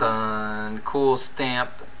 Dun, dun, dun, dun. Cool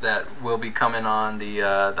stamp that will be coming on the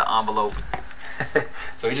envelope.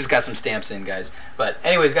 So we just got some stamps in, guys. But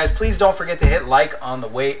anyways, guys, please don't forget to hit like on the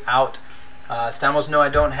way out. Stamos, no, I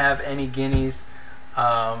don't have any guineas.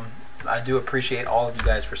 I do appreciate all of you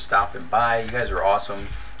guys for stopping by. You guys are awesome.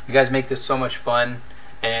 You guys make this so much fun,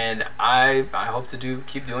 and I hope to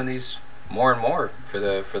keep doing these more and more for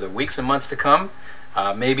the weeks and months to come.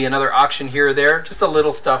 Maybe another auction here or there, just a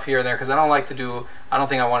little stuff here and there, because I don't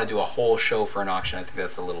think I want to do a whole show for an auction. I think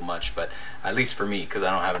that's a little much, but at least for me, because I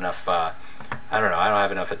don't have enough. I don't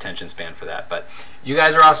have enough attention span for that. But you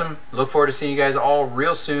guys are awesome. Look forward to seeing you guys all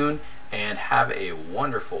real soon, and have a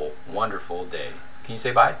wonderful, wonderful day. Can you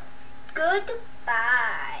say bye?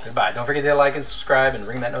 Goodbye. Goodbye. Don't forget to like and subscribe and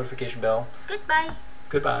ring that notification bell. Goodbye.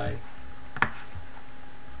 Goodbye.